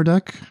Soul Diviner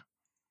deck.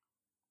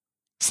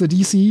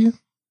 Sidisi,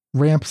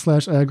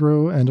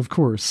 ramp/aggro, and of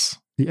course,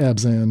 the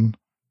Abzan,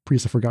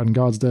 Priest of Forgotten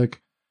Gods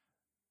deck.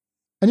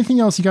 Anything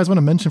else you guys want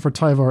to mention for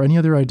Tyvar? Any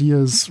other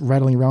ideas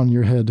rattling around in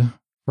your head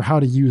for how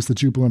to use the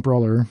Jubilant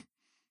Brawler?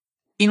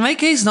 In my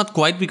case, not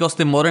quite, because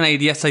the modern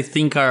ideas I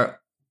think are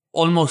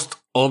almost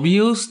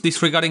obvious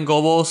disregarding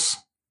Gobos.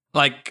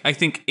 Like, I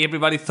think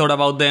everybody thought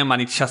about them,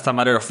 and it's just a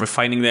matter of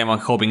refining them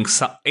and hoping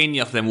any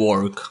of them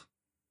work.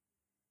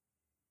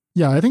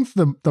 Yeah, I think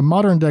the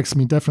modern decks,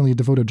 definitely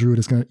Devoted Druid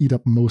is going to eat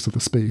up most of the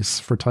space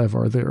for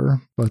Tyvar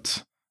there,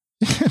 but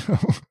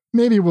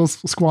maybe we'll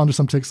squander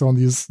some ticks on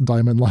these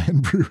Diamond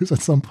Lion brews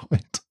at some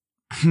point.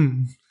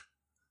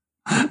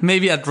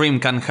 Maybe a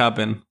dream can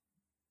happen.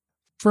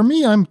 For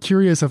me, I'm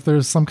curious if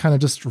there's some kind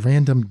of just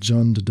random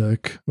Jund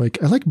deck. Like,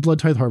 I like Blood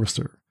Tithe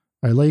Harvester.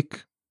 I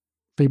like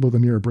Fable the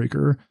Mirror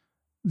Breaker.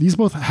 These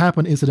both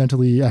happen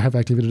incidentally. I have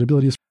activated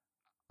abilities.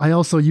 I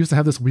also used to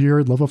have this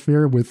weird love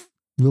affair with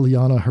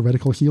Liliana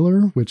Heretical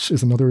Healer, which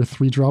is another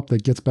 3-drop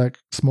that gets back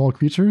small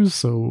creatures.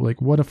 So,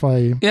 like, what if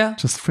I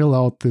just fill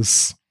out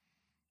this,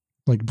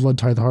 like, Blood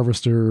Tithe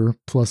Harvester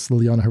plus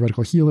Liliana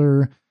Heretical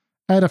Healer,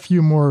 add a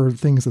few more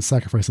things that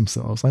sacrifice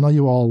themselves. I know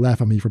you all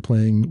laugh at me for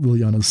playing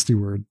Liliana's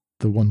Steward,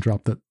 the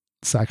 1-drop that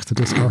sacks to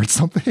discard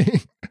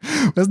something.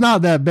 It's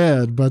not that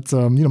bad, but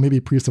maybe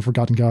Priest of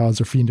Forgotten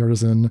Gods or Fiend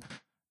Artisan,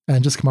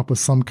 and just come up with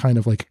some kind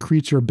of like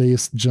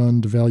creature-based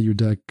Jund value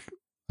deck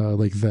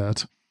like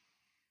that.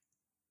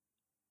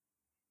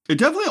 It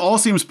definitely all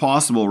seems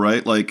possible,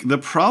 right? Like, the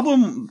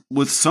problem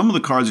with some of the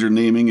cards you're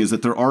naming is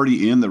that they're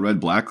already in the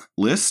red-black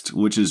list,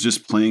 which is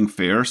just playing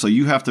fair. So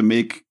you have to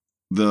make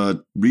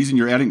the reason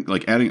you're adding,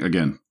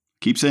 again,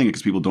 keep saying it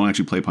because people don't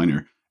actually play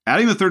Pioneer.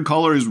 Adding the 3rd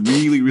color is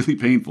really, really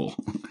painful.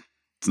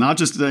 It's not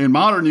just in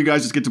Modern, you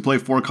guys just get to play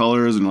 4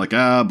 colors and like,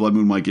 Blood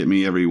Moon might get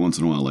me every once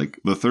in a while. Like,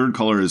 the 3rd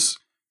color is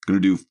going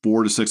to do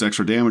 4 to 6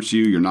 extra damage to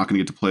you. You're not going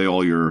to get to play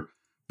all your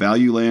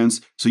value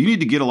lands. So you need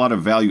to get a lot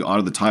of value out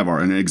of the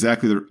Tyvar. And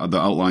exactly the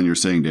outline you're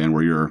saying, Dan,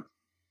 where you're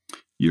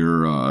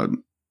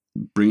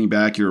bringing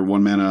back your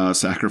 1-mana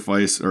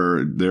sacrifice,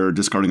 or they're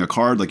discarding a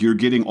card. Like, you're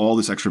getting all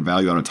this extra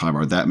value out of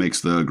Tyvar. That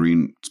makes the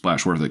green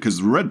splash worth it. Because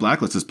the red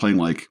blacklist is playing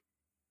like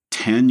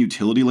 10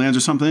 utility lands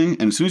or something,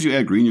 and as soon as you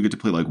add green, you get to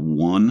play like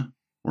 1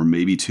 or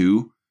maybe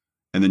 2,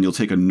 and then you'll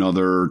take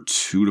another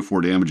 2 to 4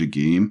 damage a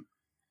game.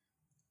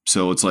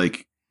 So it's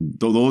like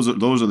those are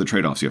the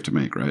trade-offs you have to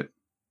make, right?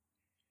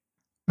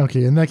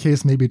 Okay, in that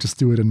case, maybe just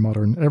do it in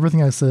Modern.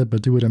 Everything I said,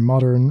 but do it in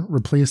Modern.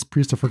 Replace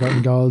Priest of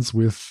Forgotten Gods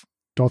with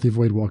Dauthi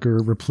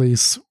Voidwalker.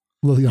 Replace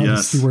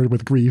Liliana's Steward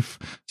with Grief.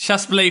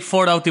 Just play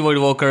 4 Dauthi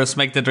Voidwalkers,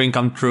 make the dream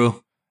come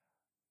true.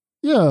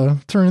 Yeah,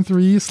 turn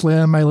 3,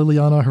 slam my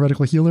Liliana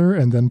Heretical Healer,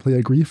 and then play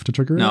a Grief to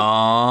trigger it.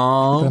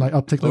 No. Then I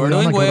uptick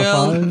Liliana, go to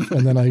 5,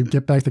 and then I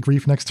get back the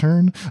Grief next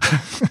turn.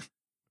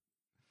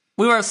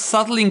 We were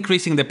subtly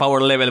increasing the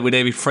power level with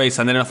every phrase,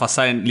 and then all of a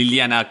sudden,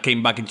 Liliana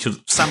came back.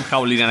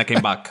 Somehow Liliana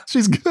came back.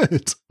 She's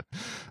good.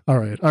 All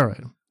right.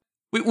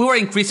 We were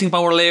increasing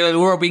power level,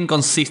 we were being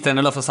consistent,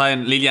 all of a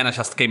sudden, Liliana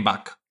just came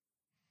back.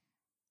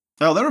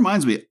 Oh, that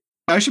reminds me.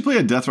 I should play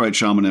a Deathrite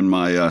Shaman in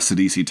my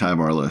Sidisi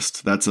Tyvar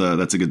list. That's a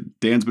good.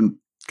 Dan's been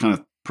kind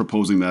of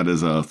proposing that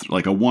as a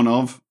one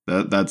of.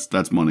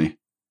 That's money.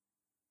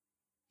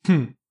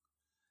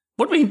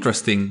 Would be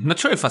interesting. Not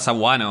sure if that's a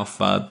one of,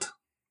 but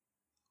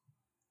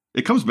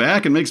it comes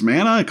back and makes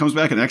mana. It comes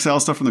back and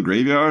exiles stuff from the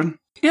graveyard.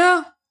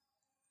 Yeah,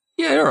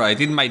 you're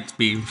right. It might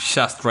be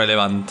just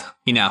relevant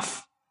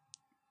enough.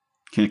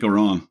 Can't go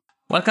wrong.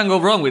 What can go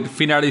wrong with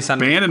Fiend Artisan?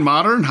 Ban in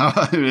Modern?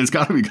 It's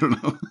got to be good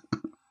enough.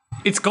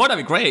 It's gotta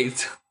be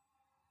great.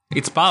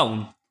 It's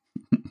bound.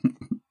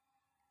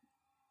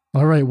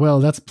 All right,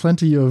 well, that's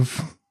plenty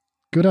of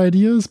good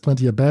ideas,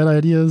 plenty of bad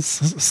ideas,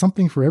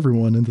 something for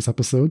everyone in this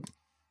episode.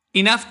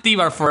 Enough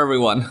Tyvar for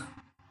everyone.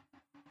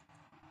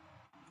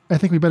 I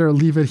think we better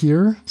leave it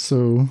here.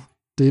 So,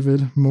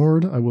 David,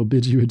 Mord, I will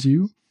bid you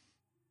adieu.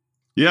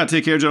 Yeah,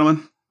 take care,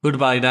 gentlemen.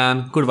 Goodbye,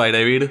 Dan. Goodbye,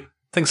 David.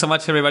 Thanks so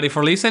much, everybody,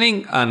 for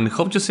listening, and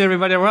hope to see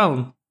everybody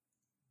around.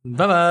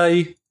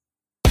 Bye-bye.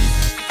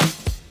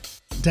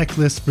 Deck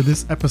list for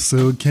this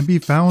episode can be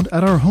found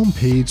at our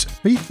homepage,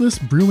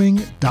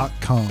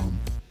 faithlessbrewing.com.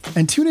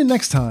 And tune in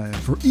next time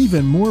for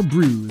even more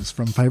brews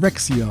from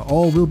Phyrexia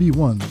All Will Be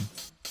One.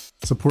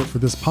 Support for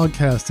this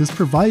podcast is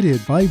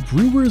provided by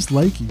brewers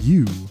like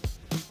you.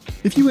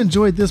 If you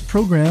enjoyed this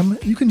program,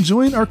 you can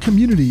join our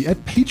community at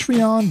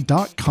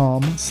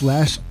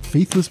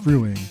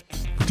patreon.com/faithlessbrewing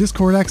for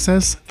Discord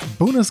access,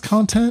 bonus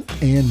content,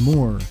 and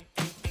more.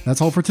 That's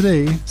all for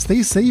today.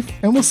 Stay safe,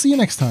 and we'll see you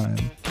next time.